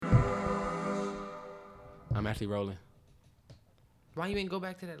I'm actually rolling. Why you ain't go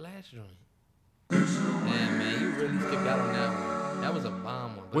back to that last joint? Damn, man, you really skipped out on that one. That was a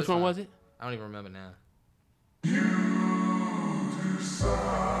bomb one. Which one was it? I don't even remember now.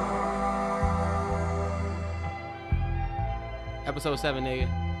 Episode 7, nigga.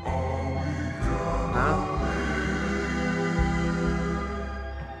 Huh?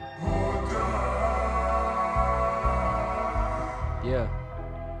 Yeah.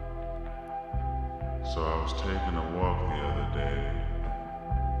 So I was taking a walk the other day,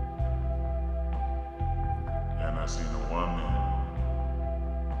 and I seen a woman,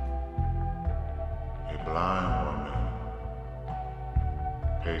 a blind woman,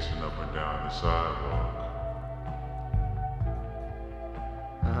 pacing up and down the sidewalk.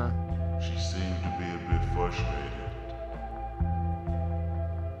 She seemed to be a bit frustrated,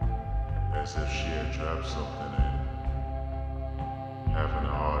 as if she had dropped something and having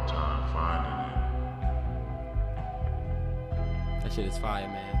a hard time finding it. That shit is fire,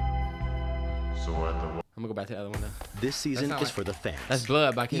 man. So at the I'm gonna go back to the other one now. This season is like, for the fans. That's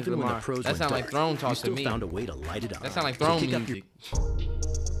Blood by Kendrick Even when Lamar. the pros That went sound like dark, Throne Talk you to still me. found a way to light it up. That sound like So Throne kick up your- music.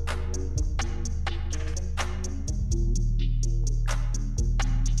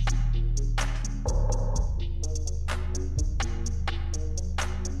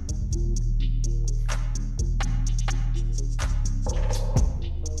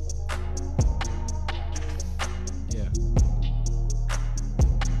 Yeah.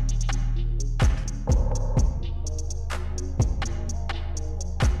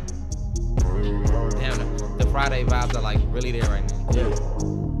 Damn, the Friday vibes are like really there right now. Yeah.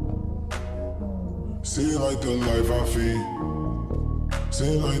 Seem like the life I feed.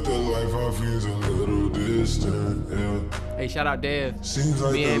 Seem like the life I feed is a little distant, yeah. Hey, shout out Dev, Seems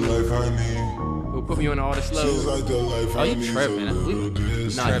like the Miami. life I need. who put me on all the Seems slows. like the life Oh, I you need is a tripping. little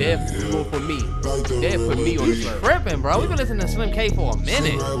distant, Nah, Dev yeah. pulled for me. Like the Dev put me on the slow. Tripping, bro. We've been listening to Slim K for a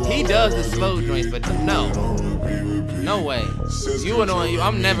minute. He does the slow joints, but no way. You would on you.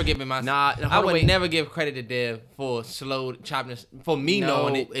 I'm never giving my. Nah, I hold on, would wait. never give credit to Dev for slow chopping. For me No,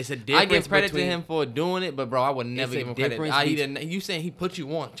 knowing it, it's a I give difference credit between- to him for doing it, but bro, I would never It's a give him credit. difference I bet- either you saying he put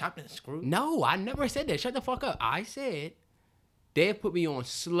you on chopping and screw. No, I never said that. Shut the fuck up. I said Dev put me on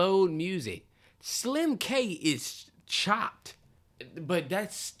slowed music. Slim K is chopped. But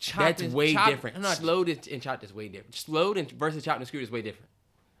that's chopped. That's and- way chopped- different. I'm not- Slowed and chopped is way different. Slowed and versus chopped and screwed is way different.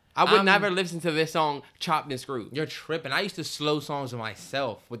 I would I'm- never listen to this song chopped and screwed. You're tripping. I used to slow songs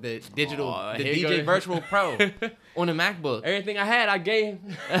myself with the digital, Oh, the here you DJ go. Virtual Pro on the MacBook. Everything I had, I gave.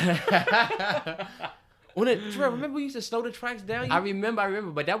 On it, remember we used to slow the tracks down. I remember,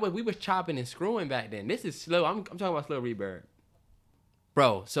 but that was we was chopping and screwing back then. This is slow. I'm talking about slow reverb,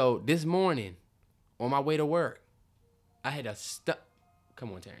 bro. So this morning, on my way to work, I had a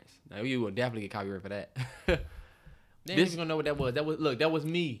Come on, Terrence. Now you will definitely get copyright for that. They ain't even gonna know what that was. That was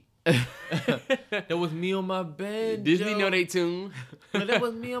me. That was me on my bed. Disney know they tune. That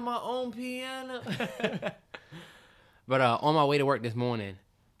was me on my own piano. But on my way to work this morning,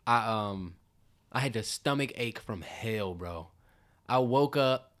 I had the stomach ache from hell, bro. I woke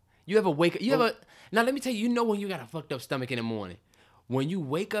up. You ever wake up? Now let me tell you. You know when you got a fucked up stomach in the morning. When you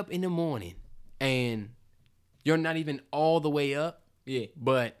wake up in the morning and you're not even all the way up. Yeah.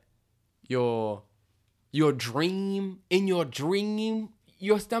 But your dream,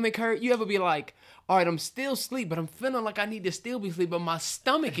 your stomach hurt. You ever be like, all right, I'm still asleep, but I'm feeling like I need to still be asleep, but my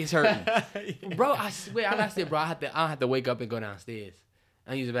stomach is hurting. Bro, I swear, I said, bro, I have to wake up and go downstairs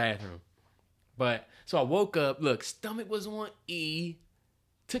and use the bathroom. But so I woke up, look, stomach was on E,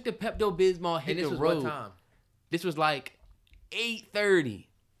 took the Pepto-Bismol, hit And this the was road. what time? This was like 8:30.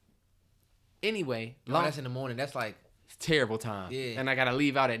 Anyway, Oh, that's in the morning. That's like terrible time. Yeah. And I gotta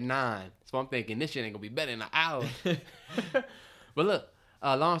leave out at 9. So I'm thinking this shit ain't gonna be better in an hour. But look,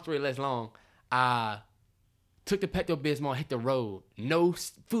 long story less long, I took the Pepto-Bismol, hit the road. No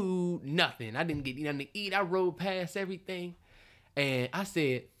food, nothing. I didn't get nothing to eat. I rode past everything. And I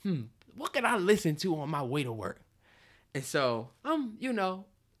said, what can I listen to on my way to work? And so I'm,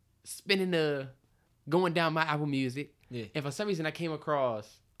 going down my Apple Music. Yeah. And for some reason I came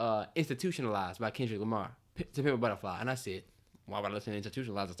across Institutionalized by Kendrick Lamar, To Pimp a Butterfly. And I said, why would I listen to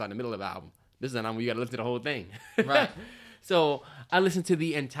Institutionalized and start in the middle of the album? This is an album where you got to listen to the whole thing. Right. So I listened to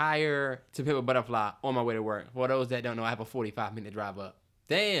the entire To Pimp a Butterfly on my way to work. For those that don't know, I have a 45-minute drive up.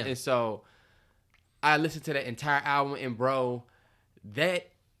 damn. And so I listened to that entire album, and bro, that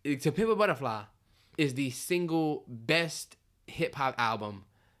To Pimp a Butterfly is the single best hip-hop album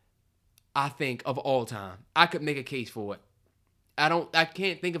I think of all time. I could make a case for it. I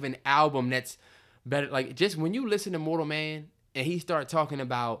can't think of an album that's better. Like, just when you listen to Mortal Man and he started talking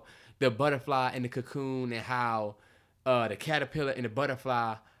about the butterfly and the cocoon and how the caterpillar and the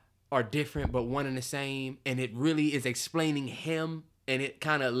butterfly are different but one and the same, and it really is explaining him, and it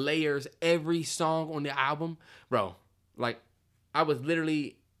kind of layers every song on the album, bro. Like, I was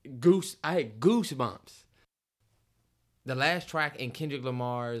literally I had goosebumps. The last track in Kendrick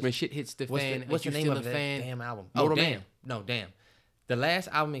Lamar's When shit hits the fan, what's the name of that fan? damn album? Mortal damn. Man. No, damn. The last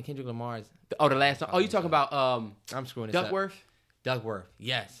album in Kendrick Lamar's. Oh, the last song. Oh, you talking about I'm screwing this Duckworth? up. Duckworth.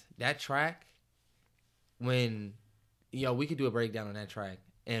 Yes, that track. When, we could do a breakdown on that track,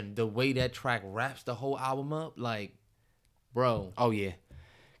 and the way that track wraps the whole album up, like, bro. Oh yeah.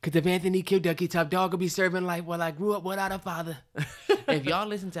 Cause if Anthony killed Ducky Top Dog, will be serving like, well, I grew up without a father. If y'all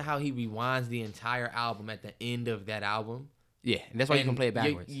listen to how he rewinds the entire album at the end of that album, yeah, and that's why you can play it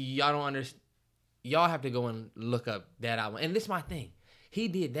backwards. Y'all don't understand. Y'all have to go and look up that album. And this is my thing. He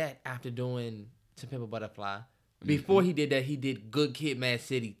did that after doing To Pimp a Butterfly. Before he did that, he did Good Kid, Mad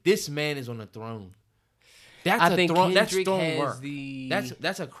City. This man is on the throne. That's throne. That's throne work.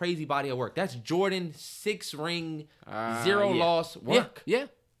 That's a crazy body of work. That's Jordan 6-ring, 0 loss work. Yeah.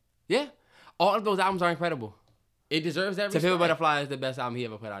 All of those albums are incredible. It deserves that To respect. Pimp a Butterfly is the best album he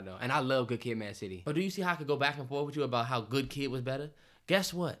ever put out, though. And I love Good Kid, Mad City. But do you see how I could go back and forth with you about how Good Kid was better?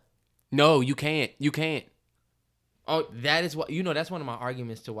 Guess what? No, you can't. You can't. Oh, that is what that's one of my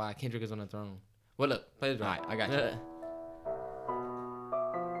arguments to why Kendrick is on the throne. Well, look, play the drum. All right, I got you.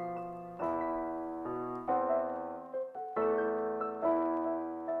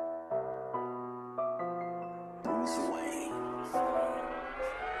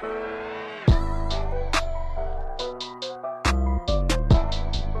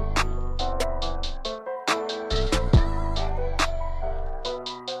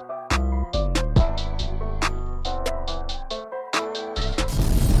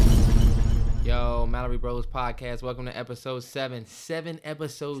 Yo, Mallory Bros Podcast. Welcome to episode 7. 7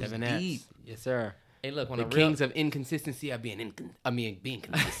 episodes 7Fs. deep. Yes, sir. Hey, look, when The kings of inconsistency are being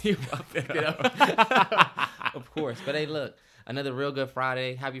consistent. Of course. But hey, look, another real good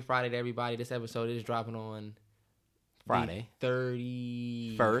Friday. Happy Friday to everybody. This episode is dropping on Friday. the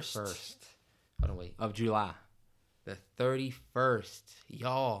 31st. Hold on, wait. Of July. The 31st.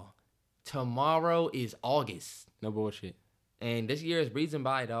 Y'all, tomorrow is August. No bullshit. And this year is breezing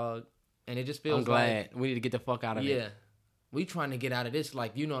by, dog. And it just feels I'm glad. like... We need to get the fuck out of it. Yeah. We trying to get out of this.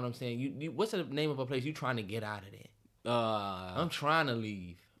 Like, you know what I'm saying? You what's the name of a place you trying to get out of there? I'm trying to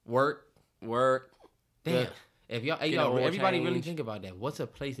leave. Work. Damn. Yeah. If y'all, hey, Get an oil everybody really change. think about that. What's a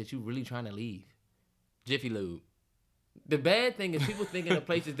place that you really trying to leave? Jiffy Lube. The bad thing is people thinking of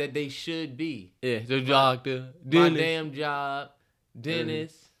places that they should be. Yeah, the doctor. My damn job,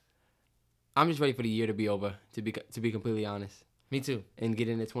 dentist. I'm just ready for the year to be over, to be completely honest. Me too. And get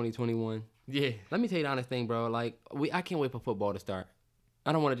into 2021. Yeah. Let me tell you the honest thing, bro. Like, I can't wait for football to start.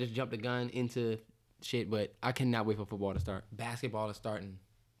 I don't want to just jump the gun into shit, but I cannot wait for football to start. Basketball is starting.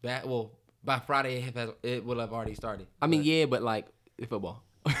 By Friday it will have already started. I mean, yeah, but like football.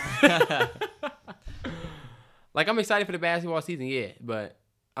 Like, I'm excited for the basketball season, yeah, but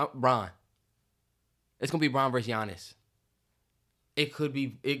Bron. It's gonna be Bron versus Giannis. It could be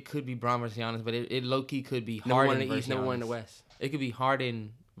Bron versus Giannis, but it low key could be Number Harden one in the versus East, number one in the Giannis. West. It could be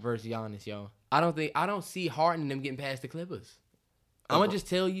Harden versus Giannis, yo. I don't see Harden them getting past the Clippers. I'm gonna just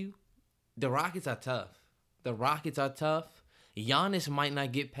tell you, the Rockets are tough. Giannis might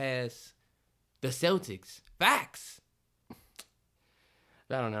not get past the Celtics. Facts.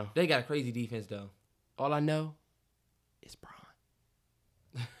 I don't know. They got a crazy defense though. All I know is Bron.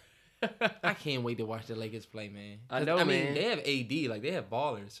 I can't wait to watch the Lakers play, man. I know, I mean, man. they have AD, like they have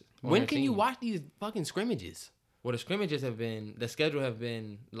ballers. on When their can you team. watch these fucking scrimmages? Well, the scrimmages have been, the schedule have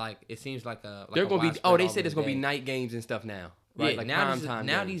been like, it seems like a. Like They're a gonna be. widespread Oh, they all said it's gonna be day. night games and stuff now. Yeah, Right? Like prime time.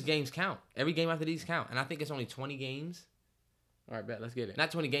 now games. these games count. Every game after these count, and I think it's only 20 games. All right, bet. Let's get it. Not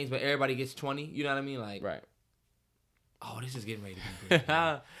 20 games, but everybody gets 20. You know what I mean? Like, Right. oh, this is getting ready to be good.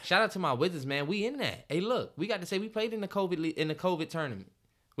 Man. Shout out to my Wizards, man. We in that. Hey, look, we got to say we played in the COVID tournament.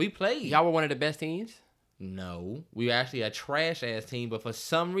 We played. Y'all were one of the best teams. No, we were actually a trash ass team, but for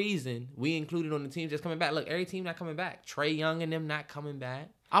some reason we included on the teams that's coming back. Look, every team not coming back. Trey Young and them not coming back.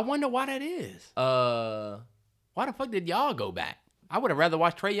 I wonder why that is. Uh, Why the fuck did y'all go back? I would have rather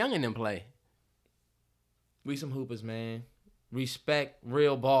watched Trey Young and them play. we some hoopers, man. Respect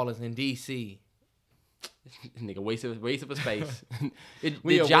real ballers in DC. Nigga, waste of a space. We Did a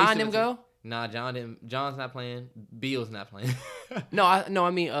waste John of them a go? Nah, John's not playing. Beal's not playing. No, I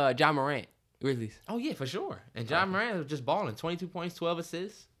mean John Morant. Grizzlies. Oh yeah, for sure. And John Morant was just balling. 22 points, 12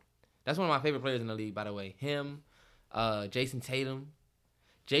 assists. That's one of my favorite players in the league, by the way. Him, Jason Tatum.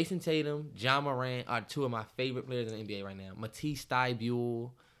 Jason Tatum, John Morant are two of my favorite players in the NBA right now. Matisse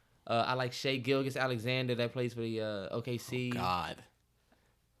Thybulle. I like Shai Gilgeous-Alexander that plays for the OKC. Oh, God.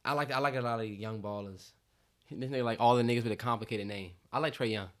 I like a lot of the young ballers. This nigga like all the niggas with a complicated name. I like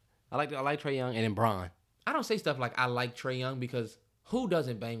Trae Young. I like Trae Young and then Bron. I don't say stuff like I like Trae Young because who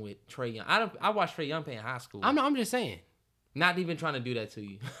doesn't bang with Trae Young? I watched Trae Young play in high school. I'm just saying. Not even trying to do that to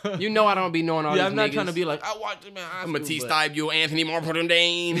you. You know I don't be knowing all these I'm not niggas. trying to be like, I watched him in high school. Matisse but- Thybulle, Anthony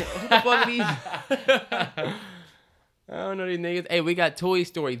Marpurdane. Who the fuck are these? I don't know these niggas. Hey, we got Toy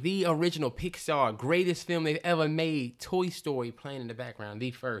Story, the original Pixar, greatest film they've ever made. Toy Story playing in the background,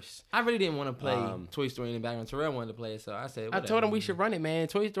 the first. I really didn't want to play Toy Story in the background. Terrell wanted to play it, so I said, I told him we should run it, man.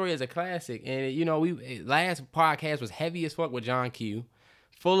 Toy Story is a classic. And, you know, last podcast was heavy as fuck with John Q,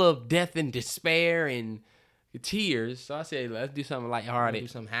 full of death and despair and tears. So I said, let's do something lighthearted. do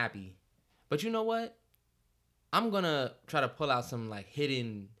something happy. But you know what? I'm going to try to pull out some, like,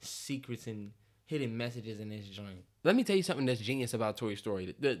 hidden secrets and hidden messages in this joint. Let me tell you something that's genius about Toy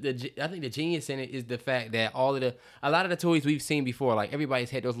Story. I think the genius in it is the fact that a lot of the toys we've seen before, like everybody's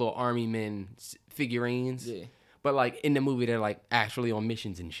had those little army men figurines. Yeah. But like in the movie, they're like actually on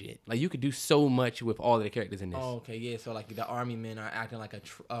missions and shit. Like you could do so much with all of the characters in this. Oh, okay, yeah. So, like, the army men are acting like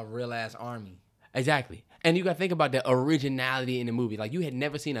a real-ass army. Exactly. And you got to think about the originality in the movie. Like you had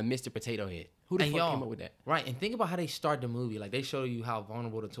never seen a Mr. Potato Head. Who the fuck came up with that? Right, and think about how they start the movie. Like, they show you how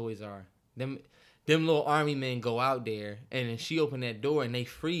vulnerable the toys are. Them little army men go out there, and then she open that door, and they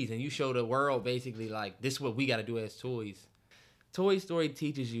freeze, and you show the world basically, like, this is what we got to do as toys. Toy Story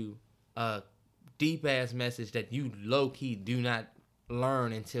teaches you a deep-ass message that you low-key do not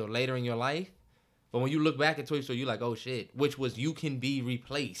learn until later in your life. But when you look back at Toy Story, you're like, oh, shit, which was you can be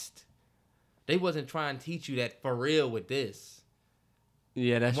replaced. They wasn't trying to teach you that for real with this.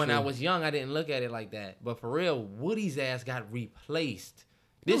 Yeah, that's When true. I was young, I didn't look at it like that. But for real, Woody's ass got replaced.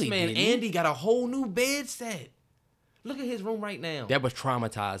 This he man, didn't. Andy, got a whole new bed set. Look at his room right now. That was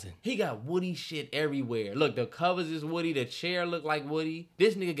traumatizing. He got Woody shit everywhere. Look, the covers is Woody. The chair look like Woody.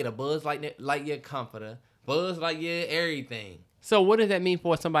 This nigga get a Buzz Lightyear comforter. Buzz Lightyear everything. So what does that mean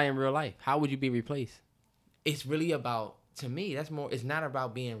for somebody in real life? How would you be replaced? It's really about, to me, it's not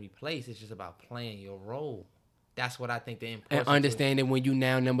about being replaced. It's just about playing your role. That's what I think the importance And understanding when you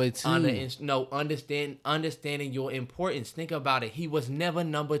now number two. Understanding your importance. Think about it. He was never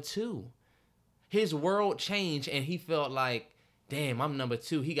number two. His world changed, and he felt like, damn, I'm number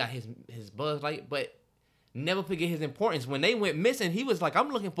two. He got his Buzz Light, but never forget his importance. When they went missing, he was like, I'm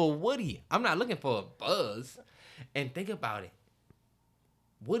looking for Woody. I'm not looking for a Buzz. And think about it.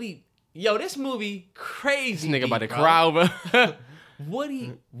 Woody, yo, this movie crazy. This nigga about to bro. cry over.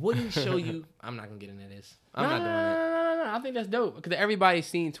 Woody show you. I'm not gonna get into this. I'm not doing that. No. I think that's dope because everybody's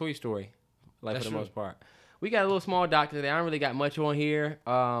seen Toy Story, like That's for the true. most part. We got a little small doc today. I don't really got much on here.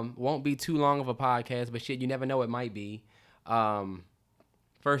 Won't be too long of a podcast, but shit, you never know, it might be.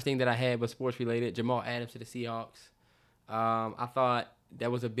 First thing that I had was sports related. Jamal Adams to the Seahawks. I thought that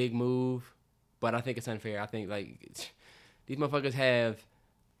was a big move, but I think it's unfair. I think like these motherfuckers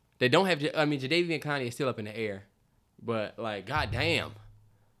don't have. I mean, Jadeveon Clowney is still up in the air. But, like, goddamn.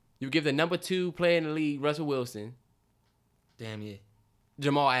 You give the number 2 player in the league, Russell Wilson, Damn yeah.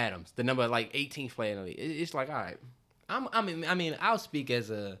 Jamal Adams, the number, like, 18th player in the league. It's like, all right. I mean, I'll speak as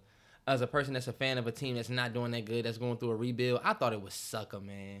a person that's a fan of a team that's not doing that good, that's going through a rebuild. I thought it was sucker,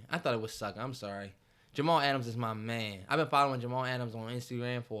 man. I'm sorry. Jamal Adams is my man. I've been following Jamal Adams on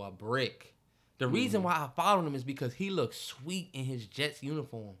Instagram for a brick. The reason why I followed him is because he looks sweet in his Jets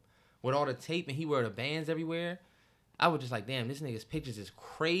uniform. With all the tape and he wear the bands everywhere. I was just like, damn, this nigga's pictures is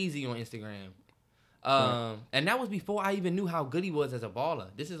crazy on Instagram. And that was before I even knew how good he was as a baller.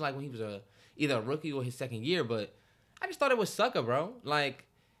 This is like when he was either a rookie or his second year, but I just thought it was sucker, bro. Like,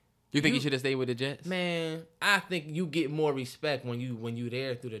 You think he should have stayed with the Jets? man, I think you get more respect when you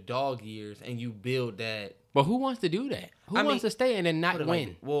there through the dog years and you build that. But who wants to do that? Who I wants mean, to stay and then not Put it win?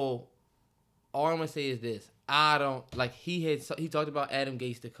 like, well, all I'm gonna say is this: I don't like he talked about Adam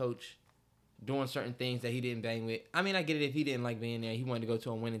Gase, the coach, doing certain things that he didn't bang with. I mean, I get it if he didn't like being there, he wanted to go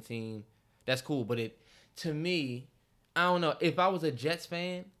to a winning team. That's cool, but to me, I don't know. If I was a Jets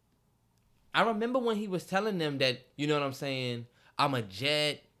fan, I remember when he was telling them that, you know what I'm saying, I'm a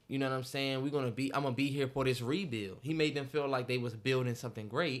Jet. You know what I'm saying? I'm gonna be here for this rebuild. He made them feel like they was building something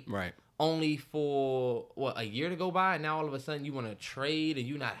great. Right. Only for a year to go by, and now all of a sudden you want to trade and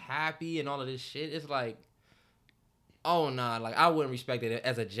you're not happy and all of this shit. It's like, oh nah, like I wouldn't respect it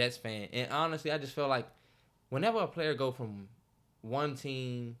as a Jets fan. And honestly, I just feel like whenever a player go from one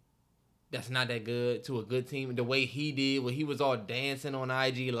team that's not that good to a good team, the way he did, where he was all dancing on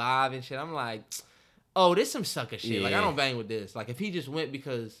IG Live and shit, I'm like, oh, this some sucker shit. Like, I Yeah. don't bang with this. Like, if he just went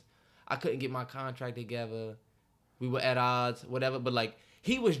because I couldn't get my contract together, we were at odds, whatever. But, like,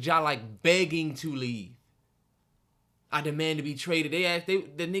 he was like, begging to leave. I demand to be traded.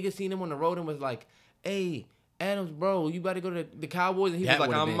 The nigga seen him on the road and was like, hey, Adams, bro, you about to go to the Cowboys? And he That was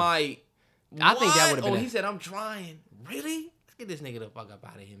like, I would've been- might. I think that would've been Oh, a- he said, I'm trying. Really? Let's get this nigga the fuck up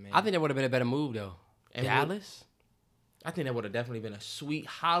out of here, man. I think that would have been a better move though. And Dallas. I think that would have definitely been a sweet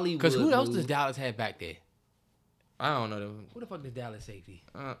Hollywood. Because who else move. does Dallas have back there? I don't know them. Who the fuck is Dallas safety?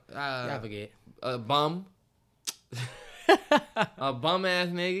 I I forget. a bum. A bum ass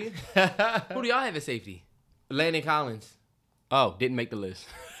nigga. Who do y'all have at safety? Landon Collins. Oh, didn't make the list.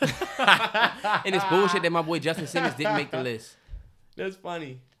 And it's bullshit that my boy Justin Simmons didn't make the list. That's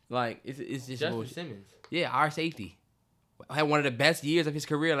funny. Like, it's just Justin bullshit. Simmons. Yeah, our safety. Had one of the best years of his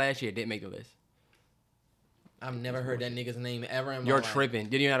career last year. Didn't make the list. I've never heard that nigga's name ever in my You're life.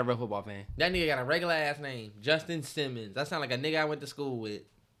 tripping. You're not a real football fan. That nigga got a regular ass name. Justin Simmons. That sound like a nigga I went to school with.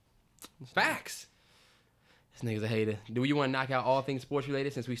 Facts. This nigga's a hater. Do you want to knock out all things sports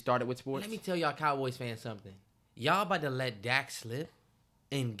related since we started with sports? Let me tell y'all Cowboys fans something. Y'all about to let Dak slip.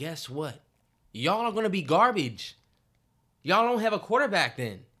 And guess what? Y'all are going to be garbage. Y'all don't have a quarterback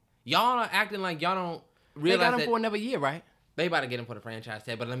then. Y'all are acting like y'all don't They realize got him that for another year, right? they about to get him for the franchise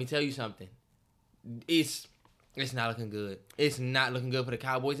tag. But let me tell you something. It's not looking good. It's not looking good for the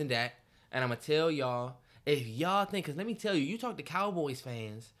Cowboys and Dak. And I'm going to tell y'all, if y'all think, because let me tell you, you talk to Cowboys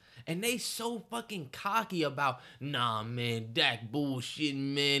fans, and they so fucking cocky about, nah, man, Dak bullshit,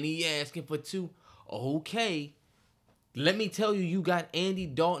 man. He asking for 2. Okay. Let me tell you, you got Andy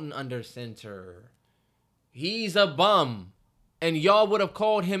Dalton under center. He's a bum. And y'all would have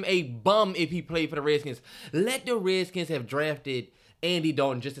called him a bum if he played for the Redskins. Let the Redskins have drafted Andy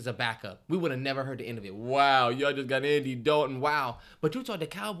Dalton just as a backup. We would have never heard the end of it. Wow, y'all just got Andy Dalton. Wow. But you talk to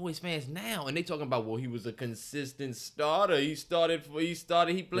Cowboys fans now, and they talking about, well, he was a consistent starter. He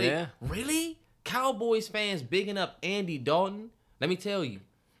played. Yeah. Really? Cowboys fans bigging up Andy Dalton? Let me tell you,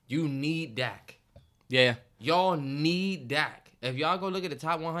 you need Dak. Yeah. Y'all need Dak. If y'all go look at the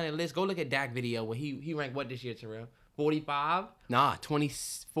top 100 list, go look at Dak video where he ranked what this year, Terrell? 45? Nah,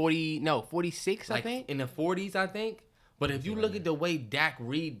 46, I Like think. in the 40s, I think. But if you look at the way Dak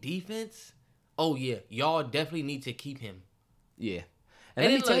read defense, oh yeah, y'all definitely need to keep him. Yeah. And And let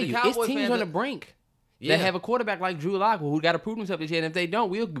me then, tell look, you, the it's Cowboy teams fans on the are- brink. Yeah. They have a quarterback like Drew Lock who got to prove himself this year. And if they don't,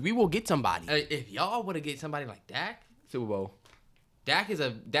 we will get somebody. If y'all would have get somebody like Dak, Super Bowl. Dak is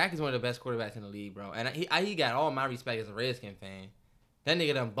one of the best quarterbacks in the league, bro. And he got all my respect as a Redskin fan. That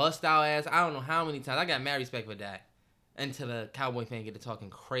nigga done bust our ass. I don't know how many times. I got mad respect for Dak. Until the Cowboy fan get to talking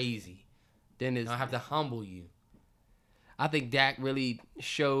crazy. Then I have to humble you. I think Dak really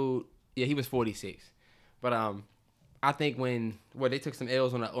showed. Yeah, he was 46, but I think when they took some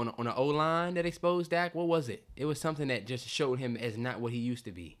L's on the O line that exposed Dak. What was it? It was something that just showed him as not what he used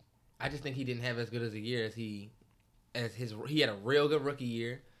to be. I just think he didn't have as good as a year as he had a real good rookie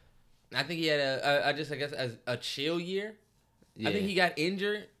year. I think he had a chill year. Yeah. I think he got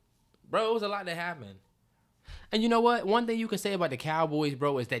injured. Bro, it was a lot that happened. And you know what? One thing you can say about the Cowboys,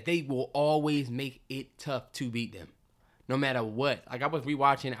 bro, is that they will always make it tough to beat them. No matter what. Like, I was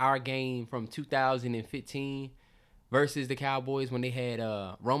rewatching our game from 2015 versus the Cowboys when they had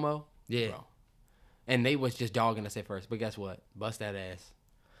Romo. Yeah. Bro. And they was just dogging us at first. But guess what? Bust that ass.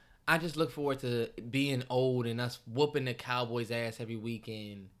 I just look forward to being old and us whooping the Cowboys' ass every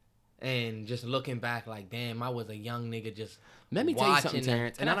weekend and just looking back like, damn, I was a young nigga just Let me tell you something, watching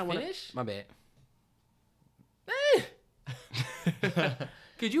Terrence. Can And I I don't want to. finish? My bad.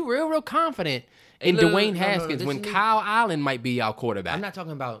 Cause you real confident in look, Dwayne no, Haskins this when is me. Kyle Allen might be our quarterback. I'm not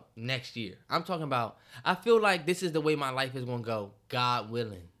talking about next year. I'm talking about, I feel like this is the way my life is going to go, God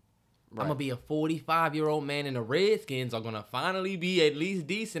willing. I'm going to be a 45-year-old man, and the Redskins are going to finally be at least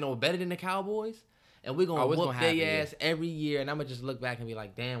decent or better than the Cowboys. And we're going Oh, to it's whoop gonna their happen, yeah. ass every year. And I'm going to just look back and be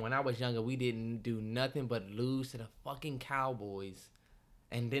like, damn, when I was younger, we didn't do nothing but lose to the fucking Cowboys.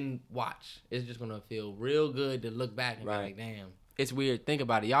 And then watch. It's just going to feel real good to look back and Right. be like, damn. It's weird. Think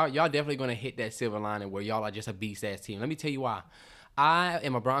about it. Y'all definitely gonna hit that silver lining where y'all are just a beast ass team. Let me tell you why. I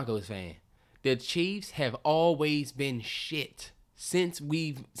am a Broncos fan. The Chiefs have always been shit since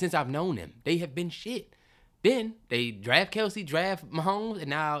I've known them. They have been shit. Then they draft Kelsey, draft Mahomes, and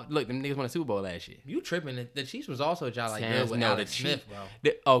now look, them niggas won a Super Bowl last year. You tripping. The Chiefs was also a job like Terrence, good with no, Alex the Smith,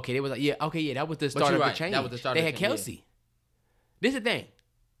 Chiefs- bro. Okay, they was like, that was the start you're of right. the change. That was the start They of had the change, Kelsey. This is the thing.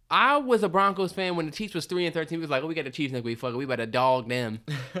 I was a Broncos fan when the Chiefs was 3-13. We was like, oh, we got the Chiefs next week. Fuck it, we better dog them.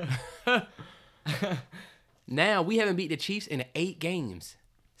 Now we haven't beat the Chiefs in 8 games.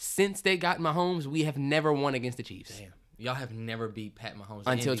 Since they got Mahomes, we have never won against the Chiefs. Damn. Y'all have never beat Pat Mahomes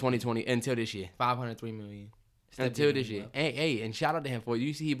until MVP. 2020, until this year. 503 million. Until this year. Hey, and shout out to him for it.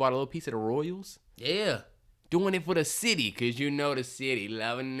 You see he bought a little piece of the Royals? Yeah. Doing it for the city, because you know the city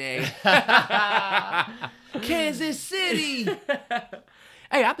loving it. Kansas City.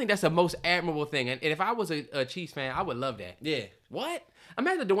 Hey, I think that's the most admirable thing. And if I was a Chiefs fan, I would love that. Yeah. What?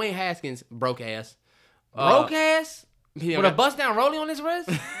 Imagine Dwayne Haskins, broke ass. Broke ass? With With a bust down rollie on his wrist?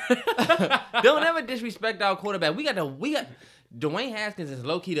 Don't ever disrespect our quarterback. We got Dwayne Haskins is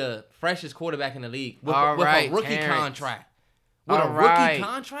low-key the freshest quarterback in the league with, All with right, a rookie Terrence. contract. With All a right. rookie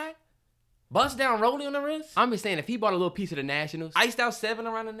contract? Bust down rollie on the wrist? I'm just saying, if he bought a little piece of the Nationals, Iced out 7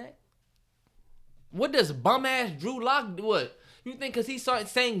 around the neck? What does bum-ass Drew Lock do? What? You think because he started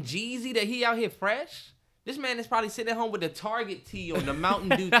saying Jeezy that he out here fresh? This man is probably sitting at home with the Target tee on, the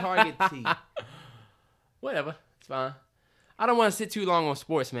Mountain Dew Target tee. whatever, it's fine. I don't want to sit too long on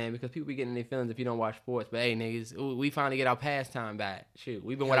sports, man, because people be getting their feelings if you don't watch sports. But hey, niggas, we finally get our pastime back. Shoot,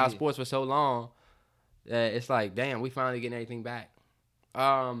 we've been Hell without yeah. sports for so long that it's like, damn, we finally getting everything back.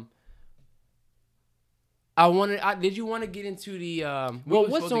 Did you want to get into the Well,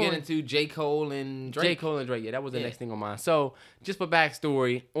 what's supposed to get into J. Cole and Drake? J. Cole and Drake? Yeah, that was the Yeah. next thing on mine. So, just for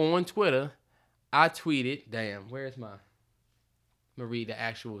backstory, on Twitter, I tweeted. Damn, where's my? I'm gonna read the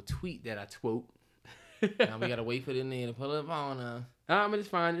actual tweet that I quote. Now we gotta wait for the nigga to pull up on But it's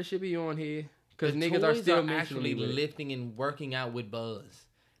fine. It should be on here because The niggas are toys still actually mentioning it. lifting and working out with Buzz.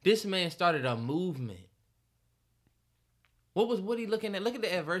 This man started a movement. What was Woody looking at? Look at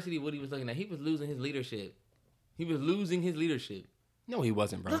the adversity Woody was looking at. He was losing his leadership. No, he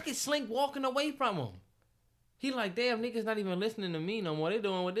wasn't, bro. Look at Slink walking away from him. He like, damn, niggas not even listening to me no more. They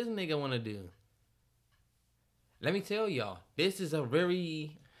doing what this nigga want to do. Let me tell y'all, this is a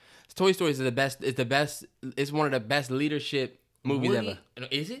very Toy Story is the best. It's the best. It's one of the best leadership movies Woody, ever.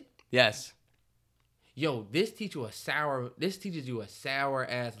 Is it? Yes. Yo, this teaches you a sour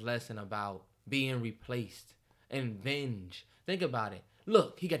ass lesson about being replaced and venge. Think about it.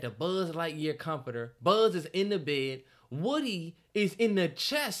 Look, he got the Buzz Lightyear comforter. Buzz is in the bed. Woody is in the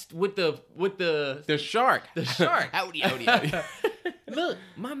chest with the shark. The shark. Howdy, howdy, howdy. Look,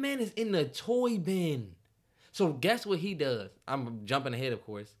 my man is in the toy bin. So guess what he does? I'm jumping ahead, of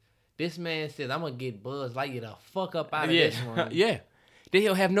course. This man says, I'm gonna get Buzz Lightyear the fuck up out of this room. Yeah. Then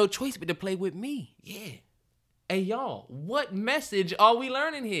he'll have no choice but to play with me. Yeah. Hey y'all, what message are we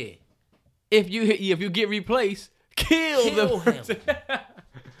learning here? If you get replaced, kill the him. person.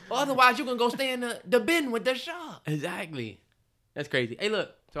 Otherwise, you can go stay in the bin with the shark. Exactly. That's crazy. Hey,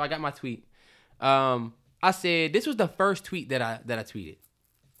 look. So I got my tweet. I said this was the first tweet that I tweeted.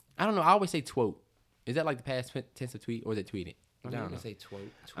 I don't know. I always say "twote." Is that like the past tense of tweet, or is it tweeted? I don't don't know. say twote.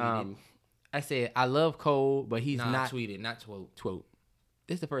 Tweeted. I said I love Cole, but he's Nah, not tweeted, not twote. twote.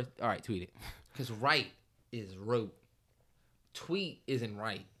 This is the first. All right, tweet it. Because right is wrote. Tweet isn't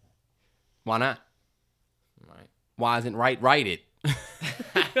right. Why not? Right. Why isn't write it?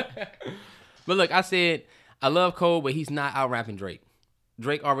 But look, I said I love Cole, but he's not out rapping Drake.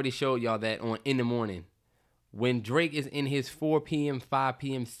 Drake already showed y'all that on In the Morning. When Drake is in his 4 p.m., 5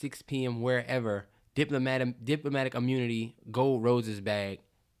 p.m., 6 p.m., wherever, diplomatic immunity, gold roses bag,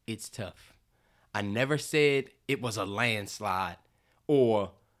 it's tough. I never said it was a landslide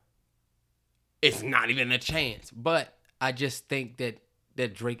or it's not even a chance, but I just think that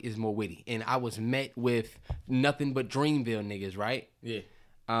Drake is more witty. And I was met with nothing but Dreamville niggas, right? Yeah.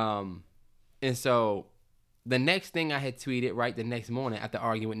 And so the next thing I had tweeted, right, the next morning after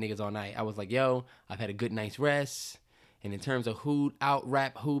arguing with niggas all night, I was like, yo, I've had a good night's rest. And in terms of who out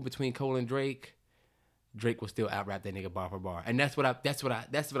rap who between Cole and Drake will still out rap that nigga bar for bar. And that's what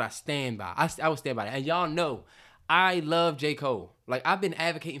I stand by. I will stand by that. And y'all know I love J. Cole. Like, I've been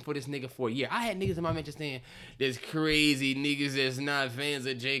advocating for this nigga for a year. I had niggas in my mention saying, there's crazy niggas that's not fans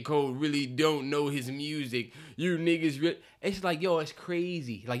of J. Cole really don't know his music. You niggas, it's like, yo, it's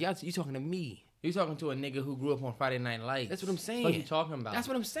crazy. Like, y'all, you talking to me. You talking to a nigga who grew up on Friday Night Lights. That's what I'm saying. What you talking about? That's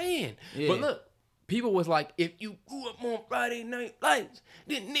what I'm saying. Yeah. But look, people was like, if you grew up on Friday Night Lights,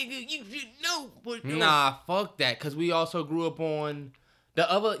 then nigga, you should know. But Nah, fuck that. Because we also grew up on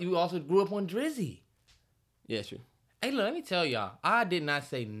you also grew up on Drizzy. Yeah, true. Hey, look, let me tell y'all. I did not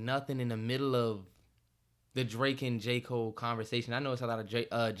say nothing in the middle of the Drake and J. Cole conversation. I know it's a lot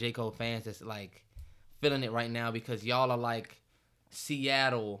of J. Cole fans that's, like, feeling it right now because y'all are like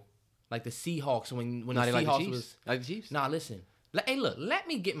Seattle, like the Seahawks when the Seahawks like the Chiefs? was... Like the Chiefs? Nah, listen. Hey, look, let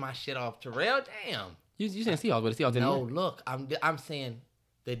me get my shit off, Terrell. Damn. You saying Seahawks, but the Seahawks didn't No, win. look, I'm saying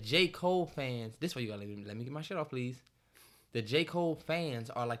the J. Cole fans. This way you gotta let me get my shit off, please. The J. Cole fans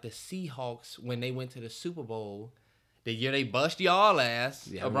are like the Seahawks when they went to the Super Bowl. The year they bust y'all ass.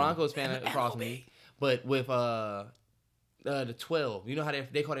 Yeah, A Broncos fan across LOB. me. But with the 12. You know how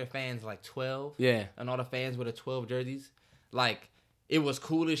they call their fans like 12? Yeah. And all the fans with the 12 jerseys. Like, it was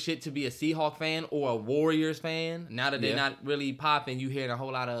cool as shit to be a Seahawk fan or a Warriors fan. Now that they're not really popping, you hearing a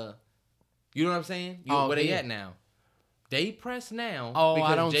whole lot of... You know what I'm saying? Where they at now? They press now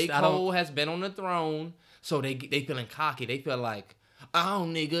because J. Cole has been on the throne, so they feeling cocky. They feel like, our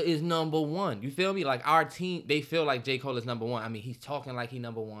nigga is number one. You feel me? Like, our team, they feel like J. Cole is number one. I mean, he's talking like he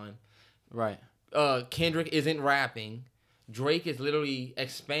number one. Right. Kendrick isn't rapping. Drake is literally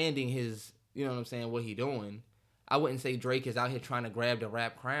expanding his, you know what I'm saying, what he doing. I wouldn't say Drake is out here trying to grab the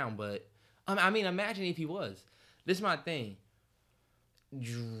rap crown, but I mean, imagine if he was. This is my thing.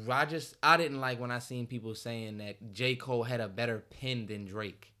 I didn't like when I seen people saying that J. Cole had a better pen than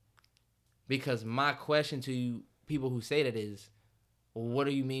Drake. Because my question to you, people who say that is, what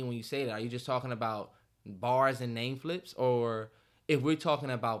do you mean when you say that? Are you just talking about bars and name flips? Or if we're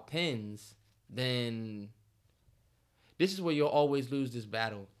talking about pens, then this is where you'll always lose this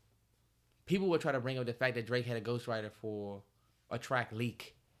battle. People will try to bring up the fact that Drake had a ghostwriter for a track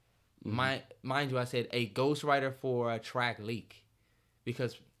leak. Mind you, I said a ghostwriter for a track leak.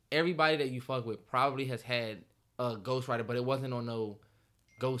 Because everybody that you fuck with probably has had a ghostwriter, but it wasn't on no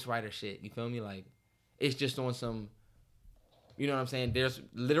ghostwriter shit. You feel me? Like, it's just on some, you know what I'm saying? There's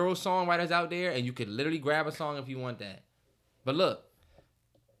literal songwriters out there, and you could literally grab a song if you want that. But look,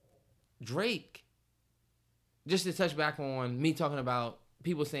 Drake, just to touch back on me talking about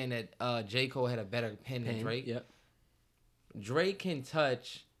people saying that J. Cole had a better pen than Drake. Yep. Drake can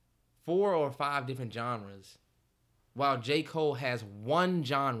touch 4 or 5 different genres, while J. Cole has one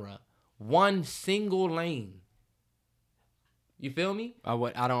genre, one single lane. You feel me? I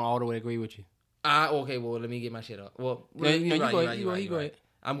don't all the way agree with you. Okay, well, let me get my shit up. Well, You go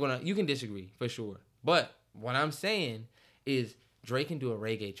ahead. You can disagree, for sure. But what I'm saying is Drake can do a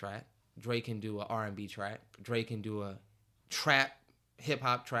reggae track. Drake can do a R&B track. Drake can do a trap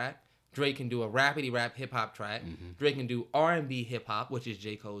hip-hop track. Drake can do a rappity rap hip-hop track. Mm-hmm. Drake can do R&B hip-hop, which is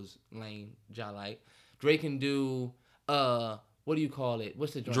J. Cole's lane, like. Drake can do, what do you call it?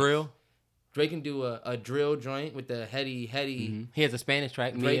 What's the joint? Drill. Drake can do a drill joint with the heady. Mm-hmm. He has a Spanish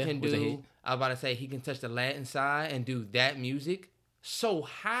track. Drake can do, I was about to say, he can touch the Latin side and do that music. So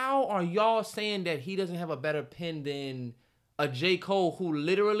how are y'all saying that he doesn't have a better pen than a J. Cole who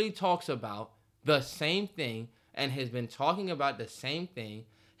literally talks about the same thing and has been talking about the same thing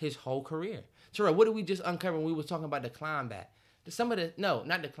his whole career? Terrell, what did we just uncover when we was talking about the climb back?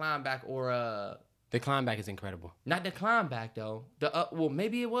 Not the climb back or the climb back is incredible. Not the climb back though. Well,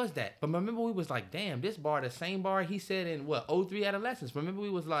 maybe it was that. But remember we was like, damn, this bar, the same bar he said in 03 Adolescence. Remember we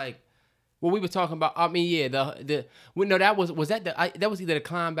was like, well, we were talking about. I mean, yeah, that was either the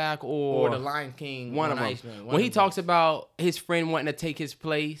climb back or the Lion King. One of them. When he talks about his friend wanting to take his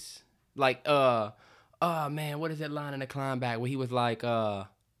place, like man, what is that line in the climb back where he was like,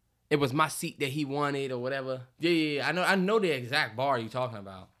 it was my seat that he wanted or whatever. Yeah. I know the exact bar you're talking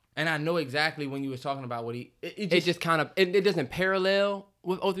about. And I know exactly when you was talking about what it just kind of it doesn't parallel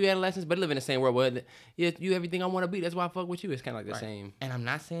with 03 Adolescence, but it live in the same world where you everything I want to be. That's why I fuck with you. It's kind of like the same. And I'm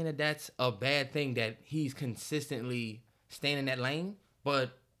not saying that that's a bad thing that he's consistently staying in that lane,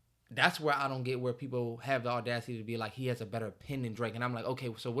 but that's where I don't get where people have the audacity to be like he has a better pen than Drake. And I'm like, okay,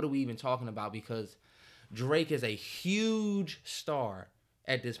 so what are we even talking about? Because Drake is a huge star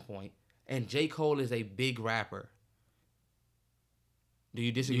at this point, and J. Cole is a big rapper. Do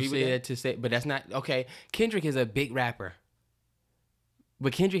you disagree with that? But that's not okay. Kendrick is a big rapper,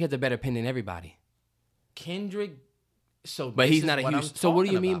 but Kendrick has a better pen than everybody. Kendrick, but he's not a huge. So what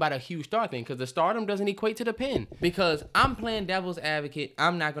do you mean by the huge star thing? Because the stardom doesn't equate to the pen. Because I'm playing devil's advocate.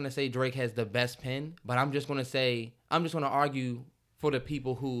 I'm not gonna say Drake has the best pen, but I'm just gonna argue for the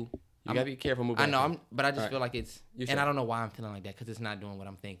people who. You gotta be careful moving. I know, but I just feel like it's, and I don't know why I'm feeling like that because it's not doing what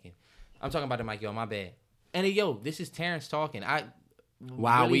I'm thinking. I'm talking about the mic, yo. My bad. And this is Terrence talking.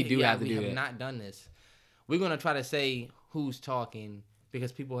 Wow, we have to do that. We have not done this. We're going to try to say who's talking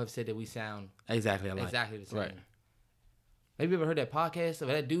because people have said that we sound exactly alike. Exactly the same. Right. Have you ever heard that podcast of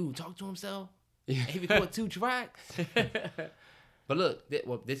that dude talk to himself? Yeah. He recorded 2 tracks. But look,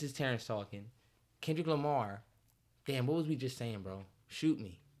 this is Terrence talking. Kendrick Lamar. Damn, what was we just saying, bro? Shoot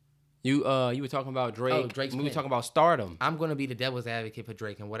me. You were talking about Drake. Oh, Drake's we were talking about stardom. I'm going to be the devil's advocate for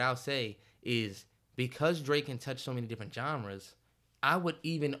Drake. And what I'll say is because Drake can touch so many different genres, I would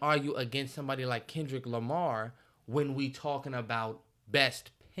even argue against somebody like Kendrick Lamar when we talking about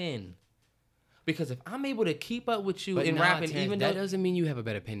best pen. Because if I'm able to keep up with you in rapping, even that doesn't mean you have a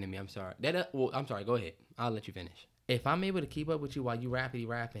better pen than me. I'm sorry. I'm sorry. Go ahead. I'll let you finish. If I'm able to keep up with you while you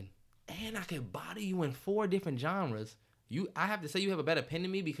rapping, and I can body you in 4 different genres, I have to say you have a better pen than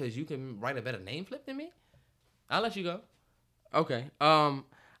me because you can write a better name flip than me? I'll let you go. Okay.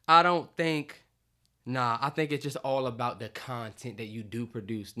 I don't think. Nah, I think it's just all about the content that you do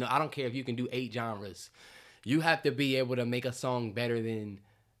produce. No, I don't care if you can do 8 genres. You have to be able to make a song better than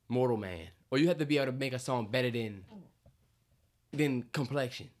Mortal Man, or you have to be able to make a song better than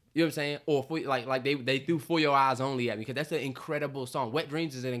Complexion. You know what I'm saying? Or for, like they threw For Your Eyes Only at me because that's an incredible song. Wet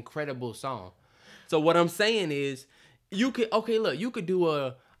Dreams is an incredible song. So what I'm saying is, you could you could do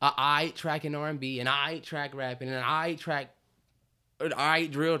a I track in R&B, an I track rapping, and an I track an alright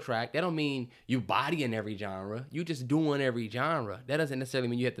drill track. That don't mean you bodying every genre. You just doing every genre. That doesn't necessarily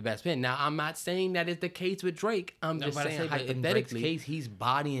mean you have the best pen. Now, I'm not saying that is the case with Drake. I'm just saying in Drake's hypothetically. case, he's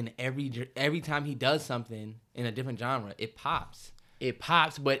bodying every time he does something in a different genre. It pops. It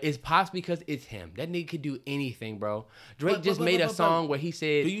pops, but it pops because it's him. That nigga could do anything, bro. Drake just made a song where he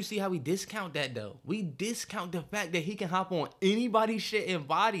said... Do you see how we discount that, though? We discount the fact that he can hop on anybody's shit and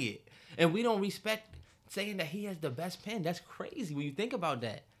body it. And we don't respect saying that he has the best pen. That's crazy when you think about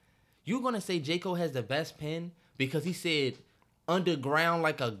that. You're going to say J. Cole has the best pen because he said underground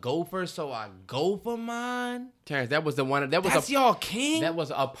like a gopher, so I go for mine? Terrence, that was the one... That's y'all king? That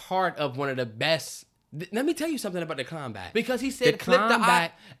was a part of one of the best... Let me tell you something about the climb back. Because he said, flip the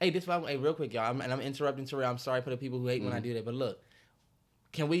eye. Hey, this why. Hey, real quick, y'all. I'm interrupting Terrell. I'm sorry for the people who hate when I do that. But look,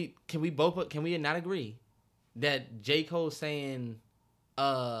 can we not agree that J. Cole saying,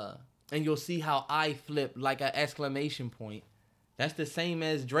 and you'll see how I flip like an exclamation point. That's the same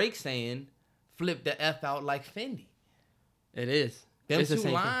as Drake saying, flip the F out like Fendi. It is. Them It's the two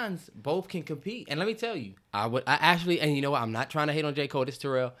same thing. lines both can compete. And let me tell you, I actually, and you know what? I'm not trying to hate on J. Cole. This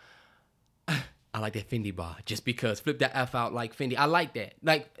Terrell. I like that Fendi bar just because flip that F out like Fendi. I like that.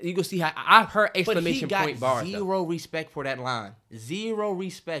 Like you can see how I've heard exclamation point bars. Zero respect for that line. Zero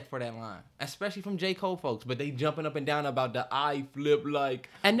respect for that line, especially from J. Cole folks. But they jumping up and down about the I flip like.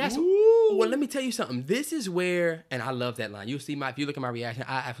 And that's well. Let me tell you something. This is where, and I love that line. You'll see if you look at my reaction,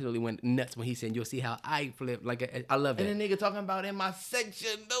 I absolutely went nuts when he said, "You'll see how I flip." Like I love that. And the nigga talking about in my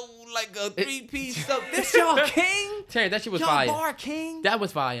section, no, like a 3-piece. This y'all king. Terrence, that shit was y'all fire. Bar king. That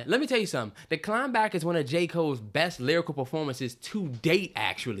was fire. Let me tell you something. The Climb Back is one of J. Cole's best lyrical performances to date,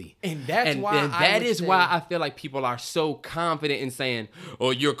 actually. And that's why and that is why I feel like people are so confident in saying,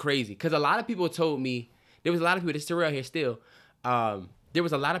 "Oh, you're crazy." Because a lot of people told me, there was a lot of people, this is Terrell here still, there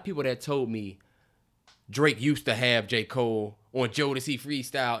was a lot of people that told me Drake used to have J. Cole on Jodeci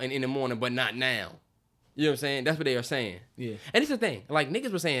Freestyle and In the Morning, but not now. You know what I'm saying? That's what they are saying. Yeah. And it's the thing. Like,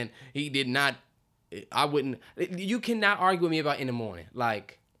 niggas were saying he did not, I wouldn't, you cannot argue with me about In the Morning.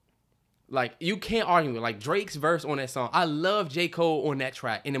 Like you can't argue with, like, Drake's verse on that song. I love J. Cole on that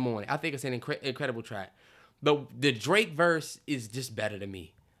track, In the Morning. I think it's an incredible track. But the Drake verse is just better to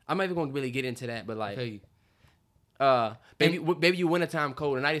me. I'm not even going to really get into that, but like, baby, you wintertime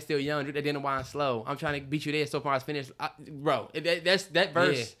cold, the night is still young, drink that dinner wine slow. I'm trying to beat you there so far as finished. Bro, that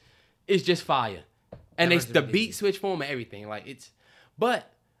verse is just fire. And it's the beat switch form and everything. Like, it's,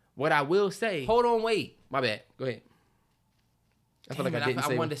 but what I will say. Hold on, wait. My bad. Go ahead. I feel like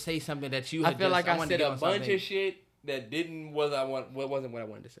I wanted to say something that you had I feel like I wanted said to a get on bunch something. of shit that wasn't what I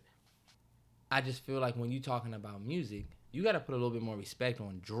wanted to say. I just feel like when you talking about music, you got to put a little bit more respect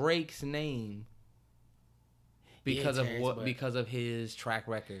on Drake's name because of his track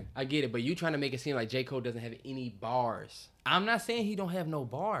record. I get it, but you trying to make it seem like J. Cole doesn't have any bars. I'm not saying he don't have no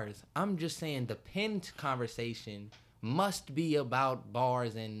bars. I'm just saying the penned conversation must be about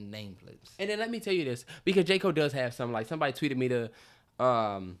bars and name flips. And then let me tell you this, because J. Cole does have some, like, somebody tweeted me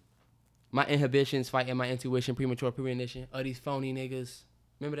my inhibitions fighting my intuition, premature premonition of these phony niggas.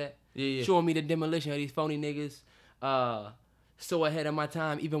 Remember that? Yeah. Showing me the demolition of these phony niggas. So ahead of my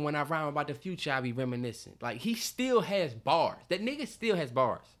time, even when I rhyme about the future, I be reminiscing. Like, he still has bars. That nigga still has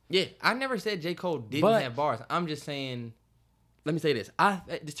bars. Yeah, I never said J. Cole didn't have bars. I'm just saying. Let me say this.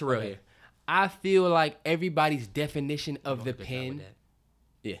 Just to real here. I feel like everybody's definition of the pen.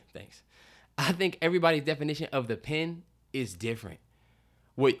 Yeah, thanks. I think everybody's definition of the pen is different.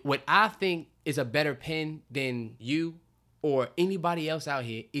 What I think is a better pen than you or anybody else out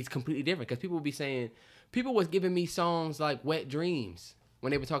here is completely different. Because people was giving me songs like Wet Dreams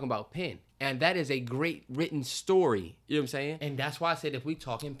when they were talking about pen. And that is a great written story. You know what I'm saying? And that's why I said if we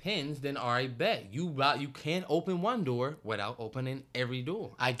talking pens, then all right, bet. You can't open one door without opening every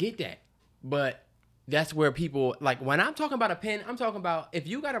door. I get that. But that's where people, like, when I'm talking about a pen, I'm talking about if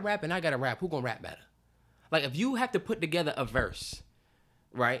you got to rap and I got to rap, who gonna rap better? Like, if you have to put together a verse,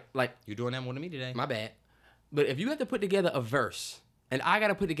 right? Like, you're doing that more than me today. My bad. But if you have to put together a verse and I got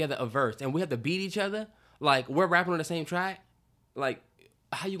to put together a verse and we have to beat each other, like, we're rapping on the same track, like,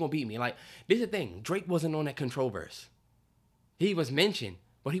 how you gonna beat me? Like, this is the thing. Drake wasn't on that Control verse. He was mentioned,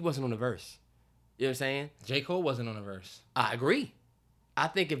 but he wasn't on the verse. You know what I'm saying? J. Cole wasn't on a verse. I agree. I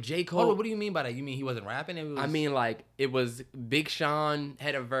think if J. Cole... Hold on, what do you mean by that? You mean he wasn't rapping? I mean, like, it was Big Sean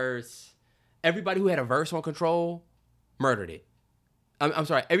had a verse. Everybody who had a verse on Control murdered it. I'm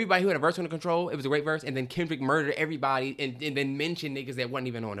sorry. Everybody who had a verse on Control, it was a great verse. And then Kendrick murdered everybody and then mentioned niggas that wasn't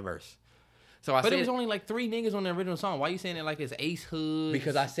even on the verse. So I but said, it was only like 3 niggas on the original song. Why you saying it like it's Ace Hood?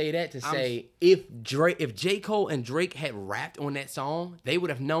 because I say that to say if J. Cole and Drake had rapped on that song, they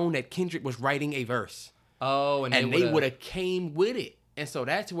would have known that Kendrick was writing a verse. Oh, and they would have came with it. And so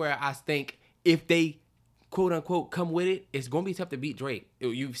that's where I think if they quote unquote come with it, it's gonna be tough to beat Drake.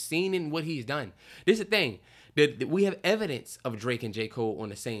 You've seen in what he's done. This is the thing. That we have evidence of Drake and J. Cole on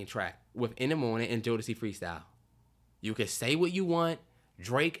the same track with In the Morning and Jodeci Freestyle. You can say what you want.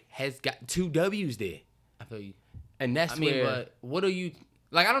 Drake has got 2 W's there. I feel you. And that's where... but what are you...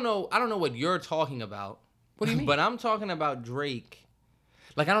 Like, I don't know what you're talking about. What do you mean? But I'm talking about Drake.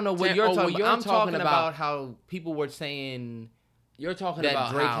 Like, I don't know what Sam, you're what talking about. you're I'm talking talking about about- how people were saying... You're talking that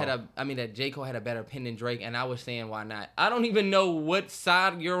about Drake how... that J. Cole had a better pen than Drake, and I was saying why not. I don't even know what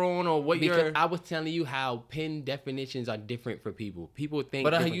side you're on or what Because you're... I was telling you how pen definitions are different for people. People think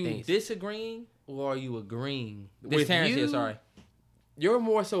But are different you things. disagreeing or are you agreeing? With Terrence you? here, sorry. You're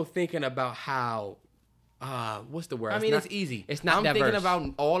more so thinking about how... what's the word? I mean, it's easy. It's not I'm that thinking verse.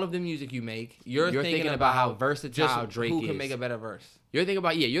 about all of the music you make. You're thinking about how versatile just Drake who can is. make a better verse. You're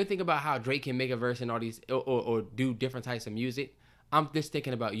thinking about how Drake can make a verse and all these... Or do different types of music. I'm just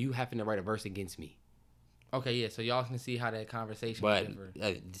thinking about you having to write a verse against me. Okay, yeah, so y'all can see how that conversation But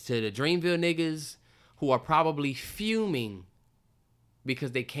differs. to the Dreamville niggas who are probably fuming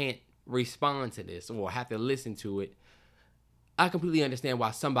because they can't respond to this or have to listen to it, I completely understand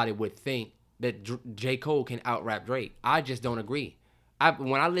why somebody would think that J. Cole can out-rap Drake. I just don't agree.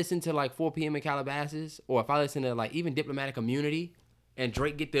 When I listen to like 4 p.m. in Calabasas, or if I listen to like even Diplomatic Immunity and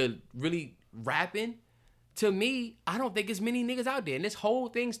Drake get to really rapping, to me, I don't think there's many niggas out there. And this whole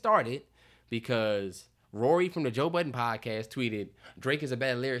thing started because Rory from the Joe Budden podcast tweeted, Drake is a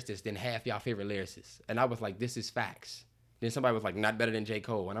better lyricist than half y'all favorite lyricists. And I was like, this is facts. Then somebody was like, not better than J.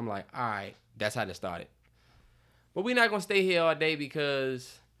 Cole. And I'm like, all right, that's how this started. But we're not going to stay here all day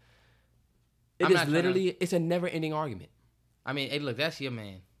because it's a never-ending argument. I mean, hey, look, that's your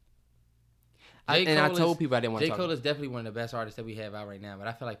man. I told people I didn't want to J. talk Cole about. is definitely one of the best artists that we have out right now, but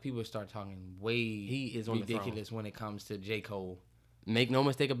I feel like people start talking way He is on the ridiculous when it comes to J. Cole. Make no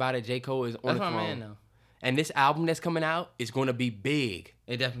mistake about it, J. Cole is on That's the my throne. man, though. And this album that's coming out is going to be big.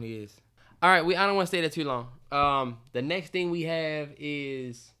 It definitely is. All right, I don't want to stay there too long. The next thing we have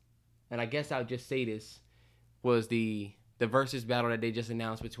is, and I guess I'll just say this, was the versus battle that they just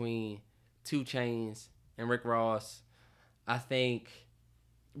announced between 2 Chainz and Rick Ross. I think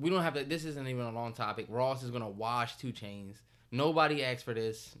We don't have to. This isn't even a long topic. Ross is gonna wash 2 Chainz. Nobody asked for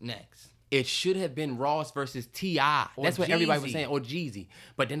this. Next, it should have been Ross versus T.I. Or That's what everybody was Jeezy. saying. Or Jeezy.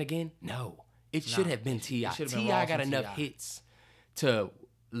 But then again, no. It should have been T.I. it should have been T.I. Ross got and enough T.I. hits to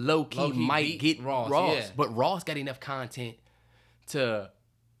low-key might beat get Ross, Ross. yeah. But Ross got enough content to...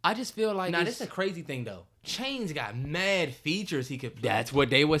 I just feel like... now it's- this is a crazy thing though. Chainz got mad features he could play. That's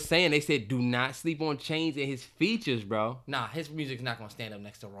what they were saying. They said, do not sleep on Chainz and his features, bro. Nah, his music's not gonna stand up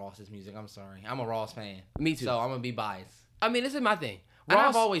next to Ross's music. I'm sorry. I'm a Ross fan. Me too. So I'm gonna be biased. I mean, this is my thing. And Ross,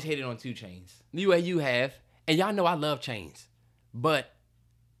 I've always hated on 2 Chainz. you have, and y'all know I love Chainz. But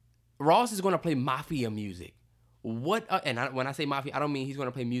Ross is going to play Mafia music. When I say Mafia, I don't mean he's going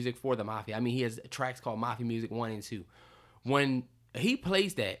to play music for the Mafia. I mean, he has tracks called Mafia Music 1 and 2. When he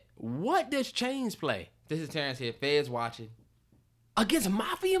plays that, what does Chainz play? This is Terrence here. Feds watching. Against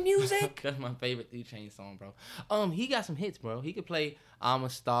Mafia music? That's my favorite 3 Chainz song, bro. He got some hits, bro. He could play I'ma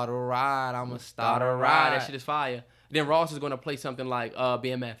Start a Ride, I'ma Start a Ride. That shit is fire. Then Ross is going to play something like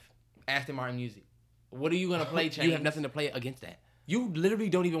BMF. Aston Martin music. What are you gonna play, Chainz? You have nothing to play against that. You literally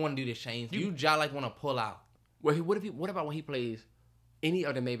don't even want to do this, Chainz. You just like want to pull out. What about when he plays any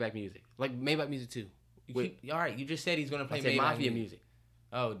other Maybach music? Like Maybach music 2? All right, you just said he's gonna play I said Maybach Mafia music.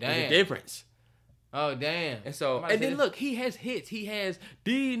 Oh There's a damn. difference. Oh damn. And so, I'm about to and say then this- look, he has hits. He has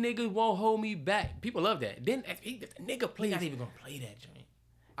these niggas won't hold me back. People love that. Then if the nigga He's plays, not even gonna play that joint.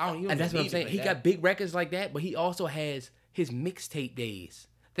 I don't even. and that's what I'm need to saying. play He that. got big records like that, but he also has his mixtape days.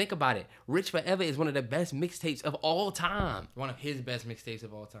 Think about it. Rich Forever is one of the best mixtapes of all time. one of his best mixtapes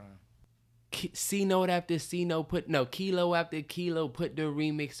of all time. C note after C note kilo after kilo put the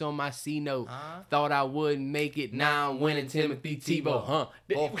remix on my C note. Thought I wouldn't make it. Now I'm winning Timothy Tebow. Huh?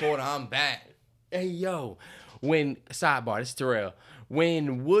 Fourth quarter, I'm back. Hey yo, sidebar, this is Terrell.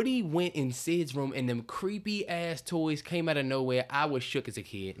 When Woody went in Sid's room and them creepy ass toys came out of nowhere, I was shook as a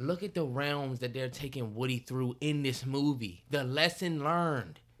kid. Look at the realms that they're taking Woody through in this movie. The lesson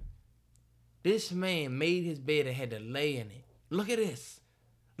learned. This man made his bed and had to lay in it. Look at this.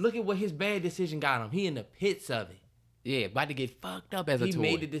 Look at what his bad decision got him. He in the pits of it. Yeah, about to get fucked up as a He toy.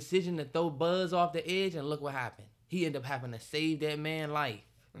 made the decision to throw Buzz off the edge, and look what happened. He ended up having to save that man's life.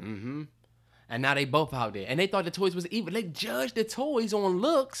 Mm-hmm. And now they both out there. And they thought the toys was evil. They judged the toys on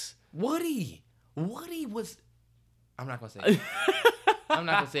looks. Woody was... I'm not going to say it. I'm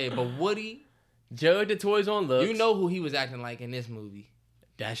not going to say it, but Woody... Judged the toys on looks. You know who he was acting like in this movie.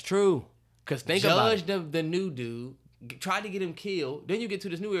 That's true. Because think about it. Judged the new dude. Tried to get him killed. Then you get to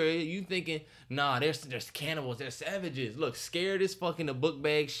this new area. You thinking, nah, there's cannibals. They're savages. Look, scared as fucking, the book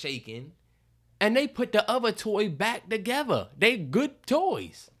bag shaking. And they put the other toy back together. They good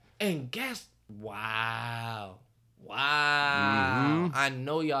toys. And guess, wow. I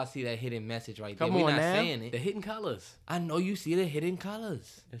know y'all see that hidden message right there. Come We're on not now. saying it. The hidden colors. I know you see the hidden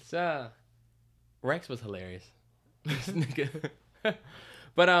colors. It's Rex was hilarious. This nigga.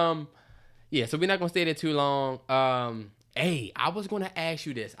 But yeah, so we're not gonna stay there too long. Hey, I was gonna ask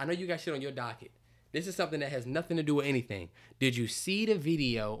you this. I know you got shit on your docket. This is something that has nothing to do with anything. Did you see the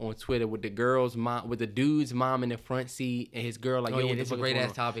video on Twitter with the girl's mom, with the dude's mom in the front seat and his girl like, Oh yo, yeah, what the this is a fuck great going ass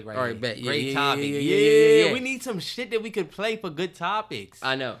on? topic right All here. right, bet. Great Yeah, topic. yeah. We need some shit that we could play for good topics.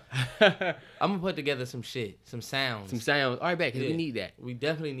 I know. I'm gonna put together some shit, some sounds. Some sounds. All right, bet, because we Yeah. need that. We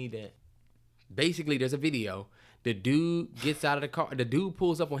definitely need that. Basically, there's a video. The dude gets out of the car. The dude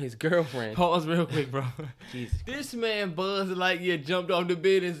pulls up on his girlfriend. Pause real quick, bro. Jesus. This man Buzz Lightyear jumped off the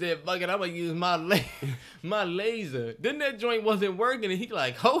bed and said, "Fuck it, I'm gonna use my my laser." Then that joint wasn't working, and he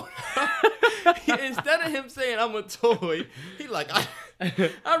like, hold on. Instead of him saying, "I'm a toy," he like,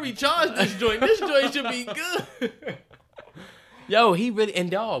 I recharged this joint. This joint should be good. Yo, he really,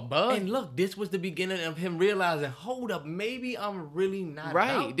 and dog, Buzz. And look, this was the beginning of him realizing, hold up, maybe I'm really not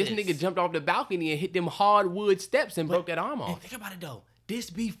Right. about This nigga jumped off the balcony and hit them hardwood steps and broke that arm And off. think about it though. This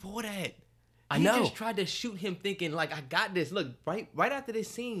before that. I He know. just tried to shoot him thinking like, I got this. Look, right after this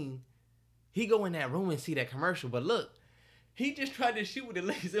scene, he go in that room and see that commercial. But look, he just tried to shoot with the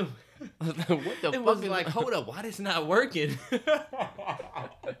laser. What the It fuck was is like, hold up, why this not working?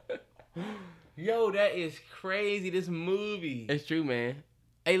 Yo, that is crazy. This movie. It's true, man.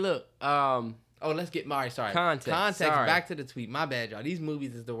 Hey, look. Oh, let's get Mari. Sorry. Context, sorry. Back to the tweet. My bad, y'all. These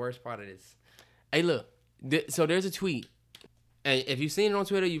movies is the worst part of this. Hey, look. So there's a tweet. And if you've seen it on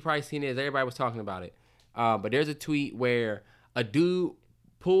Twitter, you've probably seen it. As everybody was talking about it. But there's a tweet where a dude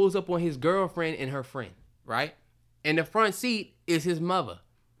pulls up on his girlfriend and her friend, right? And the front seat is his mother.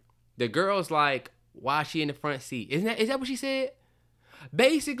 The girl's like, why is she in the front seat? Is that what she said?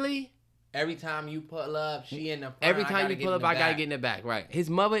 Basically, Every time you pull up, she in the front. every time you pull up, I gotta get in the back. Right. His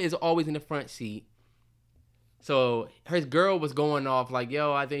mother is always in the front seat. So his girl was going off like,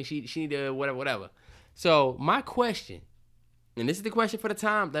 yo, I think she need to whatever. So my question, and this is the question for the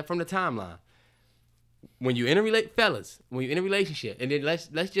timeline. When you in a fellas, when you're in a relationship, and then let's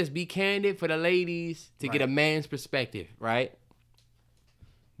just be candid for the ladies to get a man's perspective, right?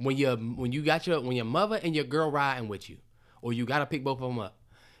 When your mother and your girl riding with you, or you gotta pick both of them up,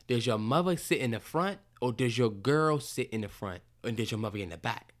 does your mother sit in the front, or does your girl sit in the front, and does your mother in the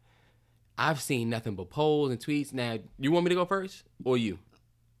back? I've seen nothing but polls and tweets. Now, you want me to go first, or you?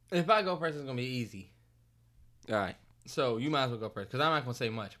 If I go first, it's gonna be easy. All right. So you might as well go first, because I'm not gonna say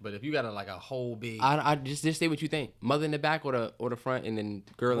much. But if you got a whole big, I just say what you think. Mother in the back or the front, and then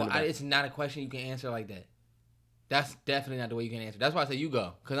girl in the back. it's not a question you can answer like that. That's definitely not the way you can answer. That's why I say you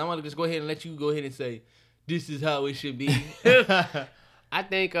go, because I'm gonna just go ahead and let you go ahead and say, this is how it should be. I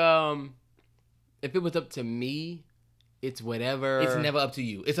think if it was up to me, it's whatever. It's never up to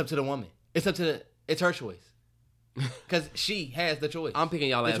you. It's up to the woman. It's her choice, because she has the choice. I'm picking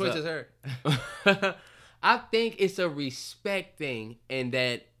y'all the ass choice up. is her. I think it's a respect thing, and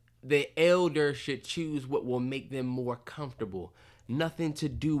that the elder should choose what will make them more comfortable. Nothing to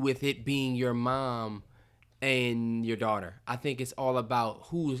do with it being your mom and your daughter. I think it's all about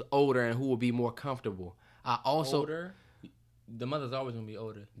who's older and who will be more comfortable. I also Older. The mother's always gonna be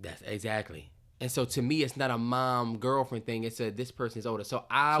older. That's exactly. And so to me, it's not a mom girlfriend thing. It's this person's older. So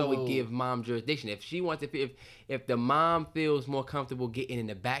I would give mom jurisdiction. If she wants to, if the mom feels more comfortable getting in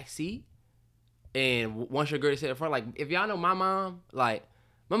the back seat, and once your girl sit in front, like if y'all know my mom, like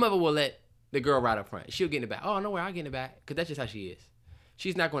my mother will let the girl ride up front. She'll get in the back. Oh, no way, I'll get in the back, because that's just how she is.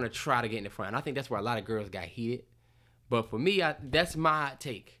 She's not going to try to get in the front. And I think that's where a lot of girls got heated. But for me, that's my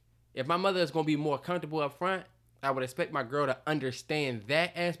take. If my mother is going to be more comfortable up front, I would expect my girl to understand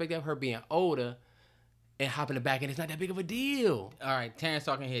that aspect of her being older and hop in the back, and it's not that big of a deal. All right, Terrence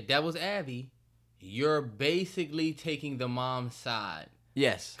talking here. Devil's Abby, you're basically taking the mom's side.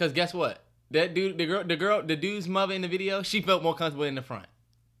 Yes. Because guess what? That dude, the dude's mother in the video, she felt more comfortable in the front.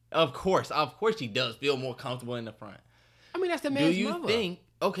 Of course she does feel more comfortable in the front. I mean, that's the man's Do you mother. think?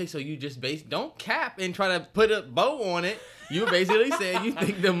 Okay, so you just don't cap and try to put a bow on it. You basically said you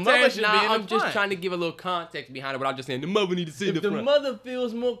think the mother Terrence, should be in the I'm front. just trying to give a little context behind it, but I'm just saying the mother need to sit in If the the front. mother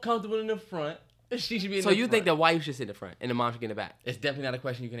feels more comfortable in the front, she should be in So the you front. think the wife should sit in the front and the mom should get in the back? It's definitely not a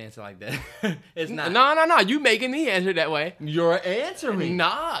question you can answer like that. It's not. No. You making me answer that way. You're answering.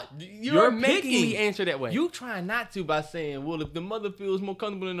 Nah, You're making me picking. answer that way. You try not to by saying, well, if the mother feels more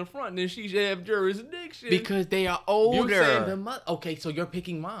comfortable in the front, then she should have jurisdiction. because they are you're saying the older. mother. Okay, so you're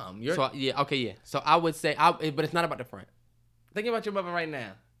picking mom. You're Yeah. So I would say, but it's not about the front. thinking about your mother right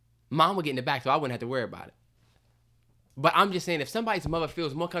now. Mom would get in the back, so I wouldn't have to worry about it. But I'm just saying, if somebody's mother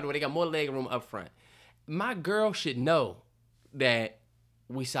feels more comfortable, they got more leg room up front. My girl should know that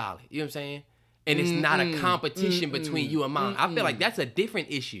we solid. You know what I'm saying? And it's not a competition between you and mom. I feel like that's a different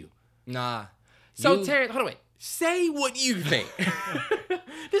issue. Nah. So Terrence, hold on, wait. Say what you think.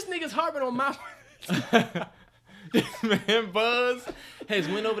 This nigga's harping on my. This man Buzz has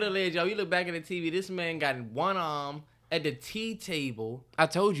went over the ledge, y'all. You look back at the TV. This man got one arm at the tea table. I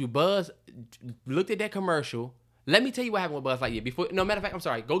told you, Buzz looked at that commercial. Let me tell you what happened with Buzz Lightyear. Before, no matter of fact, I'm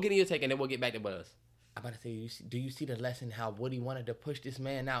sorry. Go get in your take, and then we'll get back to Buzz. I'm about to say, do you see the lesson how Woody wanted to push this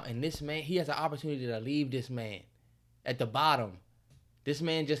man out? And this man, he has an opportunity to leave this man at the bottom. This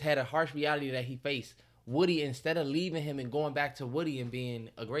man just had a harsh reality that he faced. Woody, instead of leaving him and going back to Woody and being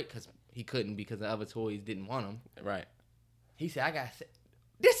a great, because he couldn't because the other toys didn't want him. Right. He said,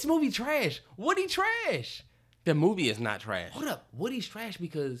 this movie trash. Woody trash. The movie is not trash. Hold up. Woody's trash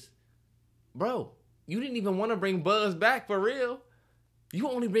because, bro, you didn't even want to bring Buzz back for real. You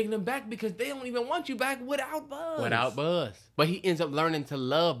only bring them back because they don't even want you back without Buzz. Without Buzz. But he ends up learning to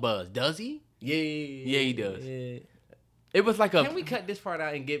love Buzz. Does he? Yeah, he does. Yeah. It was like a... Can we cut this part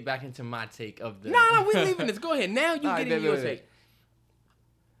out and get back into my take of the... No, we're leaving this. Go ahead. Now you All get right, into your wait. take.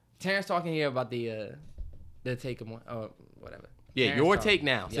 Terrence talking here about the take of one, or whatever. Yeah, Terrence your talking. take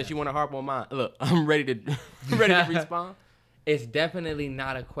now, Yeah. since you want to harp on mine. Look, I'm ready to respond. It's definitely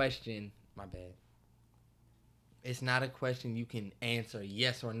not a question. My bad. It's not a question you can answer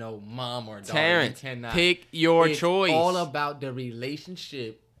yes or no, mom or daughter. Terrence, You cannot. pick your It's choice. all about the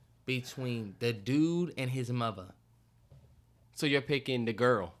relationship between the dude and his mother. So you're picking the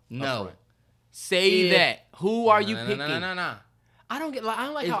girl. No. up front. Say that. Who are you picking? No. I don't get. I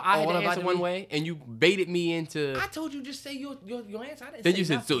don't like It's how I had all to about answer the one re- way, and you baited me into. I told you just say your answer. I didn't Then say you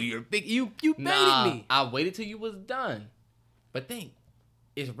said, nothing. so you're big. You baited me. I waited till you was done. But think,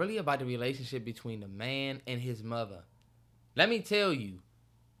 it's really about the relationship between the man and his mother. Let me tell you,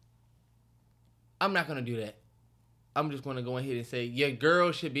 I'm not gonna do that. I'm just gonna go ahead and say your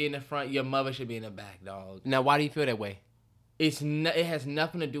girl should be in the front, your mother should be in the back, dog. Now, why do you feel that way? It has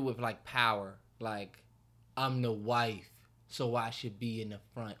nothing to do with like power. Like I'm the wife, so I should be in the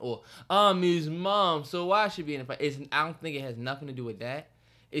front, or I'm his mom, so I should be in the front. I don't think it has nothing to do with that.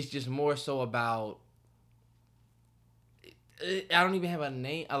 It's just more so about. I don't even have a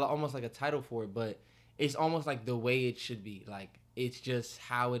name, almost like a title for it, but it's almost like the way it should be. Like it's just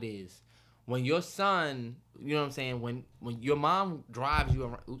how it is. When your son, you know what I'm saying, when your mom drives you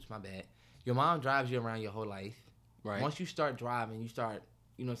around, oops, my bad. Your mom drives you around your whole life. Right. Once you start driving, you know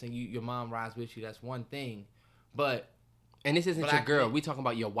what I'm saying, your mom rides with you. That's one thing. But And this isn't your Black girl. men- We talking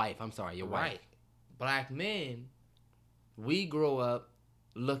about your wife. I'm sorry, your wife. right, black men, we grow up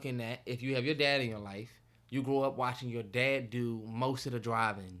looking at, if you have your dad in your life, you grow up watching your dad do most of the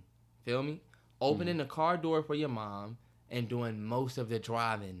driving. Feel me? Opening the car door for your mom and doing most of the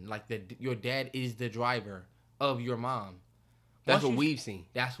driving. Like your dad is the driver of your mom. That's Once what you- we've seen.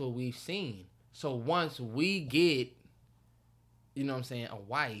 That's what we've seen. So once we get, you know what I'm saying, a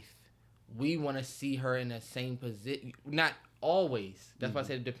wife, we want to see her in the same position. Not always. That's why I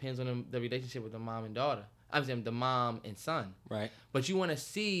said it depends on the relationship with the mom and daughter. I'm saying the mom and son. Right. But you want to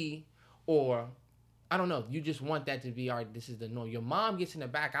see, or I don't know, you just want that to be, all right, this is the norm. Your mom gets in the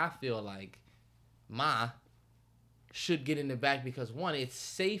back, I feel like Ma should get in the back because, one, it's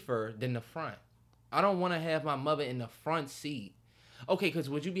safer than the front. I don't want to have my mother in the front seat. Okay, because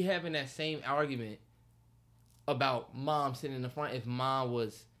would you be having that same argument about mom sitting in the front if mom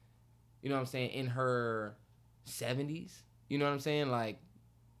was, you know what I'm saying, in her 70s? You know what I'm saying? Like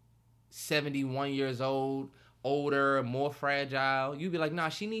 71 years old, older, more fragile. You'd be like, nah,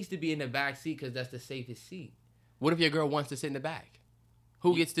 she needs to be in the back seat because that's the safest seat. What if your girl wants to sit in the back?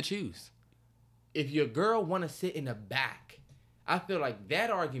 Who gets to choose? If your girl want to sit in the back, I feel like that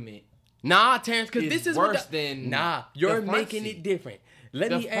argument. Nah, Terrence, because Is this is worse what than Nah, you're the front making seat. it different. Let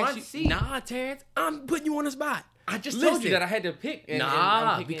The me ask front you. seat. Nah, Terrence, I'm putting you on the spot. I just told Listen. you that I had to pick. And Nah,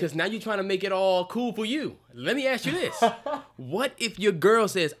 I'm picking- because now you're trying to make it all cool for you. Let me ask you this. What if your girl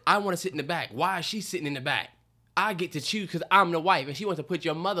says, I want to sit in the back? Why is she sitting in the back? I get to choose because I'm the wife, and she wants to put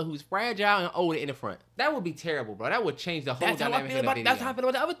your mother, who's fragile and older, in the front. that would be terrible, bro. That would change the whole That's how I dynamic feel of the about. video. That's how I feel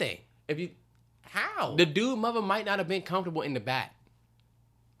about the other thing. If you, how? The dude mother might not have been comfortable in the back.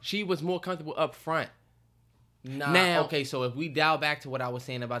 She was more comfortable up front. Nah, Now- okay, so if we dial back to what I was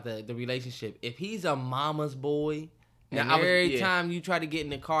saying about the relationship, if he's a mama's boy, and Now, every time you try to get in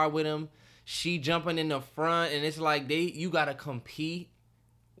the car with him, she jumping in the front, and it's like you gotta compete.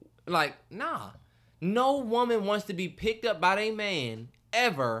 Like, nah. No woman wants to be picked up by their man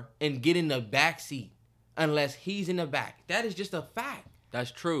ever and get in the back seat unless he's in the back. That is just a fact. That's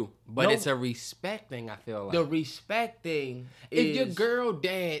true, but No. it's a respect thing. I feel like The respect thing if your is- girl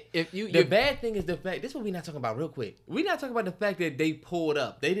dad, if you The bad thing is the fact. This is what we're not talking about real quick. We're not talking about the fact that they pulled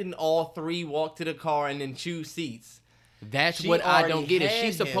up. They didn't all three walk to the car and then choose seats. that's She what I already don't get. Is had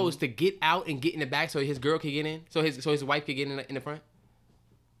she supposed to get out and get in the back so his girl could get in, so his wife could get in the front?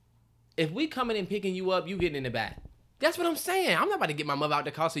 If we coming and picking you up, you getting in the back. That's what I'm saying. I'm not about to get my mother out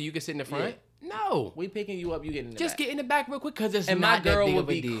the car so you can sit in the front. No, We picking you up, you getting in the just back. get in the back real quick because it's And my not that girl big would of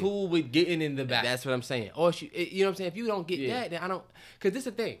a be deal. cool with getting in the back. That's what I'm saying. Or you know what I'm saying? If you don't get Yeah. that, then I don't. Because this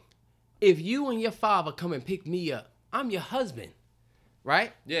is the thing. If you and your father come and pick me up, I'm your husband,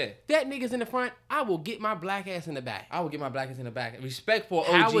 right? yeah. That nigga's in the front. I will get my black ass in the back. I would get my blackest in the back. Respect for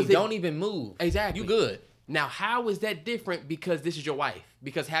How OG. is it- Don't even move. Exactly. You good. Now, how is that different because this is your wife?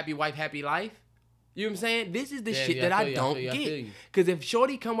 Because happy wife, happy life? You know what I'm saying? This is the Yeah, shit yeah, that I I feel you, I don't feel you, I feel get. you. Because if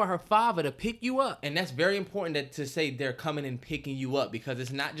Shorty come with her father to pick you up, And that's very important to say they're coming and picking you up because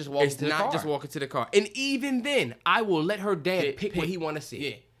it's not just walking it's to the not car. just walking to the car. And even then, I will let her dad Yeah, pick what pick. he want to see.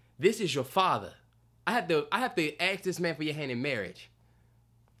 Yeah. This is your father. I have to ask this man for your hand in marriage.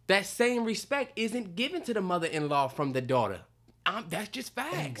 That same respect isn't given to the mother-in-law from the daughter. That's just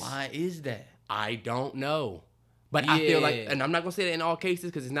And facts. why is that? I don't know. But I feel like, Yeah. and I'm not going to say that in all cases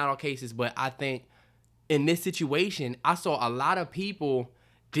because it's not all cases, but I think in this situation, I saw a lot of people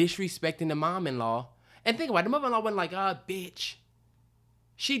disrespecting the mom-in-law. And think about it, the mother-in-law wasn't like, bitch.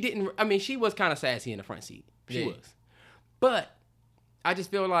 She didn't, I mean, she was kind of sassy in the front seat. She Yeah. was. But I just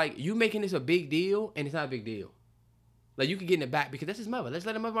feel like you making this a big deal, and it's not a big deal. Like, you could get in the back because that's his mother. Let's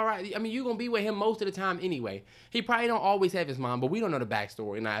let him mother right. I mean, you're going to be with him most of the time anyway. He probably don't always have his mom, but we don't know the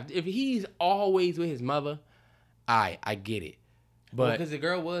backstory. Now, if he's always with his mother, I get it. But Because the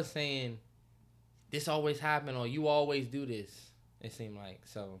girl was saying, this always happen or you always do this. It seemed like,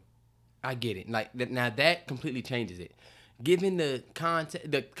 so. I get it. Like, now that completely changes it. Given the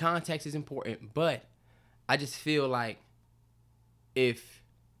context is important, but I just feel like if,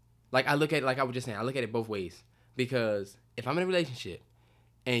 like, I look at it, like I was just saying, I look at it both ways. Because if I'm in a relationship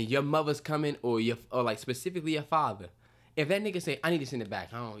and your mother's coming or like specifically your father, if that nigga say, I need this in the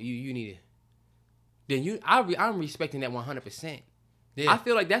back, you need it, then I'm respecting that 100%. Yeah. I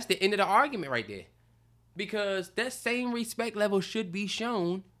feel like that's the end of the argument right there. Because that same respect level should be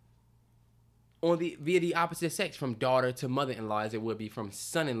shown via the opposite sex, from daughter to mother-in-law, as it would be from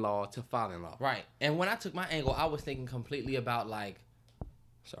son-in-law to father-in-law. Right. And when I took my angle, I was thinking completely about like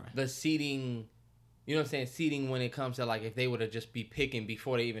the seating, you know what I'm saying? Seating when it comes to like if they were to just be picking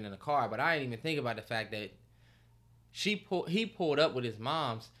before they even in the car. But I didn't even think about the fact that he pulled up with his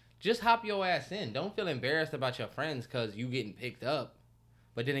mom's. Just hop your ass in. Don't feel embarrassed about your friends because you getting picked up.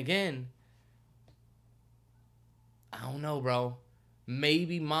 But then again, I don't know, bro.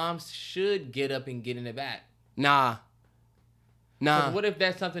 Maybe moms should get up and get in the back. Nah. 'Cause what if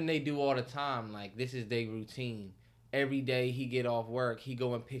that's something they do all the time? Like, this is their routine. Every day he get off work, he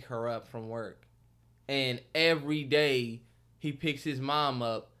go and pick her up from work. And every day he picks his mom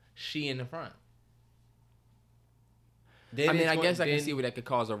up, she in the front. Then I mean, it's I what- guess I can then see where that could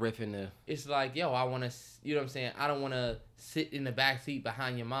cause a riff in the... It's like, yo, I want to, you know what I'm saying? I don't want to sit in the back seat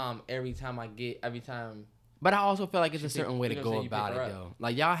behind your mom every time. But I also feel like it's a She pick- certain way to you know what go I'm saying, you pick about her it, up. though.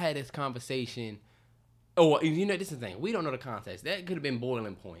 Like, y'all had this conversation. Oh, you know, this is the thing. We don't know the context. That could have been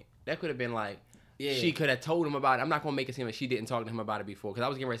boiling point. That could have been like, Yeah. she could have told him about it. I'm not going to make it seem like she didn't talk to him about it before. Because I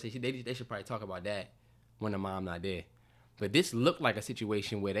was getting ready to say, they should probably talk about that when the mom not there. But this looked like a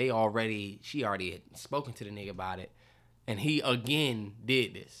situation where she already had spoken to the nigga about it. And he, again,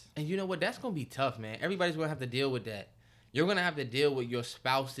 did this. And you know what? That's going to be tough, man. Everybody's going to have to deal with that. You're going to have to deal with your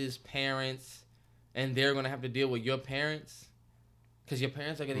spouse's parents, and they're going to have to deal with your parents, because your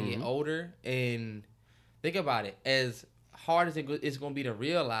parents are going to get older. And think about it. As hard as it's going to be to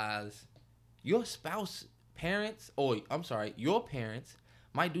realize, your spouse parents, your parents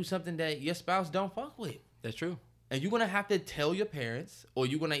might do something that your spouse don't fuck with. That's true. And you're gonna have to tell your parents, or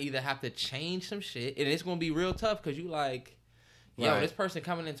you're gonna either have to change some shit, and it's gonna be real tough because you like, yo, Right. this person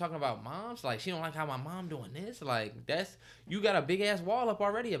coming in talking about moms, like she don't like how my mom doing this, like that's you got a big ass wall up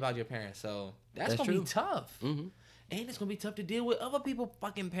already about your parents, so that's gonna true. be tough, Mm-hmm. and it's gonna be tough to deal with other people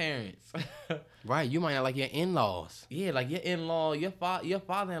fucking parents. Right. You might not like your in-laws. Yeah, like your in-law, your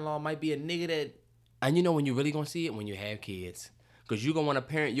father-in-law might be a nigga that. And you know when you really gonna see it? When you have kids. Because you gonna want to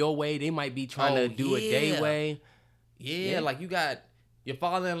parent your way. They might be trying to do it their way. Yeah, like you got your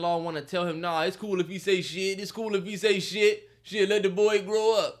father-in-law want to tell him, nah, it's cool if he say shit. It's cool if he say shit. Shit, let the boy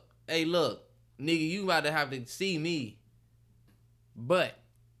grow up. Hey, look, nigga, you about to have to see me. But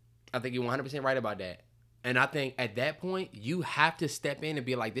I think you're 100% right about that. And I think at that point, you have to step in and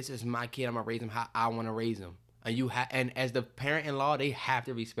be like, this is my kid. I'm going to raise him how I want to raise him. And as the parent-in-law, they have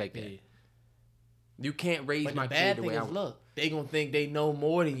to respect that. Yeah. You can't raise But my the bad kid the thing way is, I look, they gonna think they know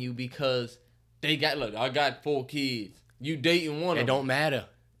more than you because they got, look, I got 4 kids. You dating one It of them. don't matter.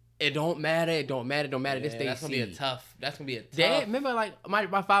 It don't matter. It don't matter. It don't matter. Yeah, This they that's gonna see. be that's gonna be a tough. Dad, remember like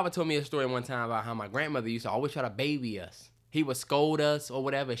my father told me a story one time about how my grandmother used to always try to baby us. He would scold us or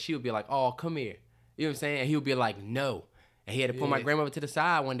whatever. She would be like, "Oh, come here." You know what I'm saying? And he would be like, "No." And he had to pull my Yeah. grandmother to the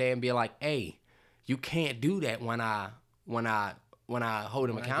side one day and be like, "Hey, you can't do that when I hold him When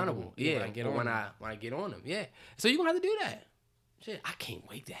I get accountable. on- yeah, Yeah, when I get or on when him. I get on him. Yeah. So you gonna have to do that. Shit, I can't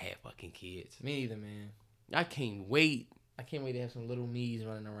wait to have fucking kids. Me either, man. I can't wait. I can't wait to have some little me's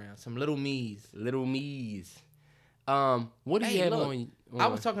running around. Some little me's. Little me's. What do you Hey, have look, on? I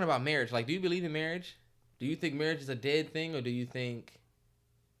was talking about marriage. Like, do you believe in marriage? Do you think marriage is a dead thing, or do you think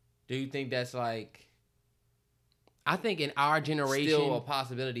that's like I think in our generation, still a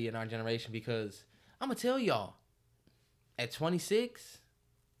possibility in our generation? Because I'm gonna tell y'all, at 26,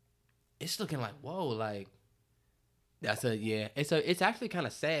 it's looking like whoa, like It's actually kind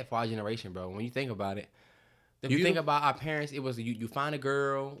of sad for our generation, bro. When you think about it, the you think about our parents. It was you find a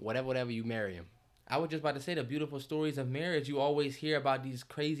girl, whatever, you marry him. I was just about to say the beautiful stories of marriage. You always hear about these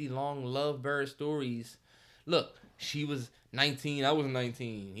crazy long lovebird stories. Look, she was 19, I was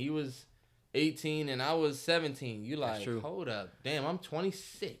 19. He was 18 and I was 17. You like, true. hold up, damn, I'm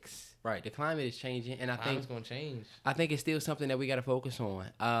 26. Right. The climate is changing, and I Time think is gonna change. it's still something that we got to focus on.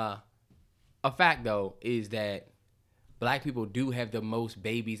 A fact though is that Black people do have the most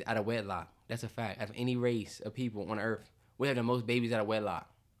babies out of wedlock. That's a fact. Out of any race of people on earth, we have the most babies out of wedlock.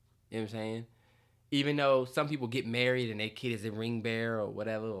 You know what I'm saying? Even though some people get married and their kid is the ring bearer or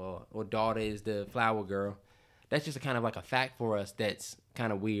whatever, or daughter is the flower girl, that's just a kind of like a fact for us that's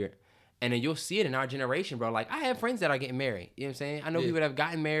kind of weird. And then you'll see it in our generation, bro. Like, I have friends that are getting married. You know what I'm saying? I know people that have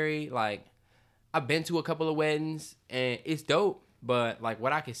gotten married. Like, I've been to a couple of weddings, and it's dope. But, like,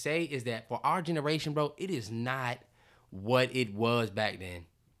 what I can say is that for our generation, bro, it is not what it was back then.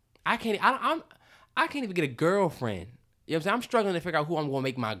 I can't even get a girlfriend. You know what I'm saying? I'm struggling to figure out who I'm gonna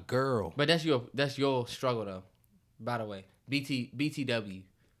make my girl. But that's your struggle though. By the way, BTW.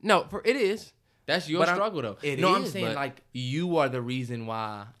 No, it is. That's your But struggle though. it I'm is, saying but- like you are the reason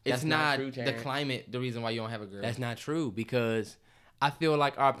why. It's That's not not true, the Terrence. climate the reason why you don't have a girl. That's not true, because I feel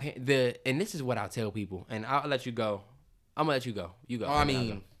like and this is what I tell people, and I'll let you go. I'm gonna let you go. You go. Oh, I And then I'll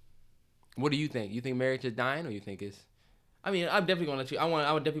mean, go. What do you think? You think marriage is dying, or you think it's? I'm definitely gonna let you.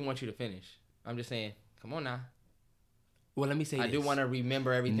 I would definitely want you to finish. I'm just saying. Come on now. Well, let me say I this. do want to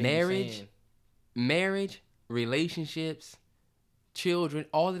remember everything. Marriage, you're saying. marriage, relationships, children,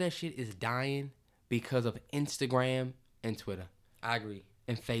 all of that shit is dying because of Instagram and Twitter I agree.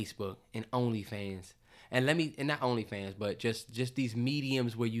 and Facebook and OnlyFans. And not OnlyFans, but just these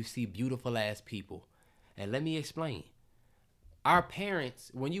mediums where you see beautiful ass people. And let me explain. Our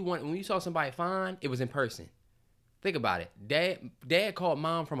parents, when you saw somebody fine, it was in person. Think about it. Dad called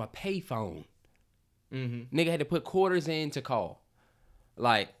mom from a payphone. Mm-hmm. Nigga had to put quarters in to call.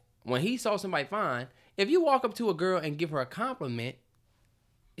 Like, when he saw somebody fine, if you walk up to a girl and give her a compliment,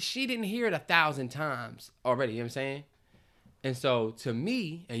 she didn't hear it 1,000 times already. You know what I'm saying? And so, to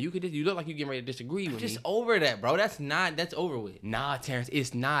me, and you look like you're getting ready to disagree with Just me. over that, bro. That's over with. Nah, Terrence,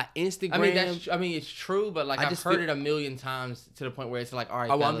 it's not. Instagram. I mean, it's true, but like I I've just heard feel- it a million times to the point where it's like, all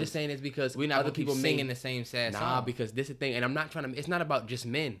right, Oh, I'm fellas, just saying it's because we're not other gonna keep people singing may- the same sad Nah, song. because this is the thing, and I'm not trying to. It's not about just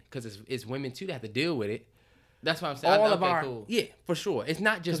men, because it's women too that have to deal with it. That's what I'm saying. All of Okay, our cool. yeah, for sure. It's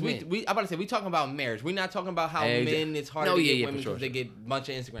not just Because men. I'm about to say we talking about marriage. We're not talking about how men it's harder No, to yeah, get yeah, women for sure, because they get a bunch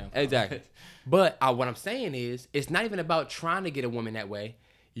of Instagram followers. Exactly. But what I'm saying is, it's not even about trying to get a woman that way.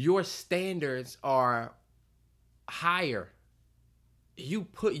 Your standards are higher.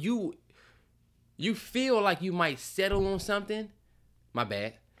 You feel like you might settle on something. My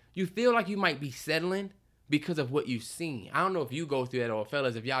bad. You feel like you might be settling because of what you've seen. I don't know if you go through that or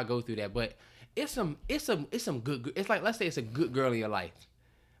fellas, if y'all go through that, but it's some good. It's like, let's say it's a good girl in your life,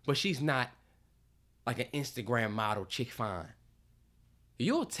 but she's not like an Instagram model chick fine.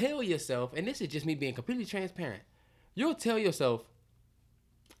 You'll tell yourself, and this is just me being completely transparent. You'll tell yourself,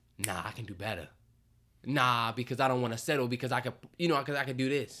 nah, I can do better. Nah, because I don't want to settle because I could, because I could do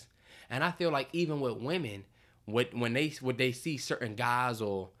this. And I feel like even with women, when they see certain guys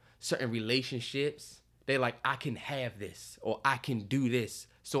or certain relationships, they like, I can have this or I can do this,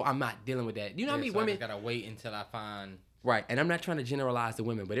 so I'm not dealing with that. You know what I mean? So Women I gotta wait until I find right. And I'm not trying to generalize the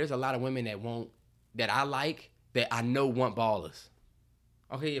women, but there's a lot of women that I like that I know want ballers.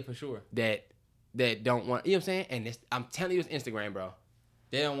 Okay, yeah, for sure. That don't want, you know what I'm saying? And I'm telling you, it's Instagram, bro.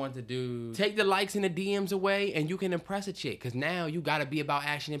 They don't want to do... Take the likes and the DMs away and you can impress a chick. Because now you got to be about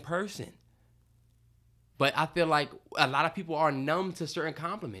action in person. But I feel like a lot of people are numb to certain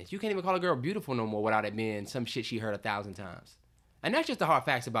compliments. You can't even call a girl beautiful no more without it being some shit she heard 1,000 times. And that's just the hard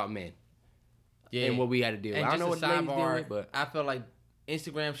facts about men. Yeah. And what we had to deal with. And I don't know what the ladies deal with, but... I feel like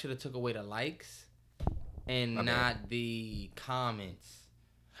Instagram should have took away the likes and not the comments.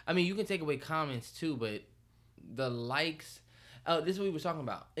 I mean, you can take away comments too, but the likes... this is what we were talking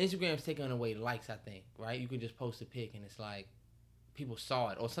about. Instagram's taking away likes, I think, right? You can just post a pic and it's like people saw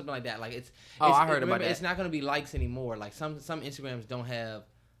it or something like that. Like it's I heard about that. It's not going to be likes anymore. Like some Instagrams don't have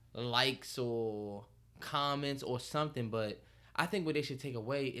likes or comments or something, but I think what they should take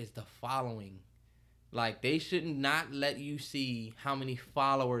away is the following. Like they should not let you see how many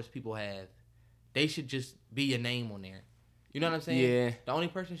followers people have. They should just be your name on there. You know what I'm saying? Yeah. The only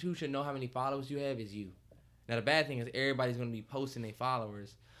person who should know how many followers you have is you. Now, the bad thing is everybody's going to be posting their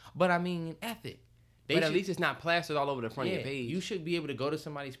followers. But, I mean, F it. But at least it's not plastered all over the front of your page. You should be able to go to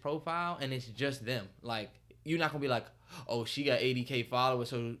somebody's profile, and it's just them. Like, you're not going to be like, oh, she got 80K followers.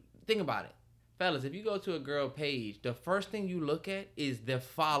 So, think about it. Fellas, if you go to a girl page, the first thing you look at is their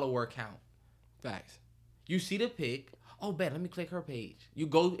follower count. Facts. You see the pic. Oh, bet, let me click her page. You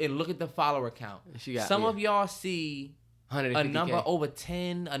go and look at the follower count. Some of y'all see... a number over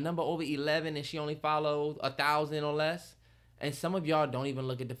 10, a number over 11, and she only followed 1,000 or less. And some of y'all don't even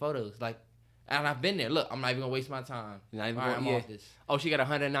look at the photos. Like, and I've been there. Look, I'm not even gonna waste my time. I'm off this. Oh, she got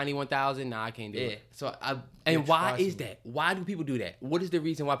 191,000. Nah, I can't do it. So and why is that? Why do people do that? What is the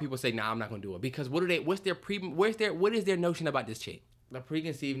reason why people say, nah, I'm not gonna do it? Because what is their notion about this chick? The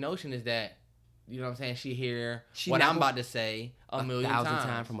preconceived notion is that, you know what I'm saying, she hear what I'm about to say a million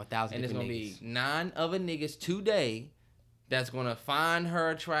times from 1,000 and it's gonna niggas. be 9 other niggas today that's going to find her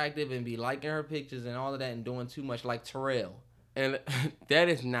attractive and be liking her pictures and all of that and doing too much like Terrell. And that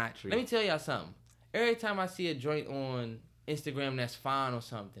is not true. Let me tell y'all something. Every time I see a joint on Instagram that's fine or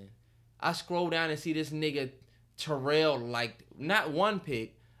something, I scroll down and see this nigga Terrell liked not one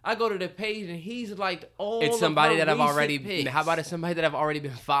pic. I go to the page and he's liked all it's somebody of her that I've already pics. How about it's somebody that I've already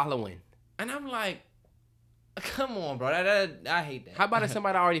been following? And I'm like, come on, bro. I hate that. How about it's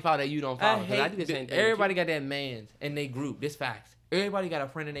somebody I already followed that you don't follow? I do the same thing. Everybody got that man's in their group. This facts. Everybody got a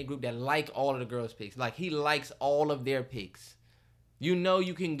friend in their group that like all of the girls' pics. Like he likes all of their pics. You know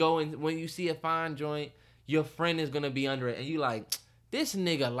you can go and when you see a fine joint, your friend is gonna be under it, and you like this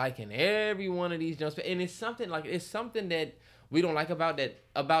nigga liking every one of these joints. And it's something that we don't like about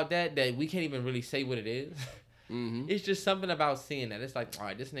that we can't even really say what it is. Mm-hmm. It's just something about seeing that. It's like, all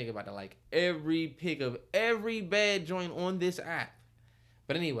right, this nigga about to like every pic of every bad joint on this app.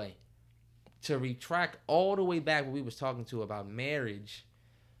 But anyway, to retract all the way back what we was talking to about marriage,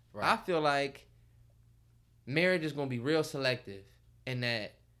 right. I feel like marriage is going to be real selective in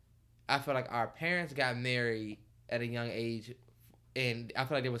that I feel like our parents got married at a young age and I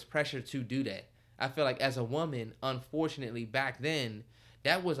feel like there was pressure to do that. I feel like as a woman, unfortunately, back then,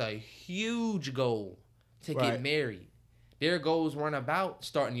 that was a huge goal. To get married. Their goals weren't about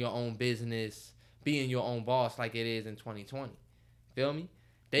starting your own business, being your own boss like it is in 2020. Feel me?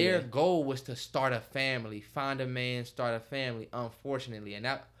 Their goal was to start a family, find a man, start a family, unfortunately. And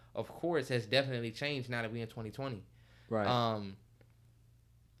that, of course, has definitely changed now that we're in 2020. Right.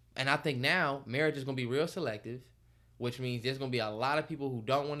 And I think now marriage is going to be real selective, which means there's going to be a lot of people who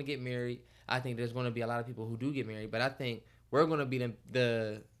don't want to get married. I think there's going to be a lot of people who do get married. But I think we're going to be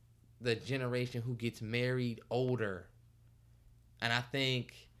the generation who gets married older. And I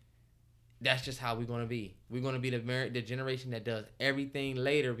think that's just how we're going to be. We're going to be the generation that does everything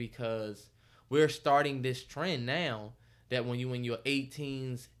later because we're starting this trend now that when you in your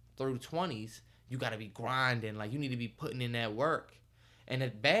 18s through 20s, you got to be grinding. Like you need to be putting in that work. And the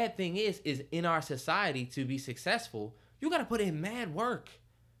bad thing is in our society to be successful, you got to put in mad work.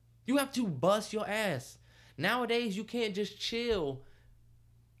 You have to bust your ass. Nowadays, you can't just chill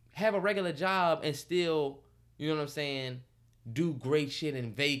have a regular job and still, you know what I'm saying, do great shit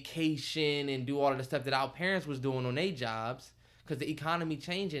and vacation and do all of the stuff that our parents was doing on their jobs because the economy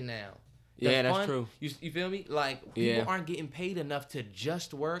changing now. Yeah, that's true. You feel me? Like, people aren't getting paid enough to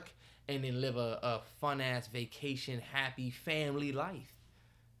just work and then live a fun-ass vacation, happy family life.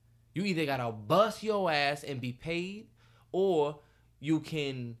 You either got to bust your ass and be paid, or you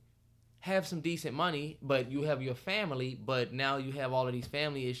can have some decent money, but you have your family, but now you have all of these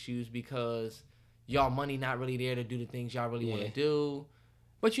family issues because y'all money not really there to do the things y'all really want to do.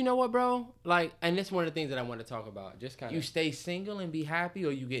 But you know what, bro? Like, and that's one of the things that I want to talk about. Just kind of, you stay single and be happy,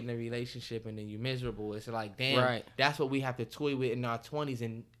 or you get in a relationship and then you miserable. It's like, damn, that's what we have to toy with in our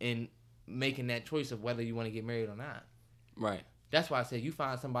 20s and making that choice of whether you want to get married or not. Right. That's why I said you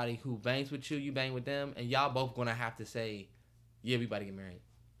find somebody who bangs with you, you bang with them, and y'all both gonna have to say, yeah, we about to get married.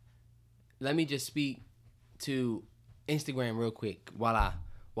 Let me just speak to Instagram real quick while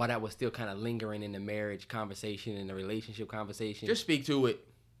that was still kind of lingering in the marriage conversation and the relationship conversation. Just speak to it.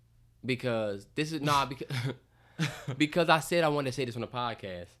 Because this is because I said I wanted to say this on the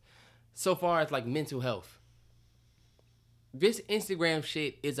podcast. So far as like mental health, this Instagram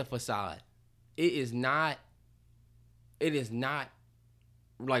shit is a facade. It is not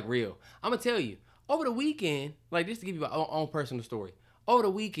like real. I'm gonna tell you, over the weekend, like, just to give you my own personal story. Over the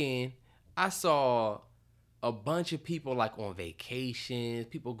weekend, I saw a bunch of people like on vacations,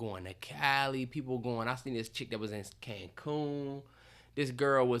 people going to Cali, I seen this chick that was in Cancun. This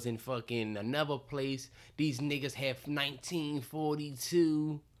girl was in fucking another place. These niggas have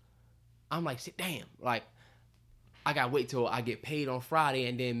 1942. I'm like, damn. Like, I gotta wait till I get paid on Friday,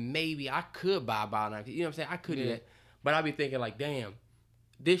 and then maybe I could buy a bottle. You know what I'm saying? I could do that. But I be thinking like, damn,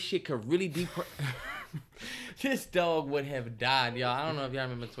 this shit could really This dog would have died, y'all. I don't know if y'all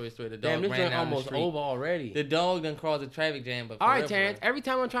remember Toy Story. The dog ran down almost the street. over already. The dog done caused a traffic jam. But all right, Terrence. Every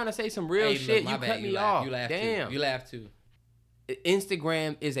time I'm trying to say some real shit, you cut me off. You laugh damn. Too. You laugh too.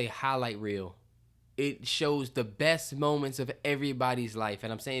 Instagram is a highlight reel. It shows the best moments of everybody's life.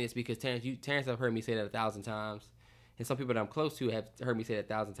 And I'm saying this because Terrence have heard me say that 1,000 times. And some people that I'm close to have heard me say that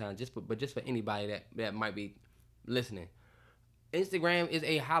 1,000 times. Just for anybody that might be listening. Instagram is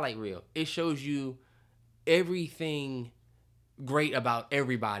a highlight reel. It shows you everything great about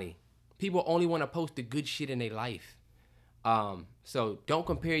everybody. People only want to post the good shit in their life. So don't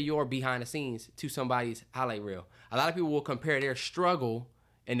compare your behind the scenes to somebody's highlight reel. A lot of people will compare their struggle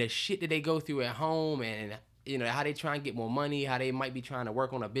and the shit that they go through at home, and you know how they try and get more money, how they might be trying to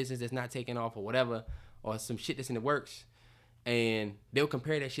work on a business that's not taking off or whatever, or some shit that's in the works, and they'll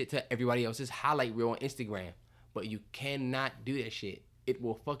compare that shit to everybody else's highlight reel on Instagram. But you cannot do that shit. It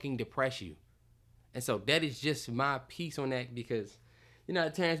will fucking depress you. And so that is just my piece on that, because you know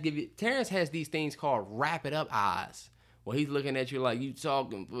Terrence has these things called wrap it up eyes. Well, he's looking at you like you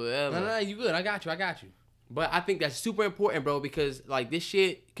talking forever. No, you good. I got you. But I think that's super important, bro, because like this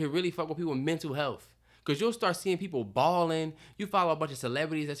shit can really fuck with people's mental health. Because you'll start seeing people balling. You follow a bunch of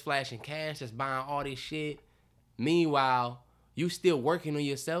celebrities that's flashing cash, that's buying all this shit. Meanwhile, you still working on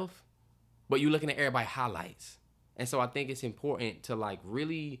yourself, but you looking at everybody's highlights. And so I think it's important to like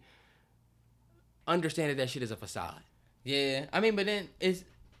really understand that shit is a facade. Yeah, I mean, but then it's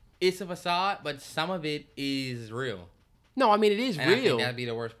a facade, but some of it is real. No, I mean, it is real. I think that'd be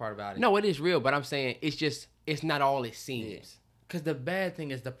the worst part about it. No, it is real, but I'm saying it's not all it seems. Yeah. Because the bad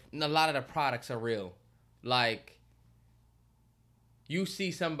thing is a lot of the products are real. Like, you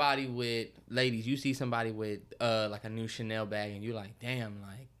see somebody with, ladies, like a new Chanel bag, and you're like, damn,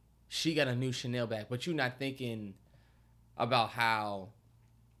 like, she got a new Chanel bag. But you're not thinking about how,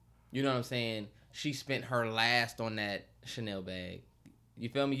 you know what I'm saying, she spent her last on that Chanel bag. You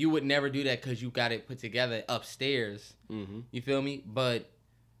feel me? You would never do that because you got it put together upstairs. Mm-hmm. You feel me? But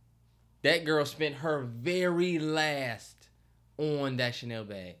that girl spent her very last on that Chanel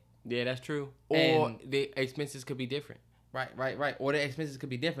bag. Yeah, that's true. Or the expenses could be different. Right. Or the expenses could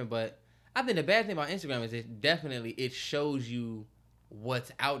be different. But I think the bad thing about Instagram is it shows you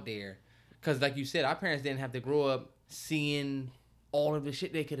what's out there. Because like you said, our parents didn't have to grow up seeing all of the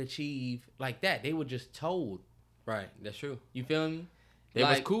shit they could achieve like that. They were just told. Right, that's true. You feel me? They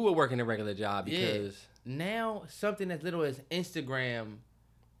was cool with working a regular job because... Yeah. Now, something as little as Instagram,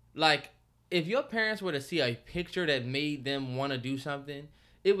 like, if your parents were to see a picture that made them want to do something,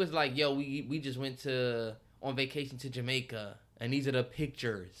 it was like, yo, we just went on vacation to Jamaica, and these are the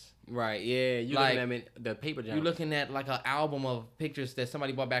pictures. Right, yeah. You like, looking at the paper jump. You're looking at, like, an album of pictures that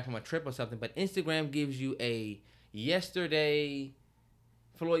somebody brought back from a trip or something, but Instagram gives you a, yesterday,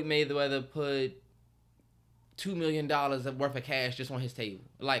 Floyd Mayweather put $2 million worth of cash just on his table.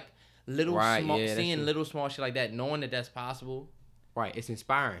 Like, seeing little small shit like that, knowing that that's possible. Right, it's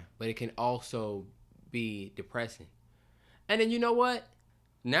inspiring, but it can also be depressing. And then you know what?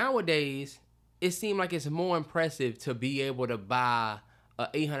 Nowadays, it seems like it's more impressive to be able to buy a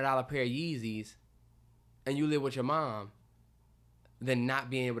 $800 pair of Yeezys and you live with your mom than not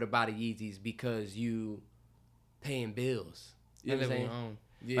being able to buy the Yeezys because you paying bills. You know what I'm saying?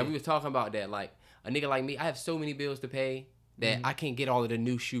 Yeah. Like we was talking about that. Like a nigga like me, I have so many bills to pay that I can't get all of the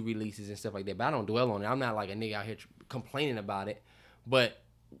new shoe releases and stuff like that. But I don't dwell on it. I'm not like a nigga out here complaining about it. But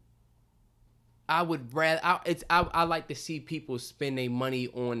I would rather. I like to see people spend their money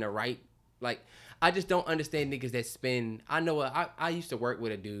on the right. Like I just don't understand niggas that spend. I know. I used to work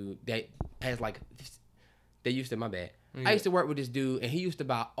with a dude that has like. They used to my bad. Yeah. I used to work with this dude, and he used to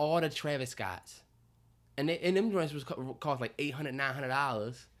buy all the Travis Scotts, and them joints was cost like $800,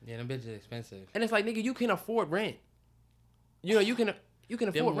 $900. Yeah, them bitches expensive. And it's like, nigga, you can afford rent. You know, you can afford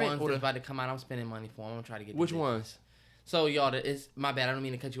Them rent. ones that's about to come out, I'm spending money for. I'm gonna try to get. Which them bitches. ones? So y'all, it's my bad. I don't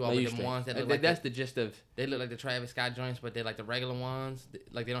mean to cut you off. No, But you them straight. ones that look like That's the gist of. they look like the Travis Scott joints, but they're like the regular ones.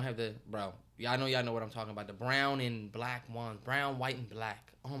 Like they don't have the Yeah, I know y'all know what I'm talking about. The brown and black ones, brown, white, and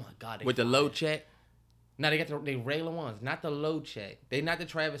black. Oh my god. With the low check. Now they got the regular ones, not the low check. They not the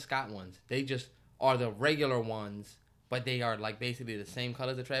Travis Scott ones. They just are the regular ones, but they are like basically the same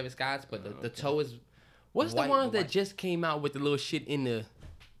color as the Travis Scotts, but the toe is. What's white, the ones that white. just came out with the little shit in the?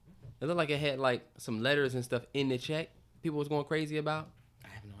 It looked like it had like some letters and stuff in the check. People was going crazy about. I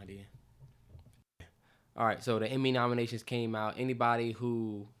have no idea. All right, so the Emmy nominations came out. Anybody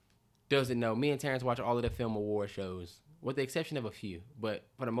who doesn't know, me and Terrence watch all of the film award shows, with the exception of a few. But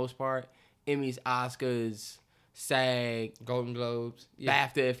for the most part, Emmys, Oscars, SAG, Golden Globes,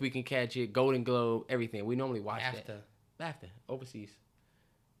 BAFTA, if we can catch it, Golden Globe, everything. We normally watch BAFTA. that. BAFTA, overseas,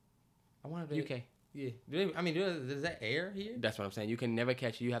 I want to UK. Yeah. Does that air here? That's what I'm saying. You can never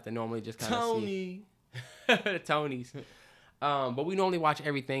catch it. You have to normally just kind of see. Tony. The Tonys. But we normally watch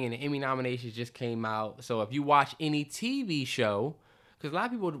everything, and the Emmy nominations just came out. So if you watch any TV show, because a lot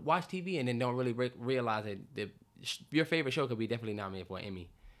of people watch TV and then don't really realize that your favorite show could be definitely nominated for an Emmy.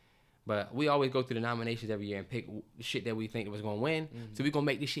 But we always go through the nominations every year and pick shit that we think was going to win. Mm-hmm. So we're going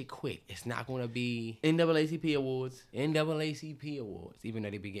to make this shit quick. It's not going to be NAACP Awards. NAACP Awards, even though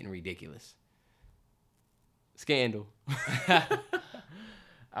they be getting ridiculous. Scandal.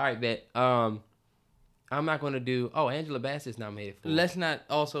 All right, bet. I'm not going to do... Oh, Angela Bassett's nominated for... Let's not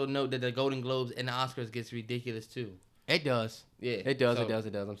also note that the Golden Globes and the Oscars gets ridiculous, too. It does. Yeah. It does. So,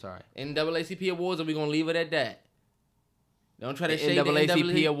 It does. I'm sorry. NAACP Awards, are we going to leave it at that? Don't try to shade the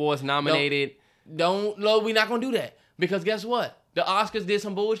NAACP Awards nominated. No, we're not going to do that. Because guess what? The Oscars did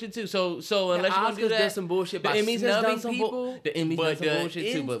some bullshit, too. So unless you're going to do that... did some bullshit by the Emmys has done some people. The Emmys done some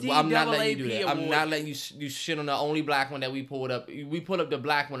bullshit, too. But I'm not letting you do that. I'm not letting you shit on the only black one that we pulled up. We pulled up the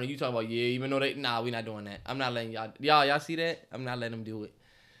black one and you talking about, yeah, even though they... Nah, we're not doing that. I'm not letting y'all... Y'all see that? I'm not letting them do it.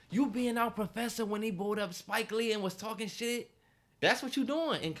 You being our professor when he pulled up Spike Lee and was talking shit... That's what you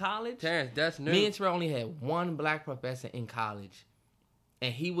doing in college. Terrence, that's new. Me and Terrell only had one black professor in college.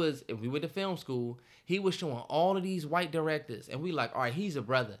 And he was, if we went to film school, he was showing all of these white directors. And we like, all right, he's a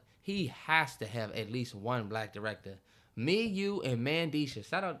brother. He has to have at least one black director. Me, you, and Mandisha.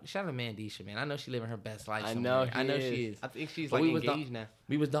 Shout out Mandisha, man. I know she living her best life somewhere. I know she is. I think she's But like engaged now.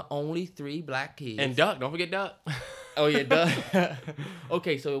 We was the only 3 black kids. And Duck, don't forget Duck. Oh, yeah, Duck.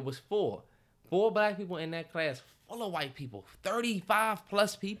 Okay, so it was 4. 4 black people in that class, full of white people. 35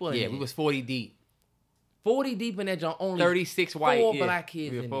 plus people in Yeah, there. we was 40 deep. 40 deep in that joint, only 36 white. 4 yeah. black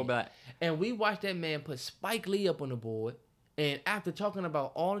kids We were in 4 there. black. And we watched that man put Spike Lee up on the board. And after talking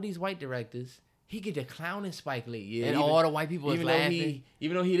about all of these white directors, he get to clowning Spike Lee. Yeah, And all the white people was laughing.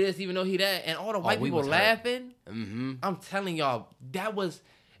 Even though he this, even though he that. And all the white we people was hurt. laughing. Mm-hmm. I'm telling y'all, that was...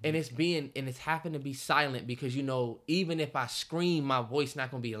 And it's happened to be silent because, you know, even if I scream, my voice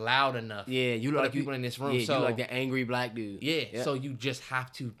not going to be loud enough. Yeah, you for look the like people in this room. Yeah, so, you like the angry black dude. yeah, Yep. so you just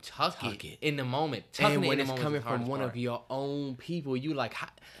have to tuck Tuck it it. in the moment. Tucking And it when in it's the moment coming is the from hardest one part. of your own people, you like...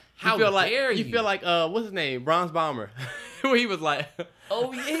 How feel like, dare you you? feel like, what's his name? Bronze Bomber. Where he was like...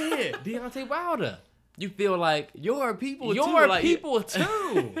 Oh, yeah. Deontay Wilder. You feel like your people too. Your like, people,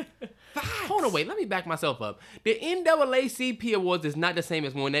 too. Hold on, wait. Let me back myself up. The NAACP Awards is not the same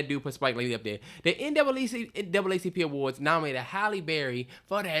as when that dude put Spike Lee up there. The NAACP Awards nominated Halle Berry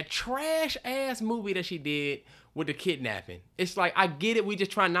for that trash-ass movie that she did with the kidnapping. It's like, I get it. We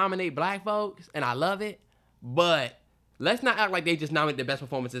just try to nominate black folks, and I love it. But let's not act like they just nominate the best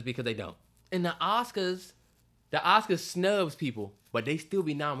performances because they don't. And the Oscars snubs people, but they still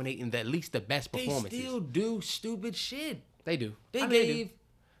be nominating at least the best they performances. still do stupid shit. They do. They I mean, they gave... do.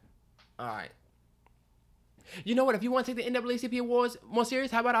 All right. You know what? If you want to take the NAACP Awards more serious,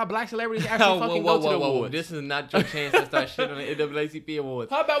 how about our black celebrities actually fucking go to the awards? This is not your chance to start shit on the NAACP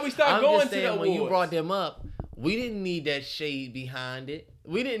Awards. How about we start I'm going just to the saying, awards? when you brought them up, We didn't need that shade behind it.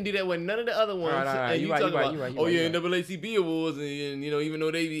 We didn't do that with none of the other ones. All right. And You you right, talking you right, about, you right, you oh right, yeah, you right. NAACP awards, and even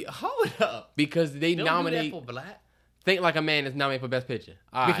though they be, hold up, Because they don't nominate. do that for black Think Like a Man is nominated for Best Picture.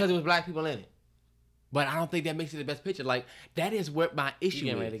 All because right. it was black people in it. But I don't think that makes it the Best Picture. Like, that is what my You issue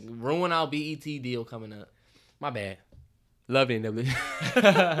getting is. ready to ruin our BET deal coming up. My bad. Love it,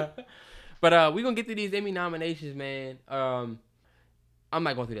 NW. But we gonna get through these Emmy nominations, man. I'm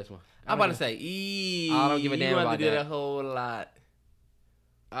not going through this one. I'm about to say, I don't give a damn you about have to do that. a whole lot.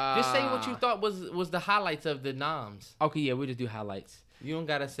 Just say what you thought was the highlights of the noms. Okay, yeah, we'll just do highlights. You don't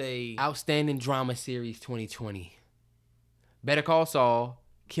gotta say. Outstanding Drama Series 2020. Better Call Saul,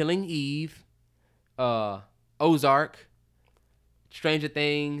 Killing Eve, Ozark, Stranger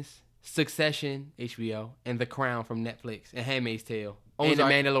Things, Succession, HBO, and The Crown from Netflix, and Handmaid's Tale, and The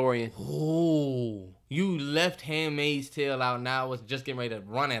Ozark. Mandalorian. Oh, you left Handmaid's Tale out. Now I was just getting ready to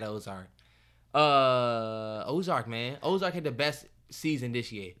run at Ozark. Ozark, man. Ozark had the best season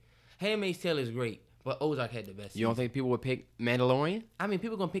this year. Handmaid's Tale is great, but Ozark had the best. You don't season. think people would pick Mandalorian? I mean,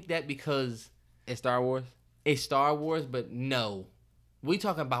 people gonna pick that because It's Star Wars? it's Star Wars, but no. We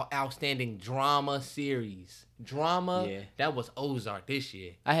talking about outstanding drama series. Drama. Yeah. That was Ozark this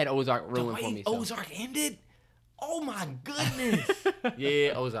year. I had Ozark The ruined for way me. So. Ozark ended. Oh my goodness.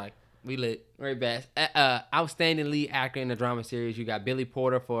 Yeah, Ozark. We lit. Right, best. Outstanding lead actor in the drama series. You got Billy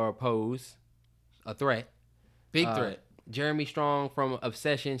Porter for Pose, A Threat. Big threat. Jeremy Strong from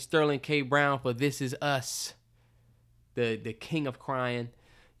Obsession. Sterling K. Brown for This Is Us. The king of crying.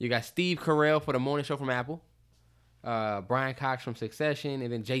 You got Steve Carell for The Morning Show from Apple. Brian Cox from Succession.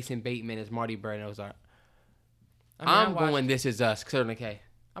 And then Jason Bateman as Marty Bird in Ozark. I'm going This Is Us. Sterling K.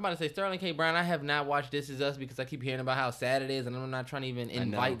 I'm about to say Sterling K. Brown. I have not watched This Is Us because I keep hearing about how sad it is, and I'm not trying to even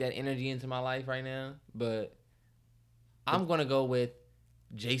invite that energy into my life right now. But I'm gonna go with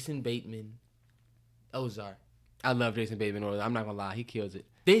Jason Bateman, Ozark. I love Jason Bateman. I'm not gonna lie, he kills it.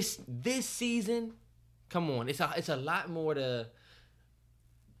 This season, come on, it's a lot more to.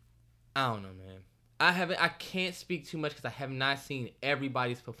 I don't know, man. I can't speak too much because I have not seen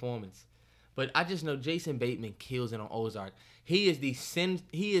everybody's performance. But I just know Jason Bateman kills it on Ozark. He is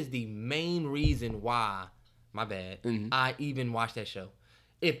the main reason why, my bad, I even watched that show.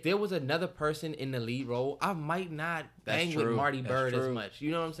 If there was another person in the lead role, I might not bang with Marty Bird as much.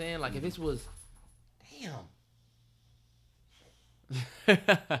 You know what I'm saying? Like if this was,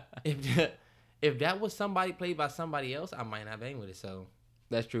 if that was somebody played by somebody else, I might not bang with it. So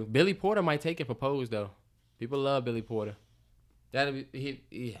That's true. Billy Porter might take it for Pose though. People love Billy Porter. that'd be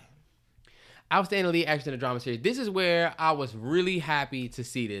yeah. Outstanding lead actress in the drama series. This is where I was really happy to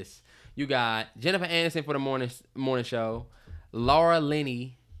see this. You got Jennifer Aniston for the morning show, Laura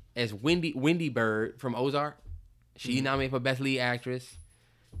Linney as Wendy Bird from Ozark. She nominated for best lead actress.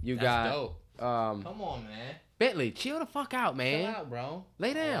 You That's got dope. Come on, man. Bentley. Chill the fuck out, man. Chill out, bro.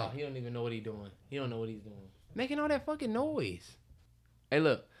 Lay down. Oh, he don't even know what he's doing. He don't know what he's doing. Making all that fucking noise. Hey,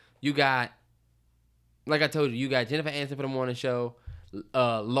 look. You got, like I told you, you got Jennifer Aniston for the morning show,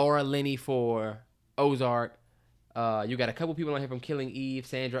 Laura Linney for Ozark. You got a couple people on here from Killing Eve,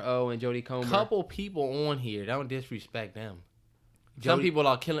 Sandra Oh and Jodie Comer. Couple people on here. Don't disrespect them. Some people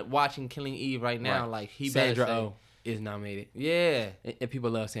are watching Killing Eve right now. Right. Like he Sandra better say, Oh is nominated. Yeah. And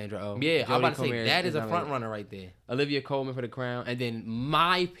people love Sandra Oh. Yeah, I'm about to Jodie say Comer that is a nominated. front runner right there. Olivia Colman for The Crown. And then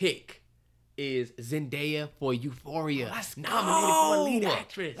my pick is Zendaya for Euphoria. Nominated for a lead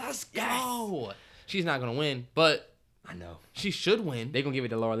actress. Let's go. She's not gonna win, but I know. she should win. They're going to give it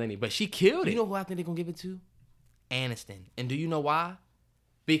to Laura Linney. But she killed it. You know who I think they're gonna give it to? Aniston. And do you know why?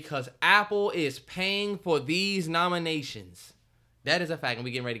 Because Apple is paying for these nominations. That is a fact, and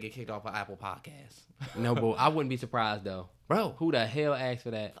we getting ready to get kicked off of Apple Podcasts. No, but I wouldn't be surprised, though. Bro, Who the hell asked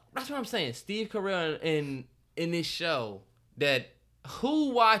for that? that's what I'm saying. Steve Carell in this show, that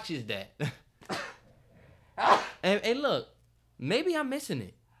who watches that? and look, maybe I'm missing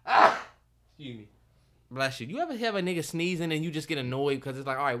it. Excuse me. Bless you. You ever have a nigga sneezing and you just get annoyed because it's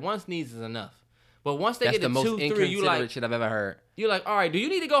like, all right, one sneeze is enough. But once they That's get the to most 2, 3, you inconsiderate like, shit I've ever heard. you're like, all right, do you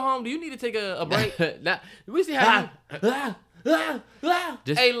need to go home? Do you need to take a break? Now, we see how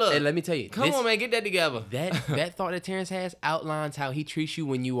Just, Hey, look. Hey, let me tell you. Come on, man, get that together. That thought that Terrence has outlines how he treats you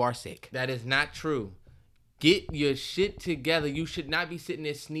when you are sick. That is not true. Get your shit together. You should not be sitting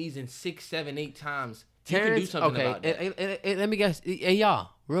there sneezing 6, 7, 8 times. You can do something about that. Let me guess. Hey,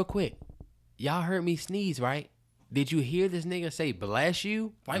 y'all, real quick. Y'all heard me sneeze, right? Did you hear this nigga say bless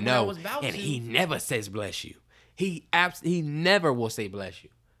you? Right when no, I was about and to. he never says bless you. He never will say bless you.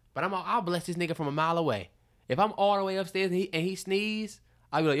 But I'll bless this nigga from a mile away. If I'm all the way upstairs and he sneeze,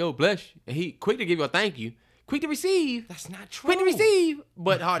 I'll be like, yo, bless you. And he quick to give you a thank you. Quick to receive. That's not true. Quick to receive,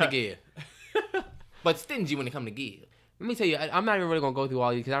 but hard to give. but stingy when it come to give. Let me tell you, I'm not even really gonna go through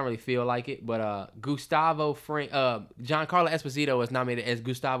all these because I don't really feel like it. But Gustavo Fring, Giancarlo Esposito was nominated as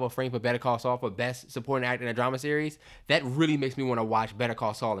Gustavo Fring for Better Call Saul for Best Supporting Actor in a Drama Series. That really makes me want to watch Better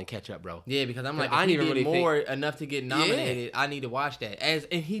Call Saul and catch up, bro. Yeah, because I'm like, I if he didn't did really more enough to get nominated, Yeah. I need to watch that.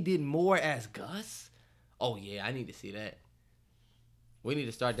 And he did more as Gus. Oh yeah, I need to see that. We need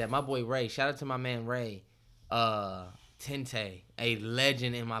to start that. My boy Ray, shout out to my man Ray, Tente, a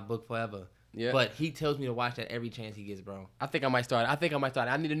legend in my book forever. Yeah. But he tells me to watch that every chance he gets, bro. I think I might start.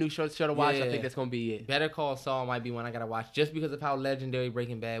 I need a new show to watch. Yeah. I think that's gonna be it. Better Call Saul might be one I gotta watch just because of how legendary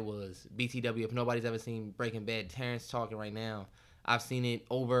Breaking Bad was. BTW, if nobody's ever seen Breaking Bad, Terrence talking right now. I've seen it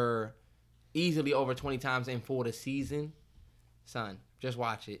easily over 20 times in for the season. Son, just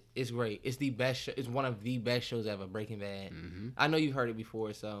watch it. It's great. It's the best show. It's one of the best shows ever, Breaking Bad. Mm-hmm. I know you've heard it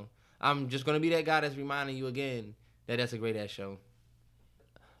before, so I'm just gonna be that guy that's reminding you again that that's a great ass show.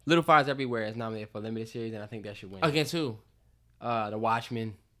 Little Fires Everywhere is nominated for limited series, and I think that should win. Against who? The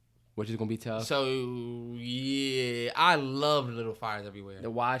Watchmen, which is gonna be tough. So yeah, I love Little Fires Everywhere. The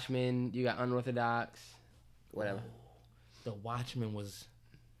Watchmen, you got Unorthodox, whatever. The Watchmen was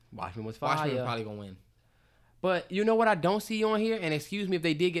Watchmen fire. Watchmen probably gonna win. But you know what I don't see on here, and excuse me if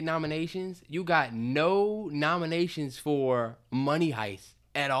they did get nominations. You got no nominations for Money Heist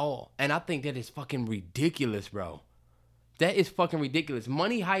at all, and I think that is fucking ridiculous, bro. That is fucking ridiculous.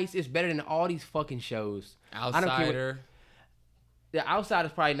 Money Heist is better than all these fucking shows. Outsider. The Outsider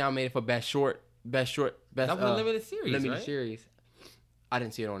is probably nominated for best short. That was a limited series, Limited right? series. I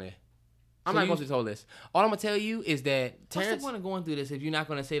didn't see it on there. I'm So not going through this whole list. All I'm gonna tell you is that What's Terrence, the point of going through this if you're not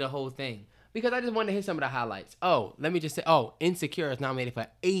gonna say the whole thing? because I just wanted to hit some of the highlights. Oh, let me just say, Insecure is nominated for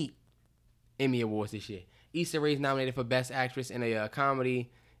 8 Emmy Awards this year. Issa Rae is nominated for Best Actress in a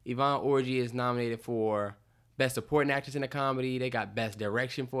comedy. Yvonne Orji is nominated for Best Supporting Actress in a Comedy. They got Best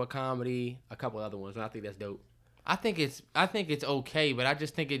Direction for a Comedy. A couple other ones, and I think that's dope. I think it's okay, but I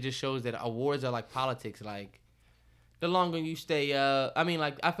just think it just shows that awards are like politics. Like, the longer you stay, I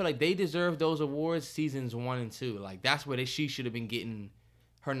feel like they deserve those awards seasons 1 and 2. Like, that's where she should have been getting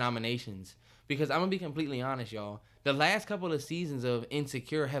her nominations. Because I'm gonna be completely honest, y'all. The last couple of seasons of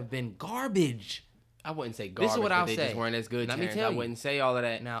Insecure have been garbage. I wouldn't say garbage, This is what I'll they say. just weren't as good. Let me Terrence. tell I you. wouldn't say all of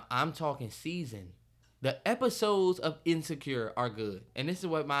that. Now, I'm talking season. The episodes of Insecure are good. And this is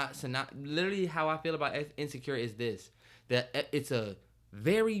what literally how I feel about Insecure is this. That it's a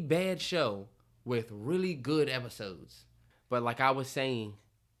very bad show with really good episodes. But like I was saying,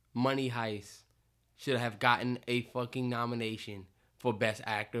 Money Heist should have gotten a fucking nomination for Best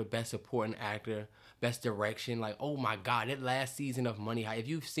Actor, Best Supporting Actor, Best Direction. Like, oh my God, that last season of Money Heist. If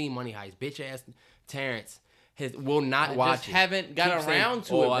you've seen Money Heist, bitch ass Terrence will not watch it. Haven't got Keep saying, around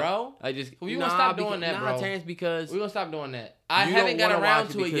to it, bro. I just We gonna stop doing that, bro. Terrence, because We're gonna stop doing that. I you haven't don't got wanna around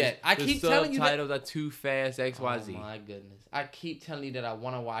watch to it because yet. I the keep telling you that. subtitles are too fast. XYZ. Oh my goodness! I keep telling you that I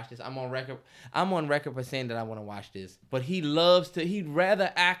want to watch this. I'm on record for saying that I want to watch this. But he'd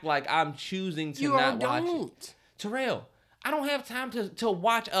rather act like I'm choosing to not watch it. Terrell, I don't have time to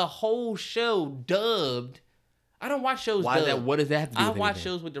watch a whole show dubbed. I don't watch shows Why is dubbed. that? What does that have to do I with watch anything?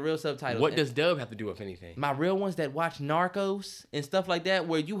 shows with the real subtitles. What And does dub have to do with anything? my real ones that watch Narcos and stuff like that,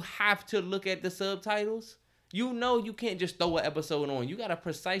 where you have to look at the subtitles? You know you can't just throw an episode on. You gotta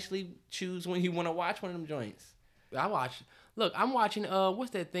precisely choose when you want to watch one of them joints. I'm watching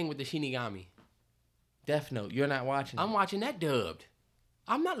what's that thing with the Shinigami? Death Note. You're not watching. I'm watching that dubbed.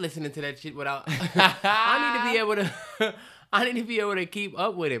 I'm not listening to that shit without. I need to be able to keep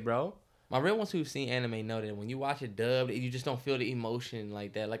up with it, bro. My real ones who've seen anime know that when you watch it dubbed, you just don't feel the emotion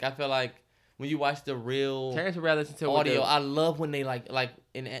like that. Like, I feel like when you watch the real Terrence would rather listen to audio, I love when they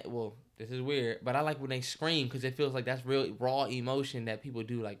this is weird, but I like when they scream because it feels like that's real raw emotion that people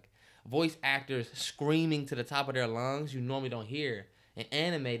do. Like, voice actors screaming to the top of their lungs, you normally don't hear. In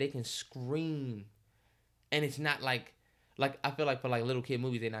anime, they can scream, and it's not like I feel like for like little kid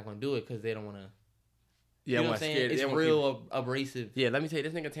movies, they're not gonna do it because they don't want to. Yeah, you know what I'm saying? It's real abrasive. Yeah, let me tell you,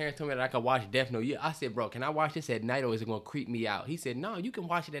 this nigga Terrence told me that I could watch Death Note. Yeah, I said, bro, can I watch this at night or is it gonna creep me out? He said, no, you can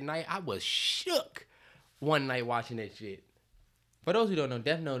watch it at night. I was shook one night watching that shit. For those who don't know,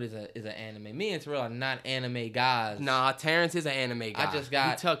 Death Note is an anime. Me and Terrell are not anime guys. Nah, Terrence is an anime guy.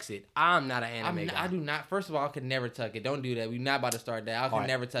 He tucks it. I'm not an anime guy. I do not. First of all, I could never tuck it. Don't do that. We're not about to start that. I could All right.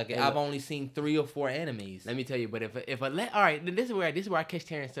 never tuck it. Hey, I've look. only seen 3 or 4 animes. Let me tell you, but all right, this is where I catch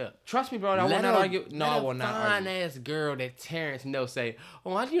Terrence up. Trust me, bro. I will not argue. No, I will not Fine argue. ass girl that Terrence knows say,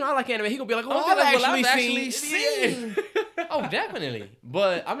 oh, I like anime. He gonna be like, oh, I've I've actually actually seen. Oh, definitely.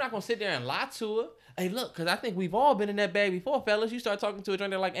 But I'm not gonna sit there and lie to her. Hey, look, because I think we've all been in that bag before, fellas. You start talking to a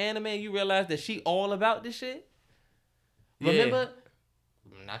joint that like anime, and you realize that she all about this shit. Yeah. Remember?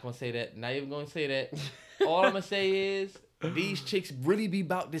 I'm not gonna say that. Not even gonna say that. All I'm gonna say is these chicks really be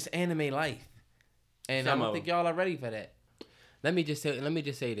about this anime life, and I don't think y'all are ready for that. Let me just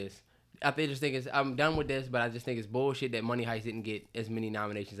say this. I'm done with this, but I just think it's bullshit that Money Heist didn't get as many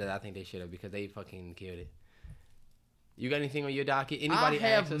nominations as I think they should have because they fucking killed it. You got anything on your docket? Anybody I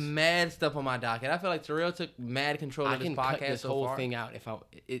have ask us? mad stuff on my docket. I feel like Terrell took mad control of this can podcast cut this so whole far. thing out if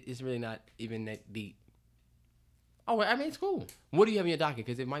it's really not even that deep. Oh, I mean, it's cool. What do you have in your docket?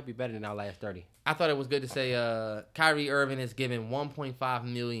 Because it might be better than our last 30. I thought it was good to say Kyrie Irving is given $1.5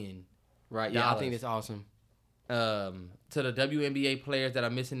 million. Right. Yeah, I think that's awesome. To the WNBA players that are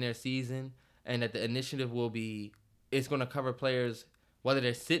missing their season, and that the initiative it's going to cover players whether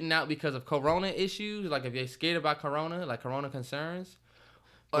they're sitting out because of corona issues, like if they're scared about corona, like corona concerns,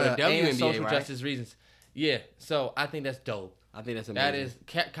 Or the WNBA, and social right? justice reasons. Yeah, so I think that's dope. I think that's amazing. That is,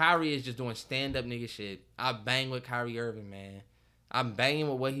 Kyrie is just doing stand-up nigga shit. I bang with Kyrie Irving, man. I'm banging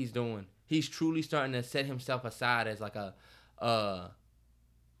with what he's doing. He's truly starting to set himself aside as like an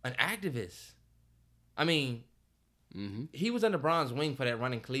activist. I mean, he was on the bronze wing for that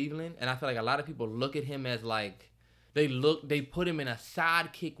run in Cleveland, and I feel like a lot of people look at him as like, they put him in a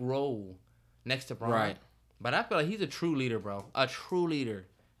sidekick role next to Bron. Right. But I feel like he's a true leader, bro. A true leader.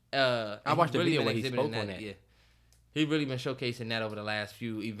 I watched the really video been where he exhibiting spoke on that. Yeah. He really been showcasing that over the last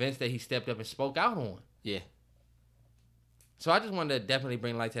few events that he stepped up and spoke out on. Yeah. So I just wanted to definitely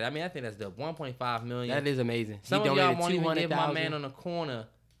bring light to that. I mean, I think that's dope. $1.5 million. That is amazing. Some he of y'all donated won't even give my 200,000. man on the corner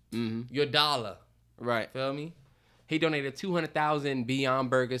Mm-hmm. your dollar. Right. Feel me? He donated 200,000 Beyond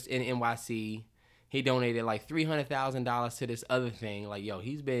Burgers in NYC. He donated like $300,000 to this other thing. Like, yo,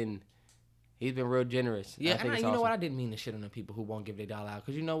 he's been real generous. Yeah, I think and it's you know awesome. what? I didn't mean to shit on the people who won't give their dollar out.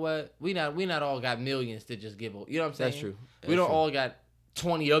 Because you know what? We not all got millions to just give. You know what I'm saying? That's true. We don't all got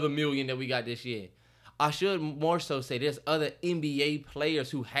 20 other million that we got this year. I should more so say there's other NBA players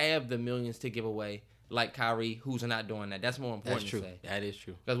who have the millions to give away, like Kyrie, who's not doing that. That's more important That's true. to say. That is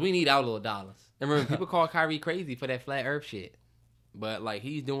true. Because we need our little dollars. And remember, people call Kyrie crazy for that flat earth shit. But, like,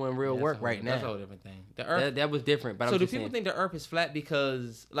 he's doing real work right now. That's a whole different thing. The Earth. That was different. But So I'm do just people saying, think the Earth is flat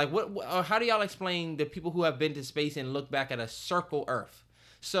because, like, what or how do y'all explain the people who have been to space and look back at a circle Earth?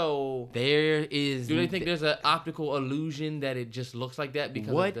 So there is... do they think there's an optical illusion that it just looks like that?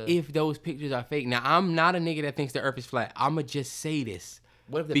 Because what if those pictures are fake? Now, I'm not a nigga that thinks the Earth is flat. I'm going to just say this.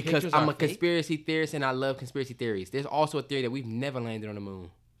 What if the because pictures I'm are a fake? conspiracy theorist and I love conspiracy theories. There's also a theory that we've never landed on the moon.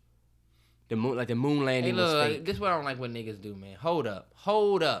 The moon Hey, landing was look, fake. this is what I don't like what niggas do, man. Hold up.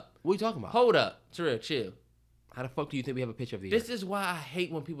 What are you talking about? Terrell, chill. How the fuck do you think we have a picture of the This Earth? is why I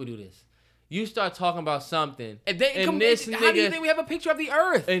hate when people do this. You start talking about something, How and do you think we have a picture of the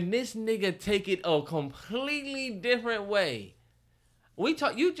Earth? and this nigga take it a completely different way.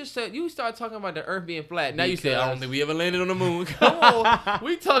 You just said you start talking about the Earth being flat. Now you say I don't think we ever landed on the moon. Come on,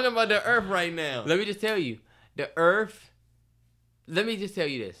 we talking about the Earth right now. Let me just tell you, the Earth. Let me just tell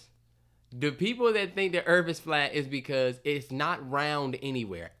you this: the people that think the Earth is flat is because it's not round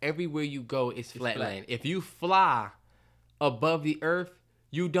anywhere. Everywhere you go, it's flat land. If you fly above the Earth,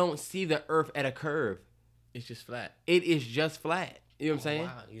 you don't see the Earth at a curve. It's just flat. It is just flat. You know what I'm saying?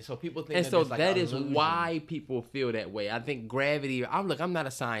 Wow. So people think And so there's like that an is illusion. why people feel that way. I think gravity. I'm not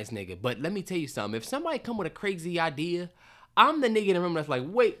a science nigga, but let me tell you something. If somebody come with a crazy idea, I'm the nigga in the room that's like,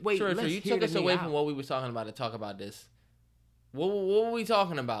 wait, Sure, let's you hear took the us nigga away out. from what we were talking about to talk about this. What were we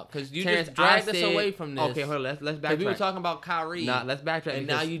talking about? Because you Terrence, just dragged I us said- away from this. Okay, hold on. Let's backtrack. Because we were talking about Kyrie. Nah, let's backtrack. And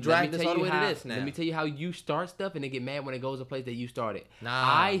now because you let dragged me us tell all the you way to how- this now. Let me tell you how you start stuff and they get mad when it goes to a place that you started. Nah,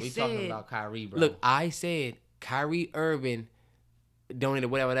 I we said, talking about Kyrie, bro. Look, I said Kyrie Irving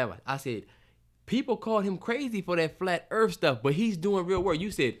donated whatever. I said people called him crazy for that flat Earth stuff, but he's doing real work. You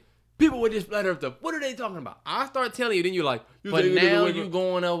said people with this flat Earth stuff. What are they talking about? I start telling you, then you're like, but now you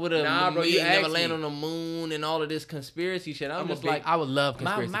going over the Nah, bro, you never asked land me. on the moon and all of this conspiracy shit. I'm just like, I would love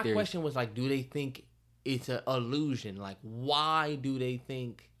conspiracy my theories. question was like, do they think it's an illusion? Like, why do they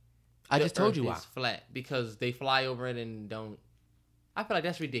think? I the just told Earth you why. is flat because they fly over it and don't. I feel like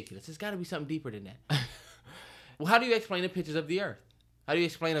that's ridiculous. There's got to be something deeper than that. Well, how do you explain the pictures of the Earth? How do you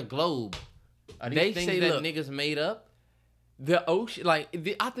explain a globe? Are these They things say, that look, niggas made up? The ocean, I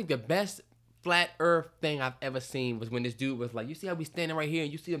think the best flat Earth thing I've ever seen was when this dude was like, you see how we standing right here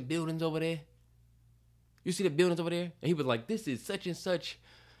and you see them buildings over there? You see the buildings over there? And he was like, this is such and such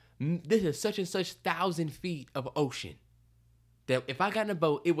 1,000 feet of ocean. That if I got in a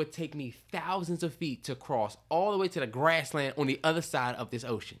boat, it would take me thousands of feet to cross all the way to the grassland on the other side of this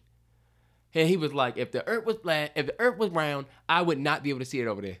ocean. And he was like, if the Earth was flat, if the Earth was round, I would not be able to see it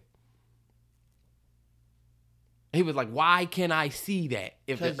over there. He was like, why can't I see that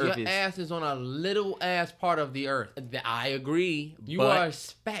if the Because earth your is... ass is on a little ass part of the earth. I agree. You but are a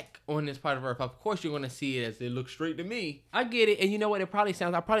speck on this part of earth. Of course you're going to see it as it looks straight to me. I get it. And you know what? I probably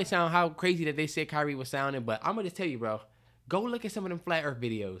sound how crazy that they said Kyrie was sounding. But I'm going to tell you, bro. Go look at some of them flat earth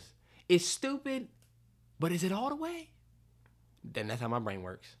videos. It's stupid, but is it all the way? Then that's how my brain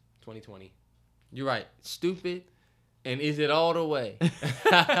works. 2020. You're right. Stupid. And is it all the way?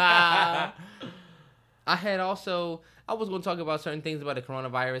 I was going to talk about certain things about the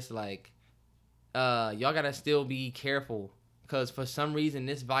coronavirus. Like, y'all got to still be careful. Because for some reason,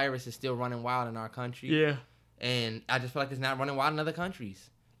 this virus is still running wild in our country. Yeah. And I just feel like it's not running wild in other countries.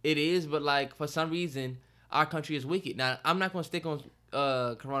 It is, but like, for some reason, our country is wicked. Now, I'm not going to stick on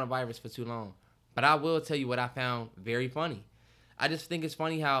coronavirus for too long. But I will tell you what I found very funny. I just think it's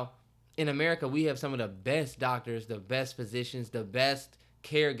funny how in America, we have some of the best doctors, the best physicians, the best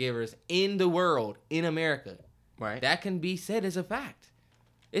caregivers in the world in America. Right. That can be said as a fact.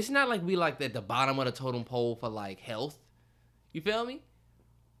 It's not like we like at the bottom of the totem pole for like health. You feel me?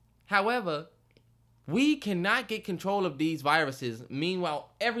 However, we cannot get control of these viruses.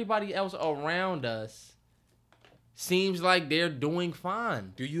 Meanwhile, everybody else around us seems like they're doing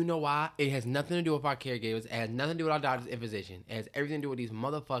fine. Do you know why? It has nothing to do with our caregivers. It has nothing to do with our doctors and physicians. It has everything to do with these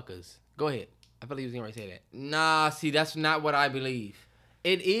motherfuckers. Go ahead. I feel like you was going to say that. Nah, see, that's not what I believe.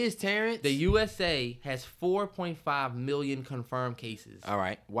 It is, Terrence. The USA has 4.5 million confirmed cases. All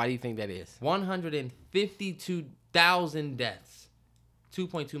right. Why do you think that is? 152,000 deaths.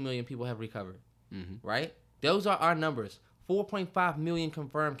 2.2 million people have recovered. Mm-hmm. Right? Those are our numbers. 4.5 million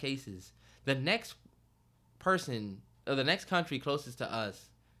confirmed cases. The next person, or the next country closest to us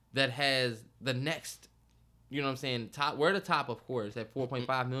that has the next, you know what I'm saying, top, we're the top, of course, at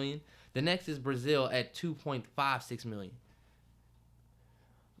 4.5 million. The next is Brazil at 2.56 million.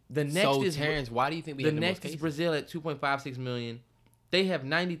 The next so, is Terrence, why do you think we have the most next cases? is Brazil at 2.56 million. They have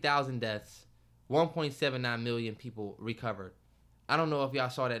 90,000 deaths. 1.79 million people recovered. I don't know if y'all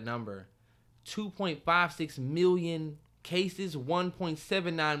saw that number. 2.56 million cases,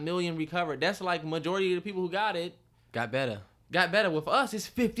 1.79 million recovered. That's like majority of the people who got it Got better. got better. With us, it's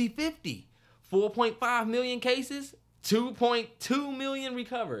 50-50. 4.5 million cases, 2.2 million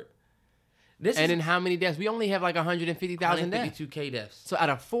recovered. And in how many deaths? We only have like 150,000 deaths. 152K deaths. So out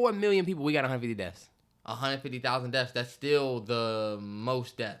of 4 million people, we got 150 deaths. 150,000 deaths. That's still the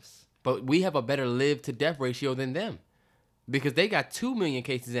most deaths. But we have a better live to death ratio than them. Because they got 2 million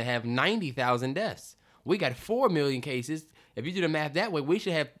cases and have 90,000 deaths. We got 4 million cases. If you do the math that way, we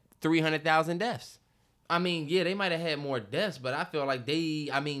should have 300,000 deaths. I mean, yeah, they might have had more deaths, but I feel like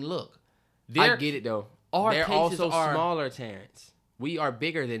look. I get it, though. Our They're cases also are smaller, Terrence. We are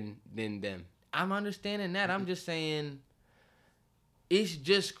bigger than them. I'm understanding that. I'm just saying it's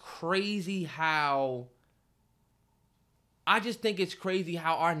just crazy how I just think it's crazy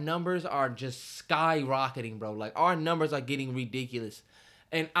how our numbers are just skyrocketing, bro. Like, our numbers are getting ridiculous.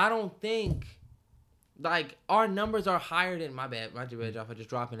 And I don't think, like, our numbers are higher than, my bad off for just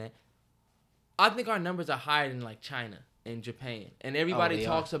dropping that. I think our numbers are higher than, like, China and Japan. And everybody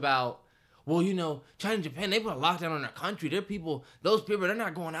talks about, well, you know, China and Japan, they put a lockdown on their country. Those people, they're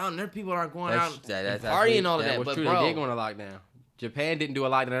not going out, and their people aren't going out and partying and all of that. Was But, true. bro, They did go on a lockdown. Japan didn't do a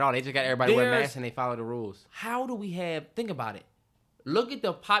lockdown at all. They just got everybody to wear masks and they followed the rules. how do we have, think about it. Look at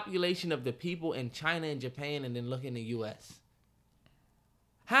the population of the people in China and Japan and then look in the U.S.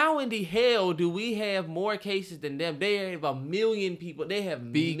 How in the hell do we have more cases than them? They have 1 million people. They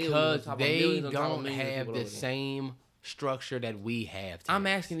have Because millions on top of they millions on top of don't millions of have people the over there. same structure that we have. I'm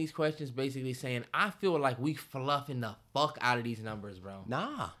Terrence. asking these questions basically saying, I feel like we fluffing the fuck out of these numbers, bro.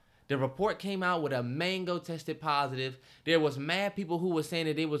 Nah. The report came out with a mango tested positive. There was mad people who were saying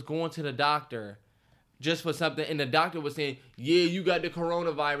that they was going to the doctor just for something. And the doctor was saying, yeah, you got the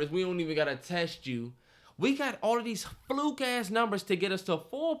coronavirus. We don't even got to test you. We got all of these fluke-ass numbers to get us to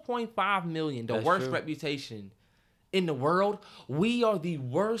 4.5 million, the That's worst true. reputation in the world. We are the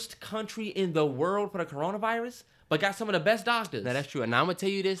worst country in the world for the coronavirus, but got some of the best doctors. Now, that's true. And now I'm going to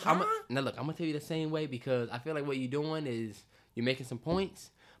tell you this. Huh? Now, look, I'm going to tell you the same way because I feel like what you're doing is you're making some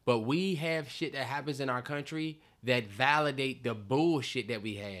points, but we have shit that happens in our country that validate the bullshit that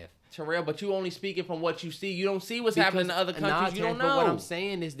we have. Terrell, but you only speaking from what you see. You don't see what's happening in other countries. You don't know. But what I'm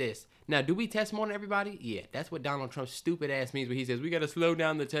saying is this. Now, do we test more than everybody? Yeah, that's what Donald Trump's stupid ass means when he says we got to slow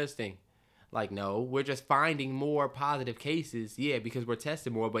down the testing. Like, no, we're just finding more positive cases. Yeah, because we're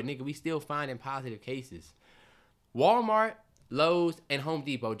testing more, but nigga, we still finding positive cases. Walmart, Lowe's, and Home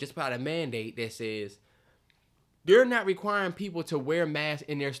Depot just put out a mandate that says they're not requiring people to wear masks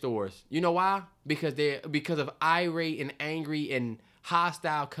in their stores. You know why? Because of irate and angry and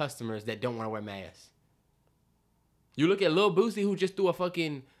hostile customers that don't want to wear masks. You look at Lil Boosie who just threw a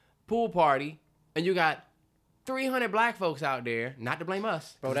fucking pool party, and you got 300 black folks out there. Not to blame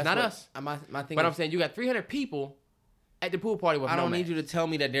us, bro. That's not us. My thing But I'm saying you got 300 people at the pool party with no mask. I don't need you to tell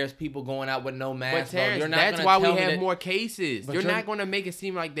me that there's people going out with no mask. But Terrence, that's why we have more cases. You're not going to make it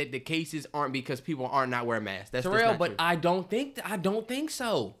seem like that the cases aren't because people are not wearing masks. That's Terrell, not but true. I don't think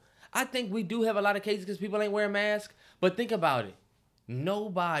so. I think we do have a lot of cases because people ain't wearing masks. But think about it.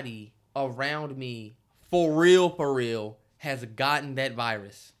 Nobody around me, for real, has gotten that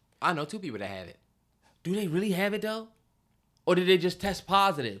virus. I know 2 people that have it. Do they really have it though? Or did they just test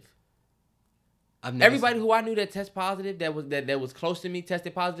positive? Everybody who I knew that test positive, that was close to me,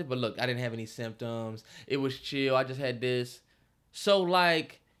 tested positive. But look, I didn't have any symptoms. It was chill. I just had this. So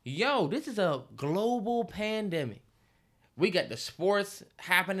like, yo, this is a global pandemic. We got the sports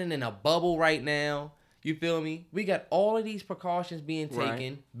happening in a bubble right now. You feel me? We got all of these precautions being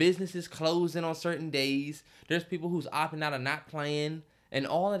taken. Right. Businesses closing on certain days. There's people who's opting out of not playing. And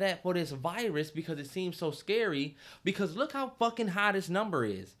all of that for this virus because it seems so scary. Because look how fucking high this number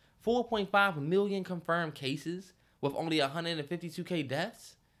is. 4.5 million confirmed cases with only 152K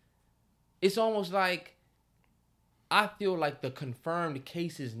deaths. It's almost like I feel like the confirmed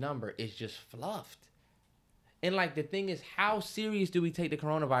cases number is just fluffed. And like the thing is, how serious do we take the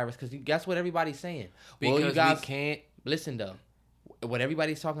coronavirus? Because that's what everybody's saying. Because well, you guys we can't listen though. What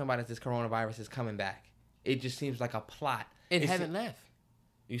everybody's talking about is this coronavirus is coming back. It just seems like a plot. It haven't left.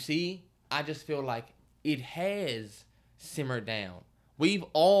 You see, I just feel like it has simmered down. We've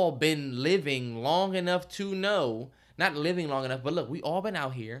all been living long enough to know, not living long enough, but look, we all been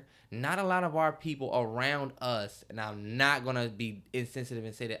out here. Not a lot of our people around us, and I'm not going to be insensitive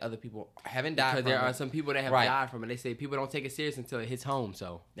and say that other people haven't died Because from there it. are some people that have died from it. They say people don't take it serious until it hits home,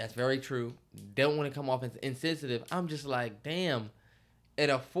 so. That's very true. Don't want to come off as insensitive. I'm just like, damn, at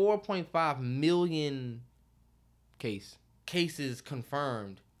a 4.5 million cases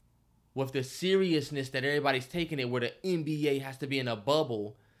confirmed, with the seriousness that everybody's taking it, where the NBA has to be in a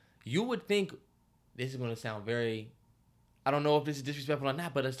bubble, you would think, this is going to sound very, I don't know if this is disrespectful or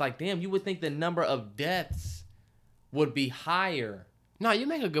not, but it's like, damn, you would think the number of deaths would be higher. No, you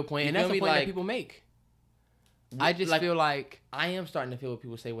make a good point, and that's the point that people make. I just feel like I am starting to feel what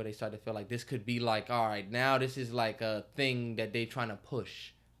people say where they start to feel like this could be like, all right, now this is like a thing that they're trying to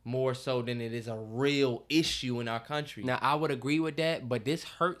push more so than it is a real issue in our country. Now, I would agree with that, but this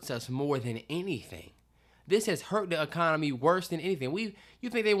hurts us more than anything. This has hurt the economy worse than anything. You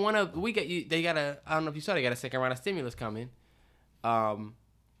think they want to? They got a. I don't know if you saw. They got a second round of stimulus coming,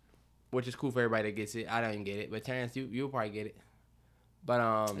 which is cool for everybody that gets it. I don't get it, but Terrence, you'll probably get it.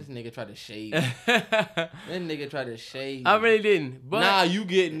 But this nigga tried to shade. I really didn't. But nah, you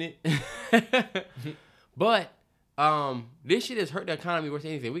getting it. But this shit has hurt the economy worse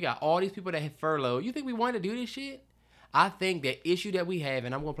than anything. We got all these people that have furloughed. You think we want to do this shit? I think the issue that we have,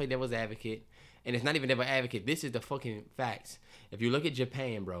 and I'm gonna play devil's advocate, and it's not even devil's advocate. This is the fucking facts. If you look at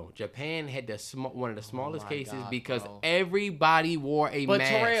Japan, bro, Japan had one of the smallest cases because everybody wore a mask. But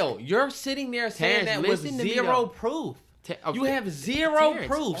Terrell, you're sitting there saying that with zero proof. You have zero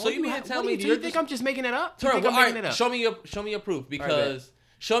proof. So you mean to tell me do you think I'm just making it up? Terrell, show me your proof, because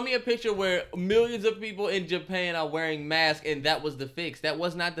show me a picture where millions of people in Japan are wearing masks and that was the fix. That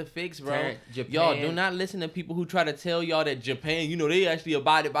was not the fix, bro. Y'all do not listen to people who try to tell y'all that Japan, they actually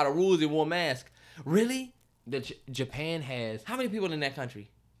abided by the rules and wore masks. Really? Japan has how many people in that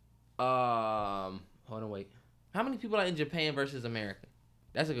country? Hold on, wait. How many people are in Japan versus America?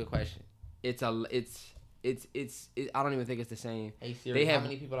 That's a good question. I don't even think it's the same. Hey Siri, how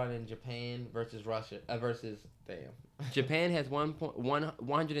many people are in Japan versus Russia? Japan has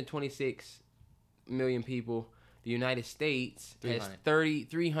 126 million people. The United States has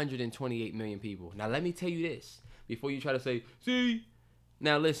 328 million people. Now let me tell you this before you try to say, see.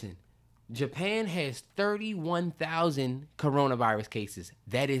 Now listen, Japan has 31,000 coronavirus cases.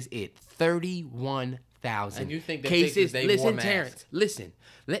 That is it. 31,000. And you think the cases? They listen, wore masks. Terrence. Listen.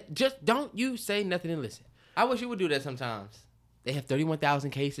 Just don't you say nothing and listen. I wish you would do that sometimes. They have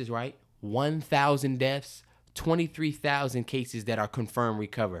 31,000 cases, right? 1,000 deaths, 23,000 cases that are confirmed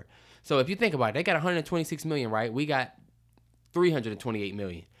recovered. So if you think about it, they got 126 million, right? We got 328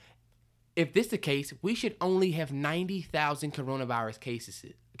 million. If this is the case, we should only have 90,000 coronavirus cases.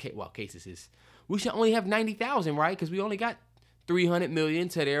 We should only have 90,000, right? Because we only got 300 million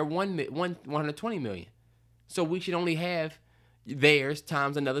to their 120 million. So we should only have theirs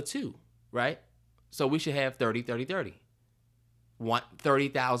times another 2, right? So we should have 30.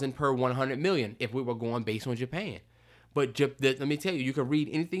 30,000 per 100 million if we were going based on Japan. But let me tell you, you can read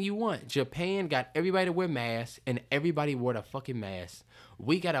anything you want. Japan got everybody to wear masks, and everybody wore the fucking mask.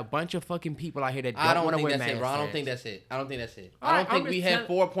 We got a bunch of fucking people out here that don't want to wear masks. I don't think that's it. I don't think that's it. All I right, don't think I'm we just have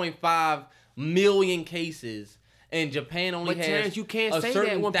 4.5 million cases. And Japan only But has Terrence, you can't a say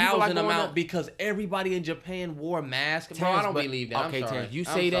certain that when people are thousand going amount up. because everybody in Japan wore masks. Bro, I Terrence, don't but- believe that. okay, I'm sorry. Terrence, you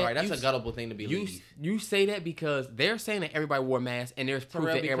I'm say that- sorry. That's you a gullible thing to believe. You say that because they're saying that everybody wore masks, and there's proof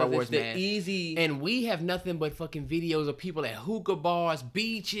Terrell, that because everybody it's wears the masks. easy. And we have nothing but fucking videos of people at hookah bars,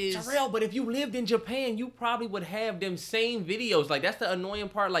 beaches. Terrell, but if you lived in Japan, you probably would have them same videos. Like, that's the annoying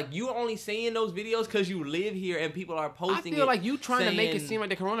part. Like, you're only seeing those videos because you live here and people are I posting feel it like you trying to make it saying- seem like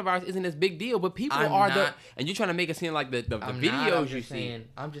the coronavirus isn't this big deal, but people I'm are not- and you're trying to make it seem like the I'm videos not, I'm you just see. saying,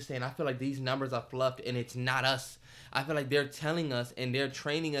 I'm just saying, I feel like these numbers are fluffed and it's not us. I feel like they're telling us and they're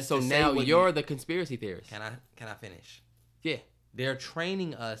training us So to now say what you're the conspiracy theorist. Can I finish? Yeah. They're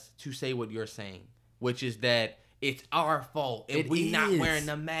training us to say what you're saying, which is that it's our fault and It we not is. wearing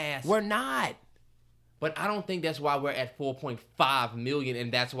the mask. We're not. But I don't think that's why we're at 4.5 million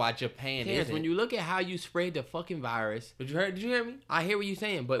and that's why Japan Terrence, isn't. when you look at how you spread the fucking virus, Did you hear me? I hear what you're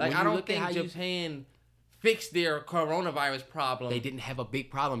saying, but Like, when I you don't look at think how you Japan fixed their coronavirus problem. they didn't have a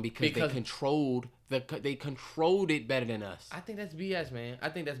big problem because Because- they controlled it better than us. I think that's BS, man. I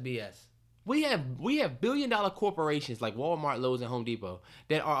think that's BS. We have billion-dollar corporations like Walmart, Lowe's, and Home Depot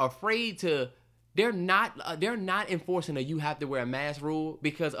that are afraid to. They're not enforcing a you have to wear a mask rule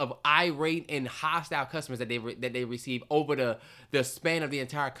because of irate and hostile customers that they receive over the span of the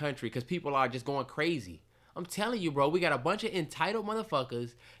entire country because people are just going crazy. I'm telling you, bro, we got a bunch of entitled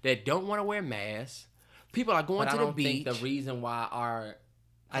motherfuckers that don't want to wear masks. People are going But to I the don't beach. think the reason why our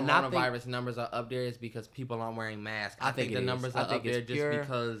And I think- coronavirus numbers are up there is because people aren't wearing masks. I think the it is. numbers I are think up there it's just pure-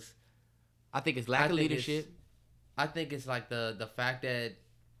 because I think it's lack of think it's- leadership. I think it's like the fact that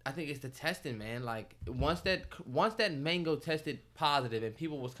I think it's the testing, man. Like once that mango tested positive and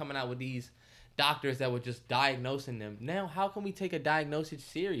people was coming out with these doctors that were just diagnosing them. Now, how can we take a diagnosis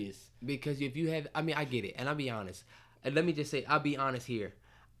serious? Because if you have, I mean, I get it, and I'll be honest. And let me just say, I'll be honest here.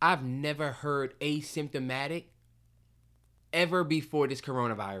 I've never heard asymptomatic ever before this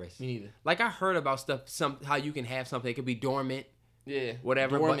coronavirus. Me neither. Like I heard about stuff, how you can have something, it could be dormant, Yeah,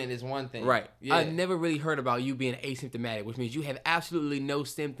 whatever. Dormant is one thing, Right. Yeah, I've never really heard about you being asymptomatic, which means you have absolutely no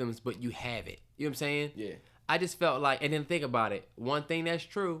symptoms, but you have it. You know what I'm saying? yeah. I just felt like, and then think about it. One thing that's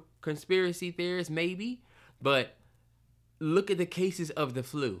true, conspiracy theorists maybe, but look at the cases of the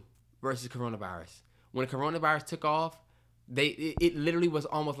flu versus coronavirus. When coronavirus took off, it literally was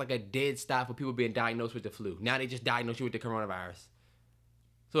almost like a dead stop for people being diagnosed with the flu. Now they just diagnose you with the coronavirus.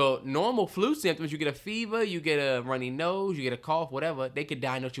 So normal flu symptoms, you get a fever, you get a runny nose, you get a cough, whatever, they could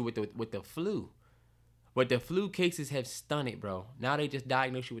diagnose you with the flu. But the flu cases have stunted, bro. Now they just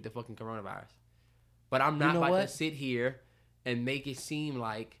diagnose you with the fucking coronavirus. But I'm not know about what? to sit here and make it seem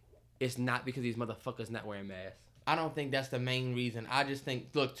like it's not because these motherfuckers not wearing masks. I don't think that's the main reason. I just think,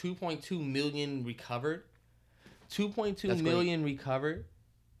 look, 2.2 million recovered. 2.2 That's million recovered.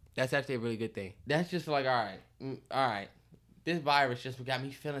 That's actually a really good thing. That's just like, all right. This virus just got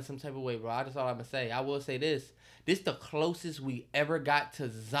me feeling some type of way, bro. That's all I'm going to say. I will say this. This the closest we ever got to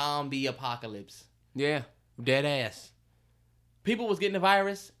zombie apocalypse. Yeah, dead ass. People was getting the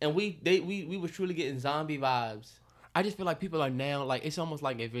virus, and we was truly getting zombie vibes. I just feel like people are now, like, it's almost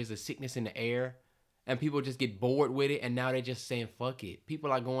like if there's a sickness in the air and people just get bored with it and now they're just saying, fuck it.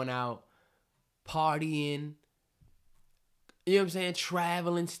 People are going out partying, you know what I'm saying,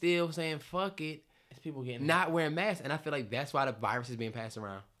 traveling still, saying, fuck it, It's people getting not wearing masks. And I feel like that's why the virus is being passed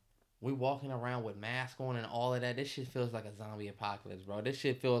around. We walking around with masks on and all of that. This shit feels like a zombie apocalypse, bro. This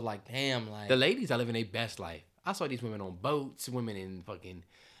shit feels like, damn, like... The ladies are living their best life. I saw these women on boats, women in fucking...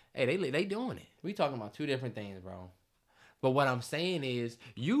 Hey, they doing it. We talking about two different things, bro. But what I'm saying is,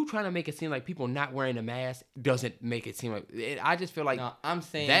 you trying to make it seem like people not wearing a mask doesn't make it seem like... I just feel like No, I'm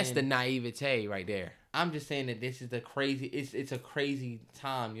saying... that's the naivete right there. I'm just saying that this is the crazy... It's a crazy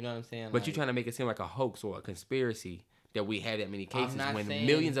time, you know what I'm saying? But you're trying to make it seem like a hoax or a conspiracy that we had that many cases not when saying-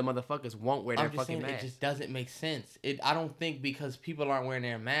 millions of motherfuckers won't wear their I'm just fucking saying mask. it just doesn't make sense. I don't think because people aren't wearing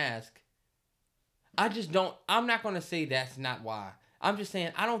their mask... I just don't... I'm not going to say that's not why. I'm just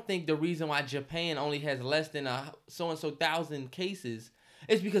saying I don't think the reason why Japan only has less than so-and-so thousand cases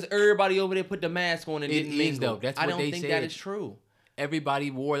is because everybody over there put the mask on and It didn't is, mingle. though. That's I what don't they think said. that is true.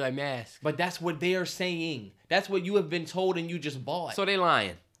 Everybody wore their mask. But that's what they are saying. That's what you have been told and you just bought. So they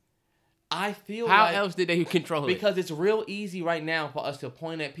lying. I feel How like... else did they control it? Because it's real easy right now for us to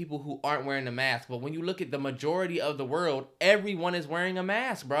point at people who aren't wearing a mask. But when you look at the majority of the world, everyone is wearing a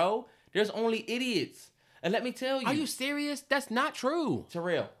mask, bro. There's only idiots. And let me tell you... Are you serious? That's not true.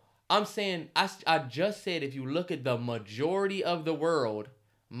 Terrell, I'm saying, I just said if you look at the majority of the world,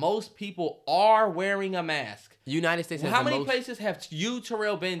 most people are wearing a mask. United States has How the many most... places have you,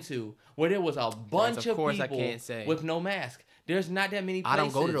 Terrell, been to where there was a bunch of course I people can't say. with no mask? There's not that many places. I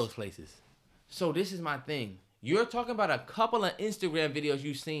don't go to those places. So this is my thing. You're talking about a couple of Instagram videos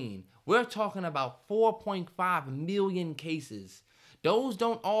you've seen. We're talking about 4.5 million cases. Those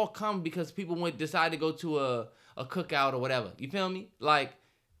don't all come because people decide to go to a cookout or whatever. You feel me? Like,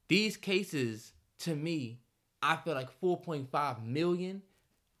 these cases, to me, I feel like 4.5 million.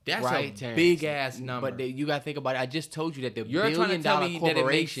 That's right, a big ass number. But you gotta think about it. I just told you that the You're trying to tell billion-dollar me that it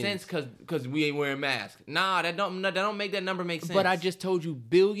makes corporations... sense because we ain't wearing masks. Nah, that don't make that number make sense. But I just told you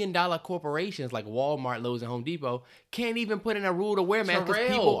billion-dollar corporations like Walmart, Lowe's, and Home Depot can't even put in a rule to wear masks because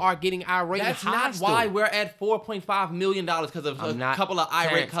people are getting irate. That's and not hostile. why we're at $4.5 million because of a couple of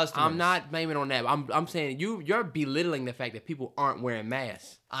irate customers. I'm not blaming on that. I'm saying you're belittling the fact that people aren't wearing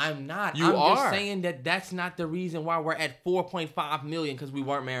masks. I'm not. I'm just saying that that's not the reason why we're at 4.5 million because we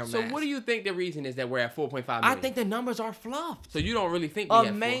weren't wearing masks. So what do you think the reason is that we're at 4.5 million? I think the numbers are fluffed. So you don't really think we a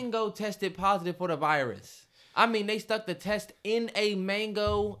have mango tested positive for the virus. I mean, they stuck the test in a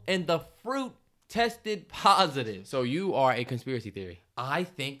mango and the fruit tested positive. So you are a conspiracy theory. I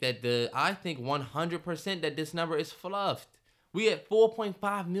think 100% that this number is fluffed. We at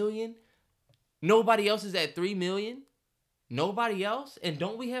 4.5 million. Nobody else is at 3 million. Nobody else? And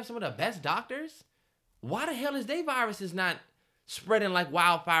don't we have some of the best doctors? Why the hell is their viruses not spreading like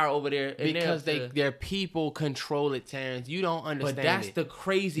wildfire over there? Because their people control it, Terrence. You don't understand. But that's the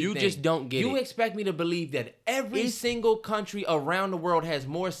crazy thing. You just don't get it. You expect me to believe that every single country around the world has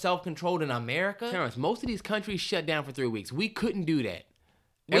more self-control than America? Terrence, most of these countries shut down for 3 weeks. We couldn't do that.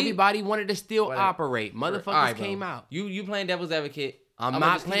 Everybody wanted to still operate. Motherfuckers came out. You playing devil's advocate. I'm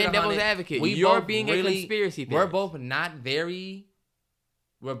not playing devil's advocate. You're being a conspiracy theorist. We're both not very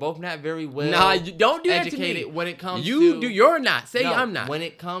well don't do that educated to me. When it comes you're not. Say I'm not. When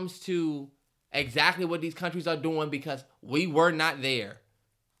it comes to exactly what these countries are doing because we were not there.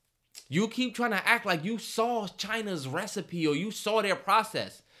 You keep trying to act like you saw China's recipe or you saw their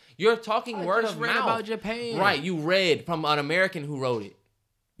process. You're talking word of mouth. About Japan. Right, you read from an American who wrote it.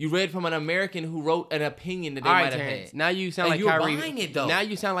 You read from an American who wrote an opinion that they might have had. Now you sound like you're Kyrie. Buying it, though. Now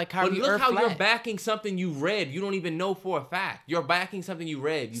you sound like Kyrie. But look how you're backing something you read. You don't even know for a fact. You're backing something you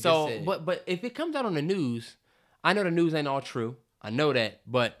read. You just said. But if it comes out on the news, I know the news ain't all true. I know that.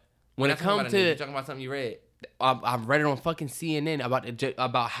 But when it comes to you're talking about something you read. I've read it on fucking CNN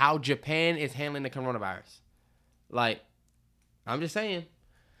about how Japan is handling the coronavirus. Like, I'm just saying.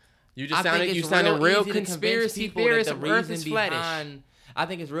 You sounded real conspiracy theorist of Earth is flattish. I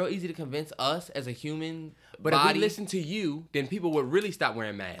think it's real easy to convince us as a human But body. if we listen to you, then people would really stop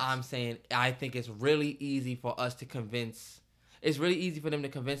wearing masks. I'm saying I think it's really easy for us to convince. It's really easy for them to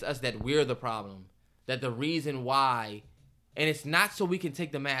convince us that we're the problem. That the reason why. And it's not so we can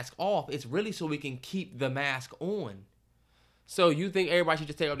take the mask off. It's really so we can keep the mask on. So you think everybody should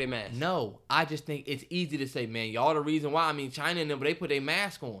just take off their mask? No. I just think it's easy to say, man, y'all the reason why. I mean, China and them, but they put their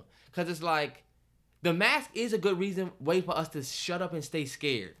mask on. Because it's like, the mask is a good way for us to shut up and stay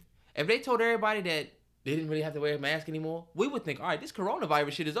scared. If they told everybody that they didn't really have to wear a mask anymore, we would think, all right, this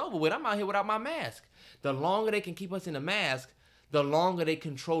coronavirus shit is over with. I'm out here without my mask. The longer they can keep us in the mask, the longer they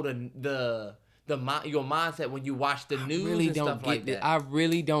control your mindset when you watch the news and stuff like that. I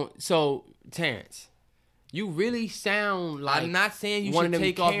really don't. So, Terrence, you really sound like I'm not saying you one should of them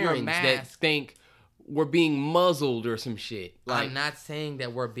take off your Karens mask. that think we're being muzzled or some shit. Like, I'm not saying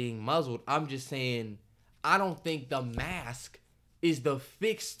that we're being muzzled. I'm just saying I don't think the mask is the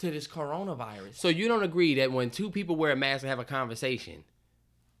fix to this coronavirus. So you don't agree that when two people wear a mask and have a conversation,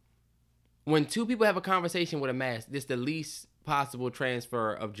 when two people have a conversation with a mask, this the least possible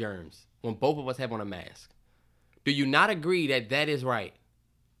transfer of germs when both of us have on a mask. Do you not agree that that is right?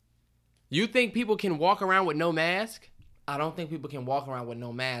 You think people can walk around with no mask? I don't think people can walk around with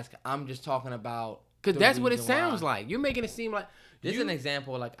no mask. I'm just talking about... Because that's what it sounds like. You're making it seem like... This is an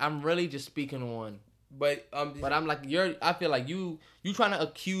example. Like, I'm really just speaking on... But I'm like, I feel like you trying to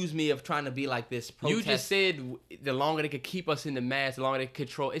accuse me of trying to be like this protest. You just said the longer they could keep us in the mask, the longer they could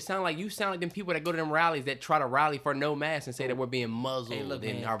control. It sounds like you sound like them people that go to them rallies that try to rally for no mask and say that we're being muzzled. Hey, look,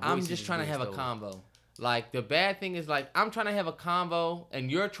 and man, our I'm just trying to have a convo. Like, the bad thing is, like, I'm trying to have a convo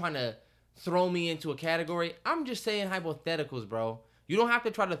and you're trying to throw me into a category. I'm just saying hypotheticals, bro. You don't have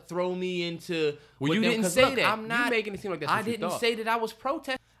to try to throw me into... Well, you didn't say that. I'm not... You're making it seem like that's what I didn't say that I was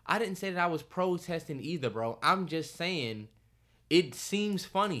protesting. I didn't say that I was protesting either, bro. I'm just saying it seems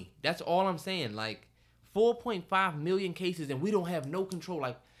funny. That's all I'm saying. Like, 4.5 million cases and we don't have no control.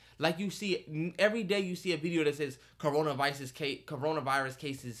 Like Like you see every day, you see a video that says coronavirus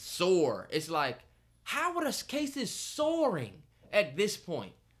cases soar. It's like, how are the cases soaring at this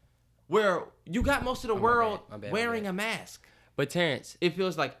point, where you got most of the world wearing a mask? But Terrence, It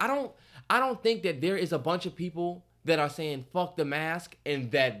feels like I don't think that there is a bunch of people that are saying fuck the mask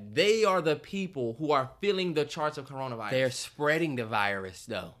and that they are the people who are feeling the charts of coronavirus. they're spreading the virus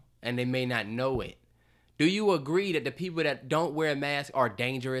though, and they may not know it. Do you agree that the people that don't wear a mask are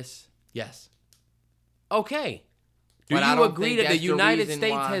dangerous? Yes. Okay. Do But I you don't agree think that the that's the United reason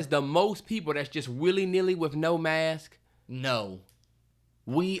States why- has the most people that's just willy-nilly with no mask? No.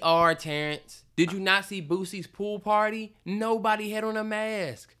 We are, Terrence. Did you not see Boosie's pool party? Nobody had on a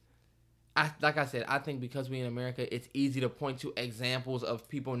mask. Like I said, I think because we in America, it's easy to point to examples of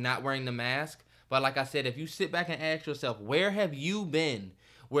people not wearing the mask. But like I said, if you sit back and ask yourself, where have you been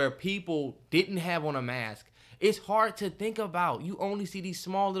where people didn't have on a mask? It's hard to think about. You only see these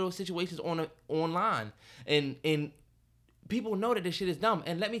small little situations online. And people know that this shit is dumb.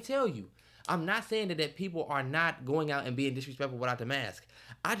 And let me tell you, I'm not saying that people are not going out and being disrespectful without the mask.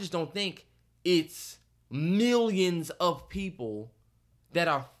 I just don't think it's millions of people that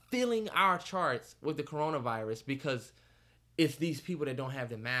are filling our charts with the coronavirus because it's these people that don't have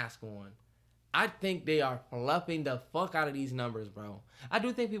the mask on. I think they are fluffing the fuck out of these numbers, bro. I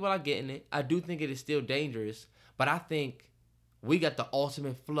do think people are getting it. I do think it is still dangerous, but I think we got the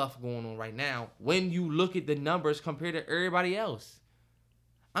ultimate fluff going on right now when you look at the numbers compared to everybody else.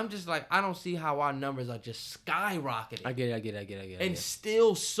 I'm just like, I don't see how our numbers are just skyrocketing. I get it. And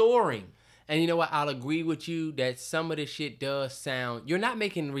still soaring. And you know what? I'll agree with you that some of this shit does sound... You're not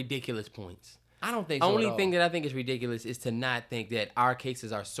making ridiculous points. I don't think so Only at all. thing that I think is ridiculous is to not think that our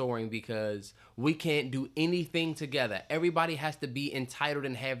cases are soaring because we can't do anything together. Everybody has to be entitled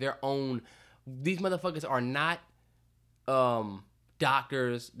and have their own... These motherfuckers are not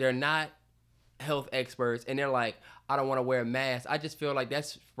doctors. They're not health experts. And they're like, I don't want to wear a mask. I just feel like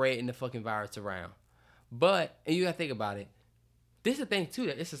that's spreading the fucking virus around. But, and you got to think about it. This is the thing, too,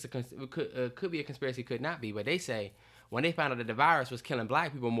 that this is could be a conspiracy, could not be. But they say when they found out that the virus was killing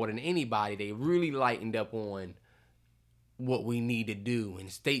black people more than anybody, they really lightened up on what we need to do.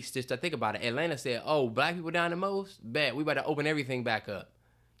 And states just to think about it. Atlanta said, oh, black people down the most? Bet. We better open everything back up.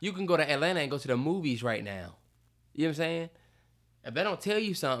 You can go to Atlanta and go to the movies right now. You know what I'm saying? If they don't tell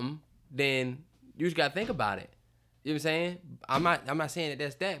you something, then you just got to think about it. You know what I'm saying? I'm not saying that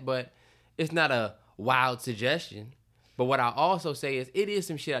that's that, but it's not a wild suggestion. But what I also say is it is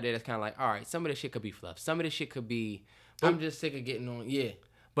some shit out there that's kind of like, all right, some of this shit could be fluff. Some of this shit could be... I'm just sick of getting on. Yeah.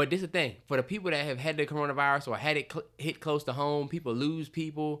 But this is the thing. For the people that have had the coronavirus or had it hit close to home, people lose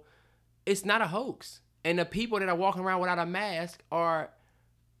people, it's not a hoax. And the people that are walking around without a mask are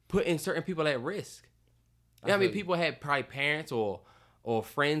putting certain people at risk. I mean, people had probably parents or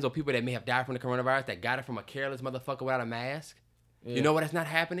friends or people that may have died from the coronavirus that got it from a careless motherfucker without a mask. Yeah. You know what? That's not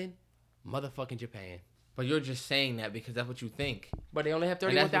happening? Motherfucking Japan. But you're just saying that because that's what you think. But they only have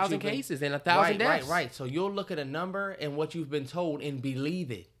 31,000 cases and 1,000 deaths. Right. So you'll look at a number and what you've been told and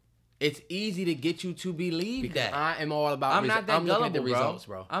believe it. It's easy to get you to believe because that. I am all about I'm not that gullible, at the results,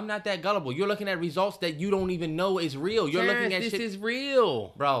 bro. I'm not that gullible. You're looking at results that you don't even know is real. You're looking at this shit. This is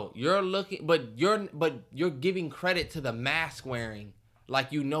real. Bro, you're looking but you're giving credit to the mask wearing.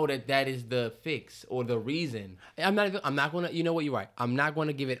 Like you know that is the fix or the reason. I'm not gonna. You know what? You're right. I'm not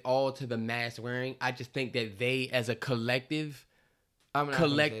gonna give it all to the mask wearing. I just think that they, as a collective,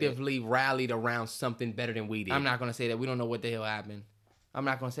 collectively rallied around something better than we did. I'm not gonna say that. We don't know what the hell happened. I'm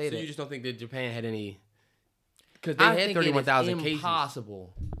not gonna say that. So you just don't think that Japan had any? Because they had 31,000 cases. It's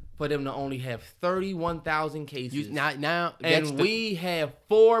impossible for them to only have 31,000 cases. We have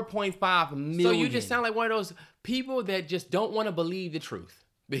 4.5 million. So you just sound like one of those people that just don't want to believe the truth,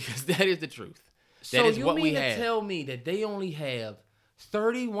 because that is the truth. That is what we have. So you mean to tell me that they only have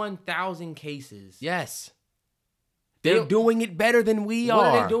 31,000 cases? Yes. They're doing it better than we are. What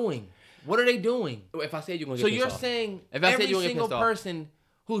are they doing? What are they doing? If I said you're going to get pissed off. So you're off. saying if I every said you're single person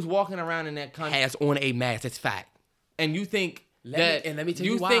who's walking around in that country has on a mask. It's fact. And you think let me tell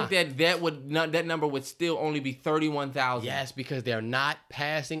you why. You think that number would still only be 31,000? Yes, because they're not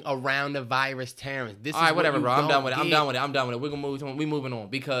passing around the virus, Terrence. This all right, whatever, bro. I'm done with it. We're gonna move on. We're moving on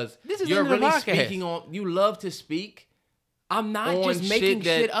because you're really speaking on. You love to speak. I'm not just making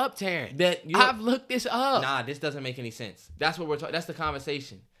shit up, Terrence. I've looked this up. Nah, this doesn't make any sense. That's what we're talking. That's the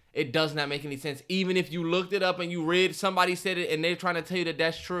conversation. It does not make any sense. Even if you looked it up and you read somebody said it and they're trying to tell you that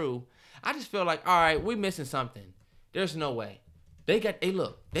that's true, I just feel like, all right, we're missing something. There's no way. They got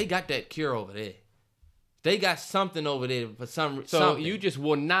that cure over there. They got something over there for some. So something. you just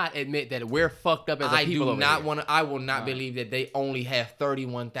will not admit that we're fucked up as a I people do over not here. want to. I will not believe that they only have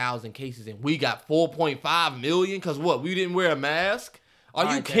 31,000 cases and we got 4.5 million. Cause what? We didn't wear a mask.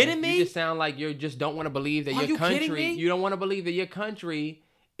 Are you kidding me? You just sound like you just don't want to believe that Are your you kidding country. me? You don't want to believe that your country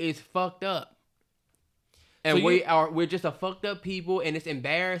is fucked up. And So we're just a fucked up people, and it's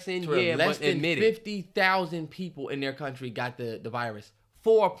embarrassing. Yeah, less but than admit it. 50,000 people in their country got the virus.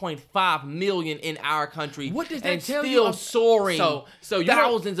 4.5 million in our country. What does that and tell still you? soaring. So you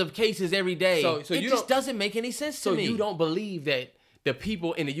thousands of cases every day. So it you just don't- doesn't make any sense So to me. you don't believe that the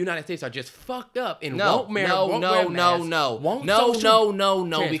people in the United States are just fucked up and No, won't wear no, won't no, wear no, masks, no, won't no, social- no,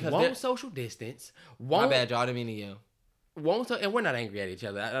 Terrence, because won't they're- social distance, My won't bad, y'all. I didn't mean to yell. and we're not angry at each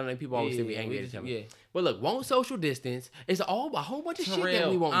other. I don't know people always say we Yeah, angry we at each just- other. yeah. But look, won't social distance. It's all a whole bunch of shit that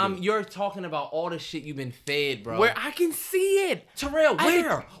we won't do. You're talking about all the shit you've been fed, bro. Where I can see it. Terrell,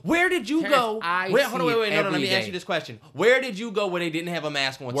 where did you Terrence, go? I Hold see on, wait, it no, let every me ask day. you this question. Where did you go where they didn't have a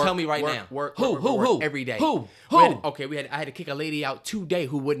mask on? Tell me right now. Who? Every day. Who? I had to kick a lady out today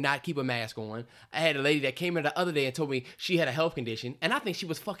who would not keep a mask on. I had a lady that came in the other day and told me she had a health condition, and I think she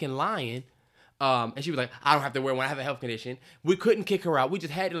was fucking lying. And she was like, I don't have to wear one. I have a health condition. We couldn't kick her out. We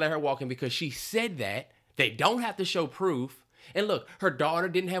just had to let her walk in because she said that. They don't have to show proof. And look, her daughter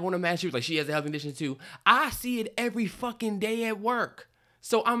didn't have on a mask. She was like, she has a health condition too. I see it every fucking day at work.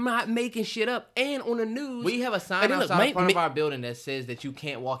 So I'm not making shit up. And on the news. We have a sign and then look, outside in front of our building that says that you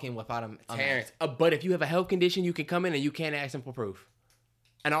can't walk in without a Terrence, mask. but if you have a health condition, you can come in and you can't ask them for proof.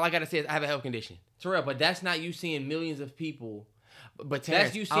 And all I gotta say is I have a health condition. Terrell, but that's not you seeing millions of people. But Terrence,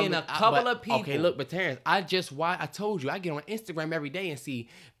 That's you seeing a couple of people. Okay, look, but Terrence, I told you, I get on Instagram every day and see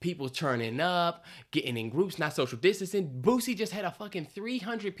people turning up, getting in groups, not social distancing. Boosie just had a fucking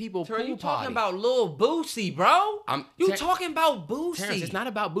 300 people Terrell, you pool party. talking about Lil Boosie, bro? You talking about Boosie? Terrence, it's not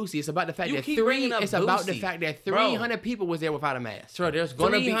about Boosie. It's about the fact You that keep bringing up it's about the Boosie. fact that Bro. 300 people was there without a mask. Terrell, there's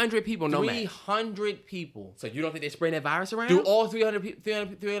gonna be 300 people, no mask. 300 people. So you don't think they're spreading that virus around? Do all 300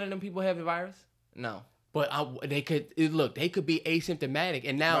 of them people have the virus? No. But they could be asymptomatic,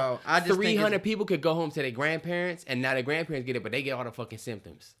 and now Bro, I just think 300 people could go home to their grandparents, and now their grandparents get it, but they get all the fucking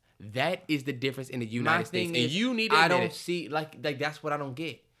symptoms. That is the difference in the United States, and you need to I admit don't it. see like that's what I don't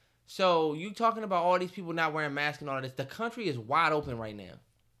get. So you talking about all these people not wearing masks and all of this? The country is wide open right now,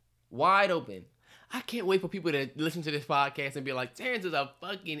 wide open. I can't wait for people to listen to this podcast and be like, Terrence is a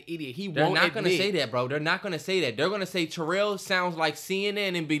fucking idiot. They're won't not going to admit. say that, bro. They're not going to say that. They're going to say Terrell sounds like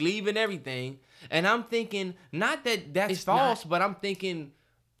CNN and believe in everything. And I'm thinking, not that that's It's false, not. but I'm thinking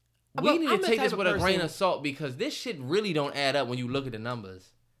we But need I'm to the take type this of with a grain person- of salt because this shit really don't add up when you look at the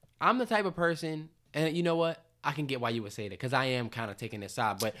numbers. I'm the type of person, and you know what? I can get why you would say that because I am kind of taking this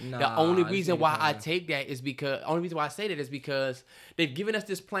side. But the Nah, only I reason see why the I point. take that is because only reason why I say that is because they've given us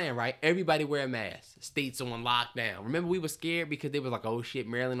this plan, right? Everybody wear a mask. States on lockdown. Remember, we were scared because they was like, "Oh shit,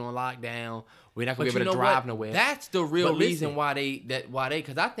 Maryland on lockdown. We're not gonna But be you able know to drive what? nowhere." That's the real But listen, reason why they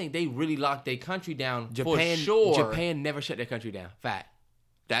because I think they really locked their country down Japan, for sure. Japan never shut their country down. Fact.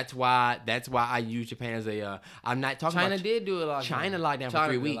 That's why I use Japan as a. I'm not talking China about did do a lockdown. China locked down for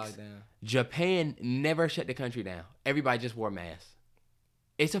China 3 did weeks. lockdown. Japan never shut the country down. Everybody just wore masks.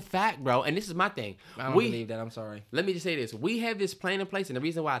 It's a fact, bro. And this is my thing. I don't believe that. I'm sorry. Let me just say this. We have this plan in place, and the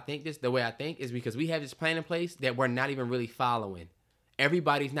reason why I think this, the way I think, is because we have this plan in place that we're not even really following.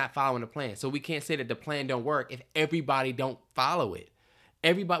 Everybody's not following the plan. So we can't say that the plan don't work if everybody don't follow it.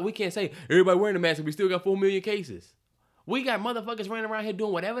 We can't say, everybody wearing a mask and we still got 4 million cases. We got motherfuckers running around here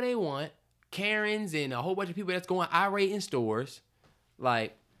doing whatever they want. Karens and a whole bunch of people that's going irate in stores.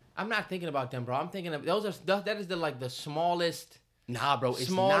 Like, I'm not thinking about them, bro. I'm thinking of that is the smallest. nah, bro, it's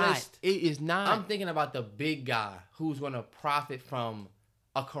Smallest- not. It is not. I'm thinking about the big guy who's gonna profit from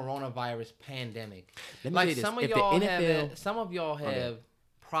a coronavirus pandemic. Let me Like say this. some of If the y'all NFL have, some of y'all have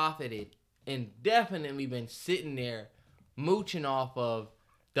profited and definitely been sitting there mooching off of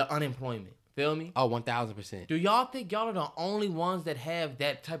the unemployment. Feel me? Oh, 1,000%. Do y'all think y'all are the only ones that have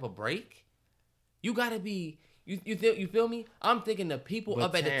that type of break? You gotta be. You feel me? I'm thinking the people But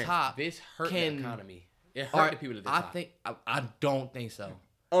up at the Terrence, top this hurt can- the economy. It hurt the people at the top. I don't think so.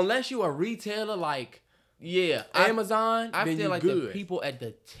 Unless you a retailer like Yeah, Amazon, I then feel you like good. the people at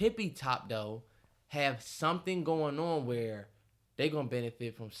the tippy top though have something going on where they gonna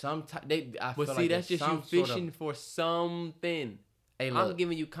benefit from some type. I But feel see, like that's there's just you some sort of- fishing for something. Hey, I'm look,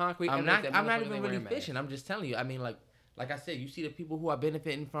 giving you concrete. I'm evidence not. that I'm not motherfuckers even ain't really wearing masks. fishing. I'm just telling you. I mean, like I said, you see the people who are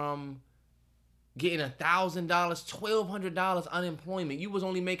benefiting from getting $1,000, $1,200 unemployment. You was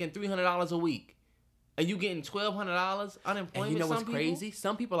only making $300 a week, and you getting $1,200 unemployment. And you know what's some people? crazy?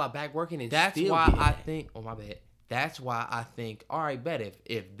 Some people are back working and That's still why getting I that. think. Oh my bad. That's why I think, all right, bet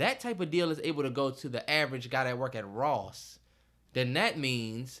if that type of deal is able to go to the average guy that work at Ross, then that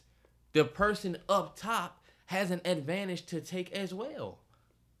means the person up top has an advantage to take as well.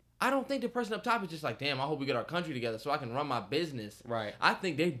 I don't think the person up top is just like, damn, I hope we get our country together so I can run my business. Right. I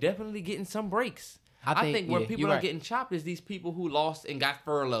think they're definitely getting some breaks. I think where people are getting chopped is these people who lost and got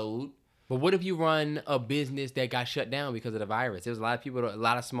furloughed. But what if you run a business that got shut down because of the virus? There was a lot of people, a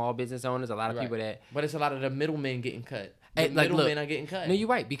lot of small business owners, a lot of people that... But it's a lot of the middlemen getting cut. The Hey, like, middlemen look, are getting cut. No, you're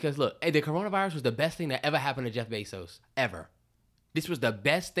right. Because look, the coronavirus was the best thing that ever happened to Jeff Bezos. Ever. This was the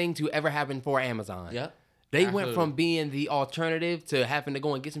best thing to ever happen for Amazon. Yep. They went from being the alternative to having to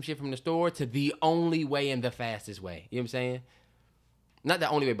go and get some shit from the store to the only way and the fastest way. You know what I'm saying? Not the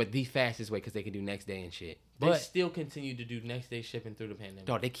only way, but the fastest way because they can do next day and shit. They But still continue to do next day shipping through the pandemic.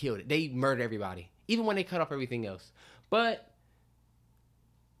 dog, they killed it. They murdered everybody. Even when they cut off everything else. But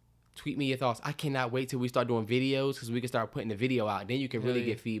tweet me your thoughts. I cannot wait till we start doing videos because we can start putting the video out. Then you can really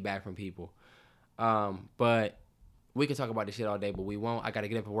get feedback from people. But we can talk about this shit all day, but we won't. I got to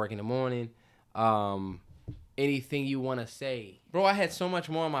get up and work in the morning. Anything you want to say? Bro, I had so much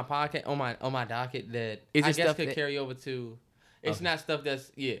more on my podcast, on my docket that Is it I guess stuff could that- carry over to. It's not stuff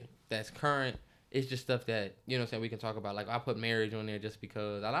that's current. It's just stuff that, you know what I'm saying, we can talk about. Like, I put marriage on there just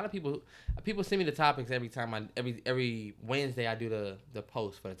because a lot of people send me the topics every time every Wednesday I do the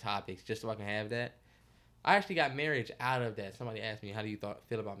post for the topics just so I can have that. I actually got marriage out of that. Somebody asked me, how do you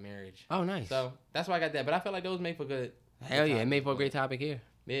feel about marriage? Oh, nice. So that's why I got that. But I feel like those made for good. Hell yeah, it made for a great topic here.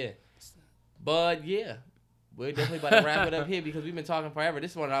 Yeah. But yeah, we're definitely about to wrap it up here because we've been talking forever.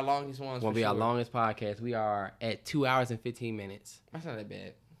 This is one of our longest ones. Won't be our longest podcast. We are at 2 hours and 15 minutes. That's not that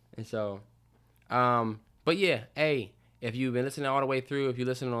bad. And so, but yeah, hey, if you've been listening all the way through, if you're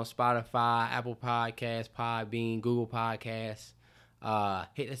listening on Spotify, Apple Podcasts, Podbean, Google Podcasts,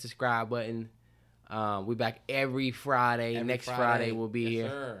 hit the subscribe button. We back every Friday. Next Friday we'll be here.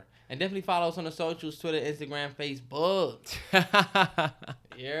 Sir. And definitely follow us on the socials, Twitter, Instagram, Facebook.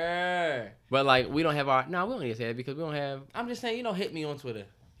 Yeah. But like, we don't have we don't need to say that because we don't have. I'm just saying, hit me on Twitter.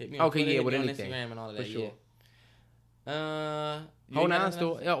 Hit me on Okay, Twitter, yeah, hit with me anything. on Instagram and all of For that. sure. Yeah. Whole Nine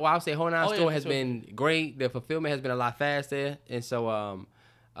Store. Well, I'll say Whole Nine Store yeah, has for been great. The fulfillment has been a lot faster, and so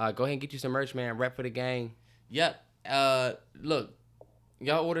go ahead and get you some merch, man. Rep for the gang. Yep. Look,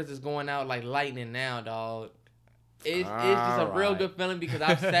 y'all orders is going out like lightning now, dog. It's just a real good feeling because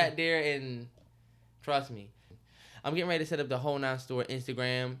I've sat there and trust me, I'm getting ready to set up the Whole Nine Store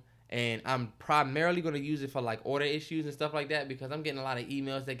Instagram, and I'm primarily going to use it for like order issues and stuff like that because I'm getting a lot of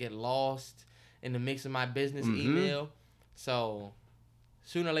emails that get lost in the mix of my business email. So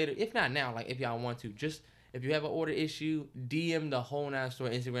sooner or later, if not now, like if y'all want to, just if you have an order issue, DM the Whole Nine Store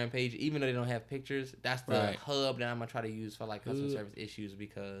Instagram page, even though they don't have pictures. That's the hub that I'm gonna try to use for like customer service issues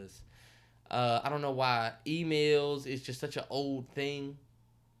because I don't know why emails is just such an old thing.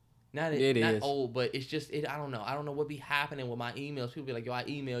 Not old, but it's just I don't know. I don't know what be happening with my emails. People be like, "Yo, I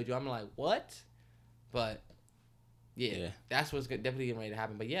emailed you." I'm like, "What?" But yeah. That's what's definitely getting ready to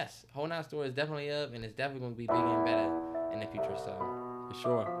happen. But yes, Whole Nine Store is definitely up, and it's definitely going to be bigger and better in the future. So For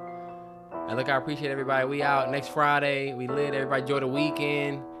sure. And look, I appreciate everybody. We out next Friday. We lit. Everybody enjoy the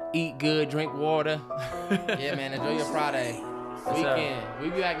weekend. Eat good. Drink water. yeah, man, enjoy your Friday weekend.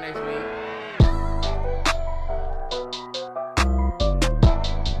 We'll be back next week.